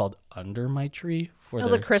think it was called Under My Tree for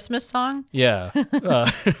the Christmas song? Yeah,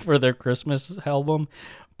 for their Christmas album.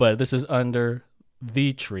 But this is Under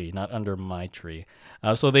the Tree, not Under My Tree.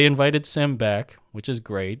 So they invited Sim back, which is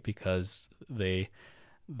great because they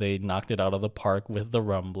knocked it out of the park with the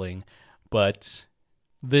rumbling. But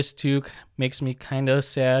this too makes me kind of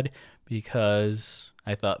sad because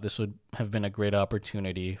I thought this would have been a great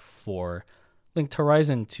opportunity for Linked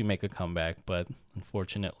Horizon to make a comeback, but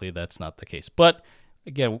unfortunately that's not the case. But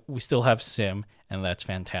again, we still have Sim, and that's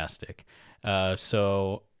fantastic.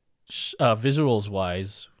 So visuals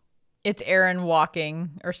wise, it's Aaron walking,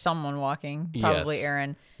 or someone walking, probably yes,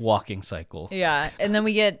 Aaron. Walking cycle. Yeah, and then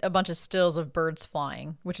we get a bunch of stills of birds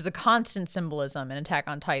flying, which is a constant symbolism in Attack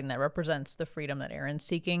on Titan that represents the freedom that Aaron's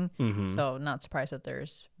seeking. Mm-hmm. So not surprised that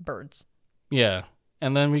there's birds. Yeah,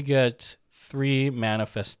 and then we get 3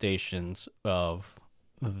 manifestations of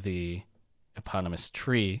the eponymous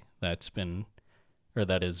tree that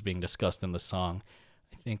is being discussed in the song.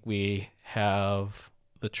 I think we have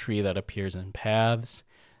the tree that appears in Paths.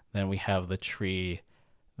 Then we have the tree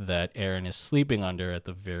that Aaron is sleeping under at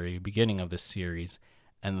the very beginning of this series.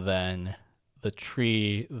 And then the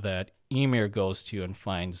tree that Ymir goes to and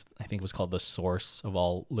finds, I think it was called the source of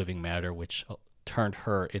all living matter, which turned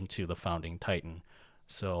her into the founding Titan.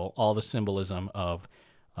 So all the symbolism of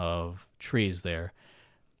trees there.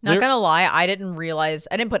 Not gonna lie, I didn't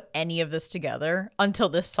put any of this together until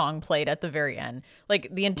this song played at the very end. Like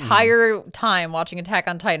the entire time watching Attack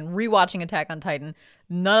on Titan, rewatching Attack on Titan,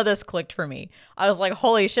 none of this clicked for me. I was like,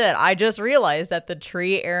 holy shit, I just realized that the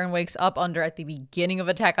tree Eren wakes up under at the beginning of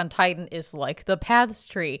Attack on Titan is like the Paths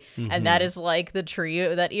tree. And that is like the tree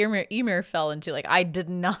that Ymir fell into. Like I did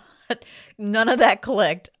not, none of that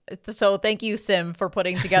clicked. So thank you, Sim, for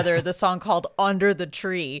putting together the song called Under the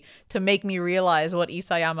Tree to make me realize what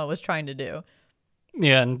Isayama was trying to do.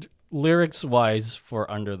 Yeah, and lyrics-wise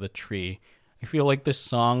for Under the Tree, I feel like this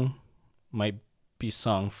song might be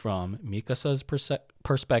sung from Mikasa's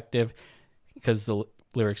perspective because the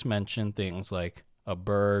lyrics mention things like a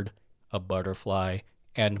bird, a butterfly,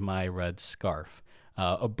 and my red scarf.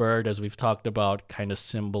 A bird, as we've talked about, kind of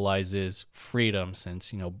symbolizes freedom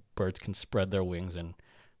since, birds can spread their wings and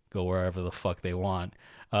go wherever the fuck they want.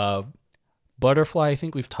 Butterfly, I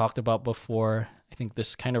think we've talked about before. I think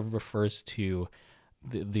this kind of refers to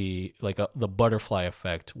the butterfly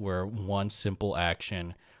effect, where one simple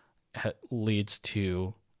action leads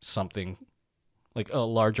to something like a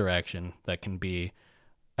larger action that can be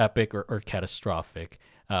epic or catastrophic.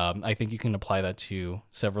 I think you can apply that to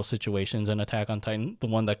several situations in Attack on Titan. The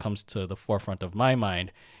one that comes to the forefront of my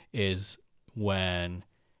mind is when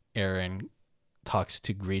Eren talks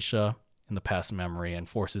to Grisha in the past memory and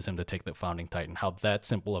forces him to take the founding Titan, how that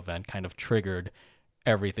simple event kind of triggered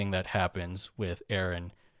everything that happens with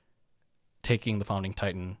Eren taking the founding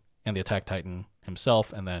Titan and the Attack Titan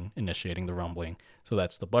himself and then initiating the rumbling. So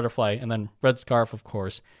that's the butterfly. And then red scarf, of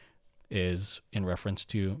course, is in reference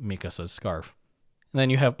to Mikasa's scarf. And then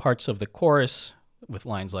you have parts of the chorus with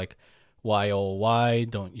lines like, why, oh, why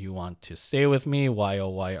don't you want to stay with me? Why, oh,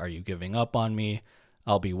 why are you giving up on me?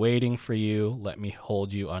 I'll be waiting for you. Let me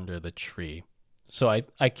hold you under the tree. So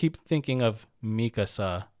I keep thinking of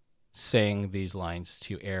Mikasa saying these lines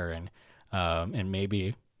to Eren. And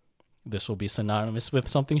maybe this will be synonymous with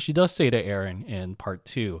something she does say to Eren in part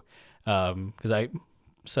 2. Because I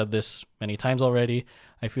said this many times already.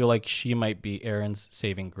 I feel like she might be Eren's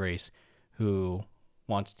saving grace, who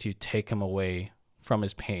wants to take him away from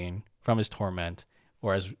his pain, from his torment,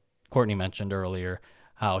 or as Courtney mentioned earlier,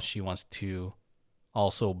 how she wants to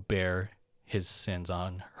also bear his sins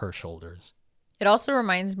on her shoulders. It also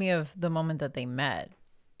reminds me of the moment that they met.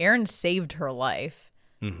 Eren saved her life.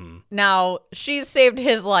 Mm-hmm. Now, she's saved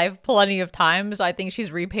his life plenty of times. I think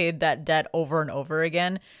she's repaid that debt over and over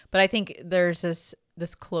again. But I think there's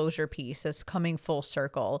this closure piece, this coming full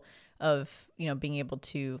circle of, being able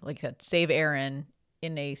to, like I said, save Eren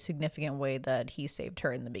in a significant way that he saved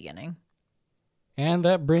her in the beginning. And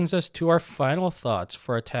that brings us to our final thoughts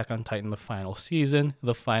for Attack on Titan, the final season,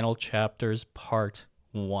 the final chapters, part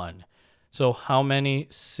 1. So how many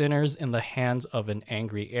sinners in the hands of an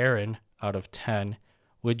angry Eren out of 10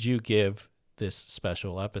 would you give this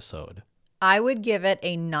special episode? I would give it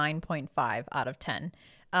a 9.5 out of 10.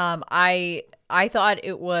 I thought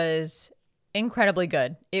it was incredibly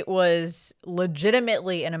good. It was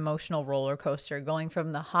legitimately an emotional roller coaster, going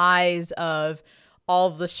from the highs of all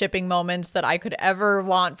of the shipping moments that I could ever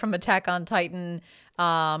want from Attack on Titan,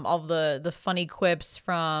 all the funny quips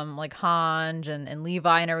from like Hange and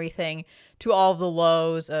Levi and everything, to all of the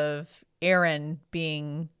lows of Eren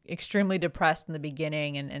being extremely depressed in the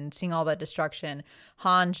beginning and seeing all that destruction,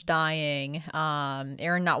 Hange dying,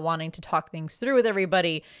 Eren not wanting to talk things through with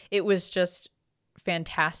everybody. It was just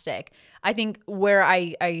fantastic. I think where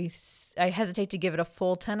I hesitate to give it a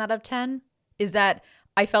full 10 out of 10 is that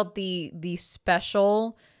I felt the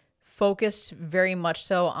special focused very much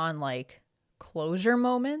so on like closure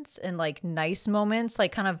moments and like nice moments,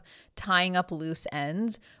 like kind of tying up loose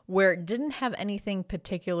ends, where it didn't have anything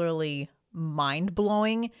particularly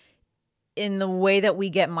mind-blowing in the way that we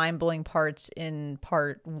get mind-blowing parts in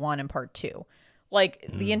part 1 and part 2. Like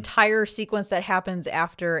the entire sequence that happens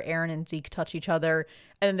after Eren and Zeke touch each other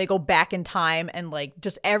and then they go back in time, and like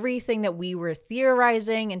just everything that we were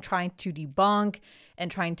theorizing and trying to debunk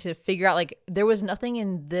and trying to figure out, like there was nothing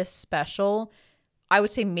in this special, I would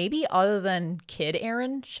say maybe other than Kid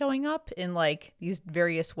Eren showing up in like these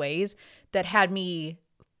various ways, that had me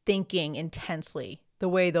thinking intensely the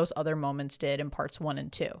way those other moments did in parts 1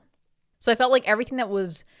 and 2. So I felt like everything that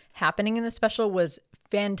was happening in the special was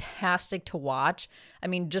fantastic to watch. I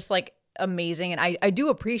mean, just like amazing. And I do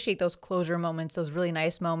appreciate those closure moments, those really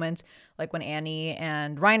nice moments, like when Annie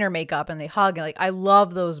and Reiner make up and they hug. And like, I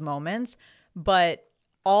love those moments, but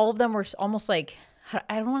all of them were almost like,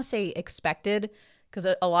 I don't want to say expected, because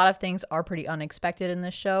a lot of things are pretty unexpected in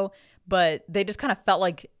this show, but they just kind of felt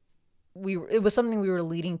like it was something we were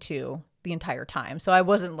leading to the entire time. So I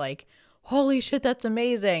wasn't like, holy shit, that's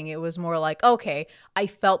amazing. It was more like, okay, I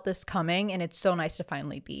felt this coming and it's so nice to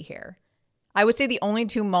finally be here. I would say the only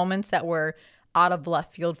two moments that were out of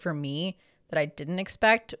left field for me that I didn't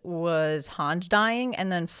expect was Hanj dying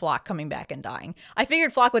and then Flock coming back and dying. I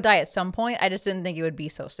figured Flock would die at some point. I just didn't think it would be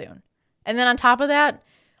so soon. And then on top of that,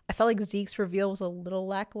 I felt like Zeke's reveal was a little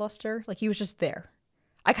lackluster. Like he was just there.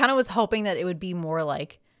 I kind of was hoping that it would be more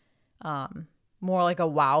like a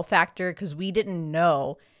wow factor, because we didn't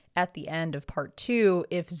know at the end of part 2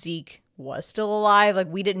 if Zeke was still alive. Like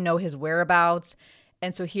we didn't know his whereabouts.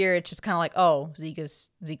 And so here it's just kind of like, oh, Zeke's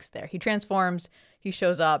there. He transforms, he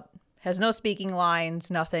shows up, has no speaking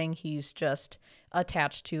lines, nothing. He's just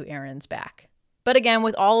attached to Eren's back. But again,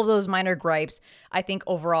 with all of those minor gripes, I think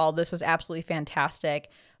overall this was absolutely fantastic.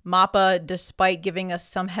 Mappa, despite giving us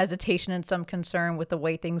some hesitation and some concern with the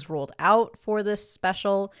way things rolled out for this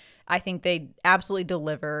special, I think they absolutely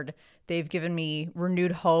delivered. They've given me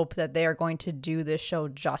renewed hope that they are going to do this show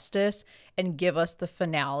justice and give us the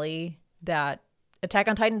finale that Attack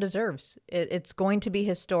on Titan deserves. It's going to be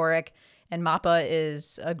historic, and Mappa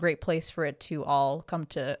is a great place for it to all come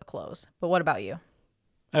to a close. But what about you?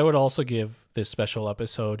 I would also give this special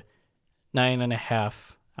episode 9.5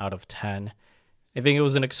 out of 10. I think it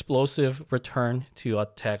was an explosive return to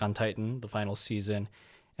Attack on Titan, the final season,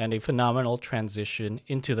 and a phenomenal transition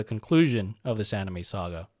into the conclusion of this anime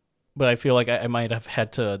saga. But I feel like I might have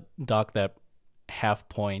had to dock that half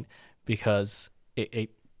point because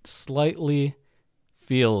it slightly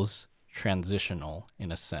feels transitional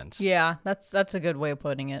in a sense. Yeah, that's a good way of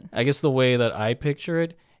putting it. I guess the way that I picture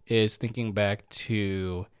it is thinking back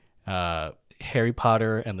to Harry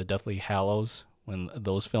Potter and the Deathly Hallows when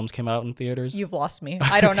those films came out in theaters. You've lost me.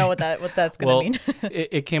 I don't know what that's going to mean.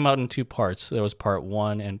 It came out in 2 parts. There was part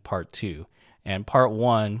 1 and part 2. And part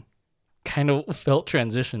 1 kind of felt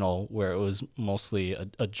transitional, where it was mostly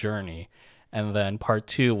a journey. And then part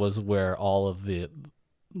 2 was where all of the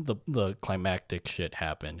climactic shit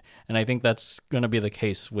happened. And I think that's going to be the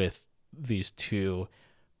case with these 2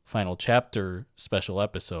 final chapter special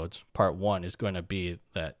episodes. Part 1 is going to be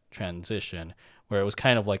that transition where it was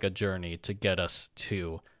kind of like a journey to get us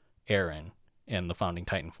to Eren in the founding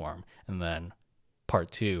Titan form. And then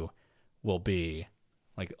part 2 will be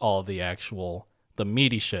like all the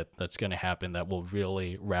meaty shit that's going to happen that will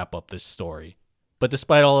really wrap up this story. But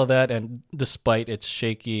despite all of that, and despite its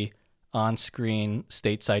shaky on-screen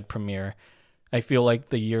stateside premiere, I feel like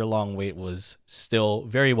the year-long wait was still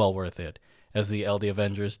very well worth it, as the LD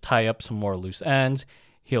Avengers tie up some more loose ends,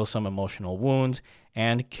 heal some emotional wounds,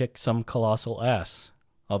 and kick some colossal ass.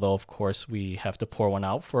 Although, of course, we have to pour one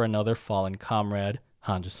out for another fallen comrade,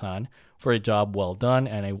 Hanji-san, for a job well done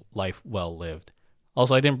and a life well lived.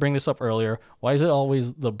 Also, I didn't bring this up earlier. Why is it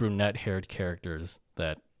always the brunette-haired characters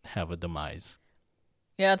that have a demise?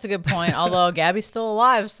 Yeah, that's a good point. Although Gabby's still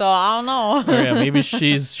alive, so I don't know. Or yeah, maybe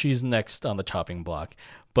she's next on the chopping block.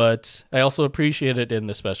 But I also appreciated in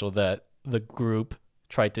the special that the group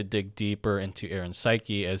tried to dig deeper into Eren's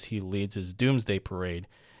psyche as he leads his doomsday parade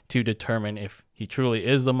to determine if he truly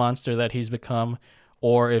is the monster that he's become,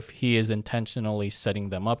 or if he is intentionally setting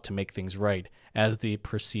them up to make things right as the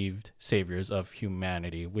perceived saviors of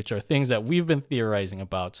humanity, which are things that we've been theorizing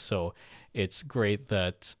about. So it's great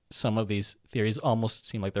that some of these theories almost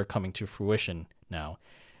seem like they're coming to fruition now.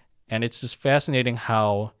 And it's just fascinating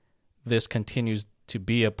how this continues to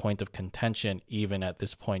be a point of contention even at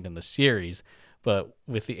this point in the series, but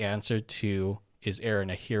with the answer to is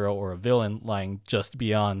Eren a hero or a villain lying just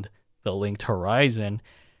beyond the linked horizon,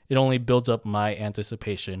 it only builds up my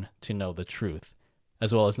anticipation to know the truth,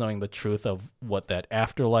 as well as knowing the truth of what that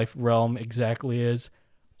afterlife realm exactly is,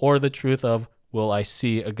 or the truth of will I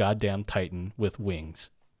see a goddamn Titan with wings.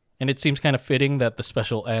 And it seems kind of fitting that the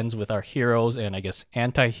special ends with our heroes and I guess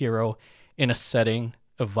anti-hero in a setting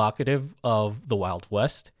evocative of the Wild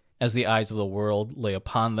West, as the eyes of the world lay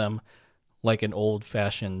upon them like an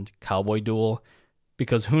old-fashioned cowboy duel,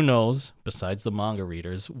 because who knows, besides the manga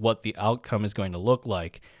readers, what the outcome is going to look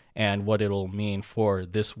like and what it'll mean for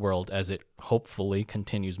this world as it hopefully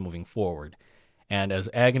continues moving forward. And as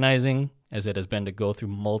agonizing as it has been to go through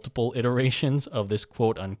multiple iterations of this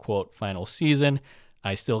quote-unquote final season,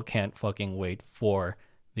 I still can't fucking wait for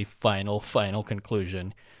the final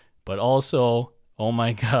conclusion. But also, oh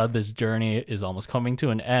my god, this journey is almost coming to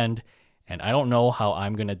an end, and I don't know how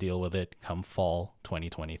I'm going to deal with it come fall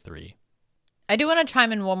 2023. I do want to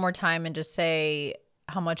chime in one more time and just say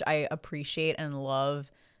how much I appreciate and love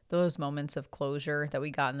those moments of closure that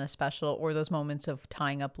we got in the special, or those moments of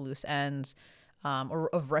tying up loose ends, or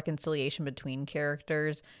of reconciliation between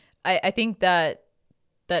characters. I think that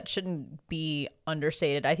shouldn't be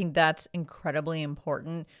understated. I think that's incredibly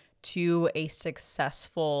important to a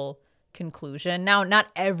successful conclusion. Now, not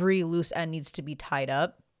every loose end needs to be tied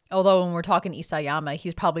up. Although when we're talking Isayama,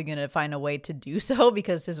 he's probably going to find a way to do so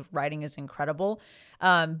because his writing is incredible.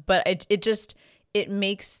 But it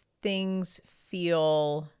makes things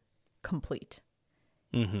feel complete.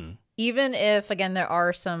 Mm-hmm. Even if, again, there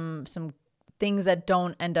are some things that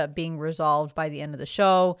don't end up being resolved by the end of the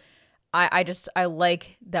show, I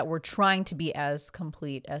like that we're trying to be as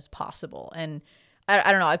complete as possible. And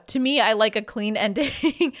I don't know. To me, I like a clean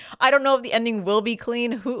ending. I don't know if the ending will be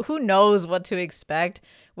clean. Who knows what to expect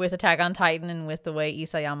with Attack on Titan and with the way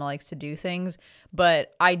Isayama likes to do things.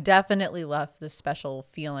 But I definitely left this special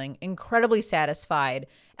feeling incredibly satisfied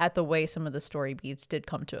at the way some of the story beats did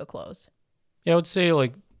come to a close. Yeah, I would say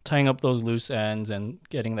like tying up those loose ends and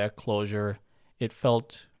getting that closure, it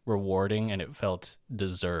felt rewarding and it felt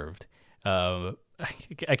deserved.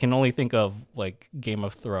 I can only think of like Game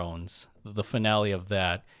of Thrones, the finale of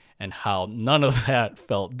that, and how none of that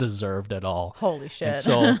felt deserved at all. Holy shit. And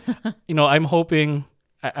so, I'm hoping,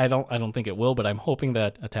 I don't think it will, but I'm hoping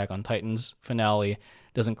that Attack on Titan's finale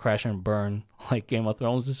doesn't crash and burn like Game of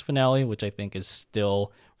Thrones' finale, which I think is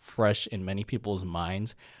still fresh in many people's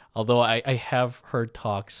minds. Although I have heard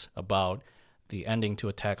talks about the ending to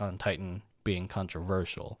Attack on Titan being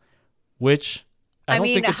controversial, which I don't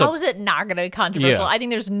think how is it not going to be controversial? Yeah. I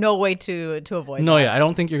think there's no way to avoid No, that. yeah, I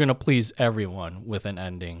don't think you're going to please everyone with an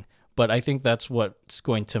ending, but I think that's what's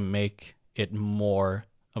going to make it more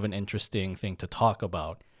of an interesting thing to talk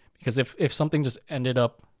about. Because if something just ended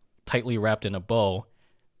up tightly wrapped in a bow,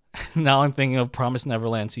 now I'm thinking of Promised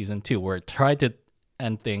Neverland Season 2, where it tried to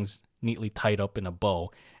end things neatly tied up in a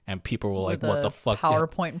bow, and people were like, what the fuck?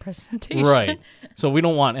 PowerPoint presentation. Right. So we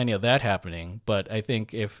don't want any of that happening, but I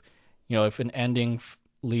think if an ending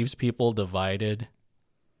leaves people divided,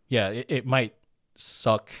 yeah, it might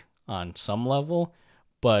suck on some level,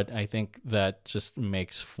 but I think that just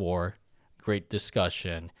makes for great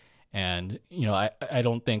discussion. And, I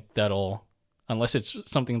don't think that'll, unless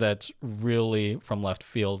it's something that's really from left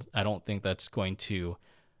field, I don't think that's going to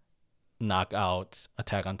knock out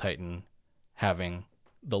Attack on Titan having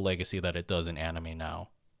the legacy that it does in anime now.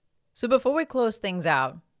 So before we close things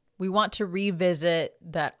out, we want to revisit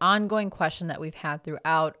that ongoing question that we've had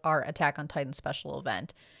throughout our Attack on Titan special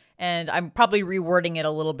event. And I'm probably rewording it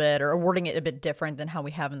a little bit or wording it a bit different than how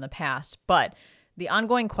we have in the past. But the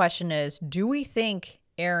ongoing question is, do we think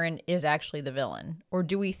Eren is actually the villain? Or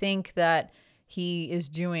do we think that he is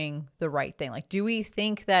doing the right thing? Like, do we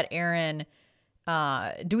think that Eren,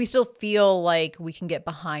 do we still feel like we can get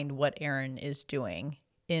behind what Eren is doing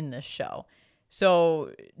in this show?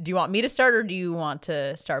 So do you want me to start, or do you want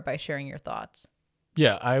to start by sharing your thoughts?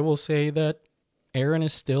 Yeah, I will say that Eren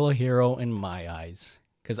is still a hero in my eyes,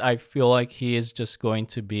 because I feel like he is just going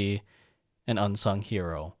to be an unsung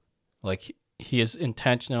hero. Like, he is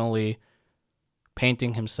intentionally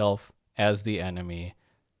painting himself as the enemy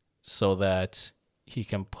so that he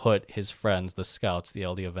can put his friends, the scouts, the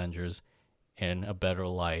LD Avengers, in a better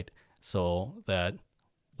light, so that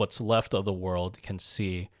what's left of the world can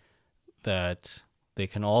see that they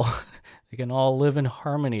can all live in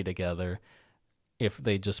harmony together if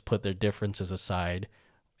they just put their differences aside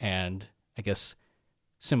and, I guess,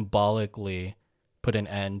 symbolically put an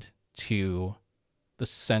end to the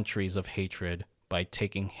centuries of hatred by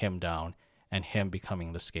taking him down and him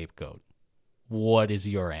becoming the scapegoat. What is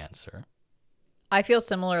your answer? I feel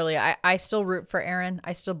similarly. I still root for Eren.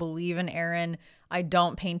 I still believe in Eren. I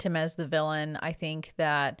don't paint him as the villain. I think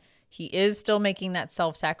that he is still making that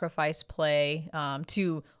self-sacrifice play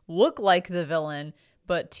to look like the villain,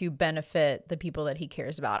 but to benefit the people that he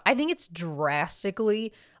cares about. I think it's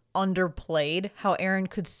drastically underplayed how Eren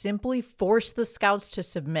could simply force the scouts to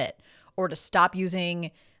submit or to stop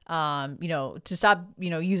using,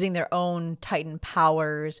 using their own Titan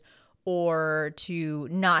powers, or to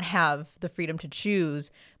not have the freedom to choose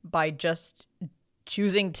by just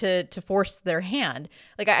choosing to force their hand.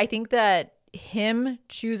 Like, I think that him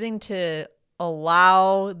choosing to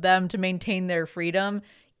allow them to maintain their freedom,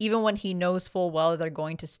 even when he knows full well they're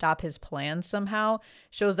going to stop his plans somehow,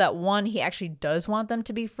 shows that, one, he actually does want them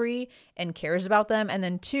to be free and cares about them, and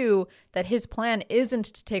then two, that his plan isn't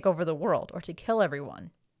to take over the world or to kill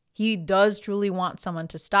everyone. He does truly want someone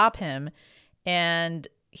to stop him, and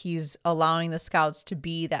he's allowing the scouts to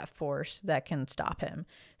be that force that can stop him.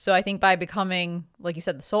 So I think by becoming, like you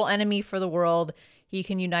said, the sole enemy for the world, he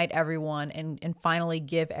can unite everyone and finally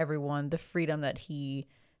give everyone the freedom that he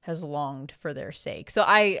has longed for their sake. So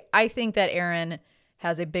I think that Eren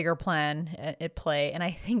has a bigger plan at play. And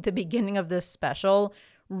I think the beginning of this special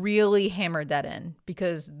really hammered that in,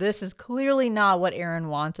 because this is clearly not what Eren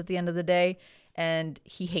wants at the end of the day. And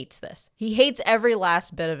he hates this. He hates every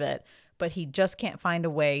last bit of it, but he just can't find a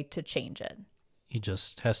way to change it. He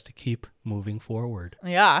just has to keep moving forward.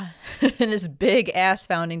 Yeah, in his big ass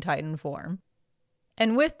founding Titan form.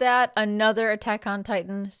 And with that, another Attack on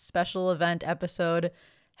Titan special event episode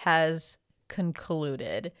has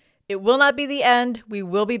concluded. It will not be the end. We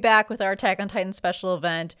will be back with our Attack on Titan special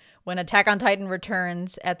event when Attack on Titan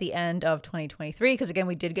returns at the end of 2023. Because again,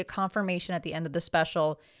 we did get confirmation at the end of the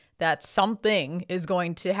special that something is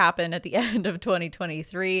going to happen at the end of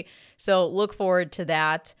 2023. So look forward to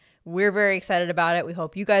that. We're very excited about it. We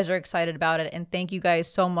hope you guys are excited about it. And thank you guys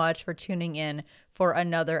so much for tuning in for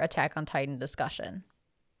another Attack on Titan discussion.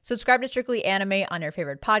 Subscribe to Strictly Anime on your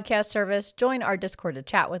favorite podcast service. Join our Discord to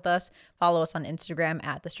chat with us. Follow us on Instagram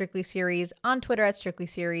at The Strictly Series, on Twitter at Strictly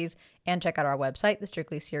Series, and check out our website,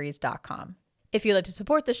 thestrictlyseries.com. If you'd like to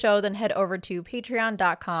support the show, then head over to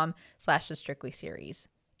patreon.com/The Strictly Series.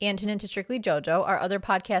 And tune into Strictly JoJo, our other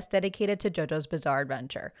podcast dedicated to JoJo's Bizarre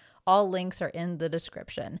Adventure. All links are in the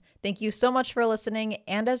description. Thank you so much for listening,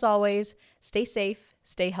 and as always, stay safe,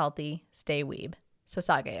 stay healthy, stay weeb.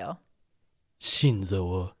 Sasageo. Shinzo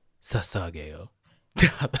wo sasageo.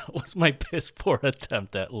 That was my piss poor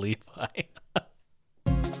attempt at Levi.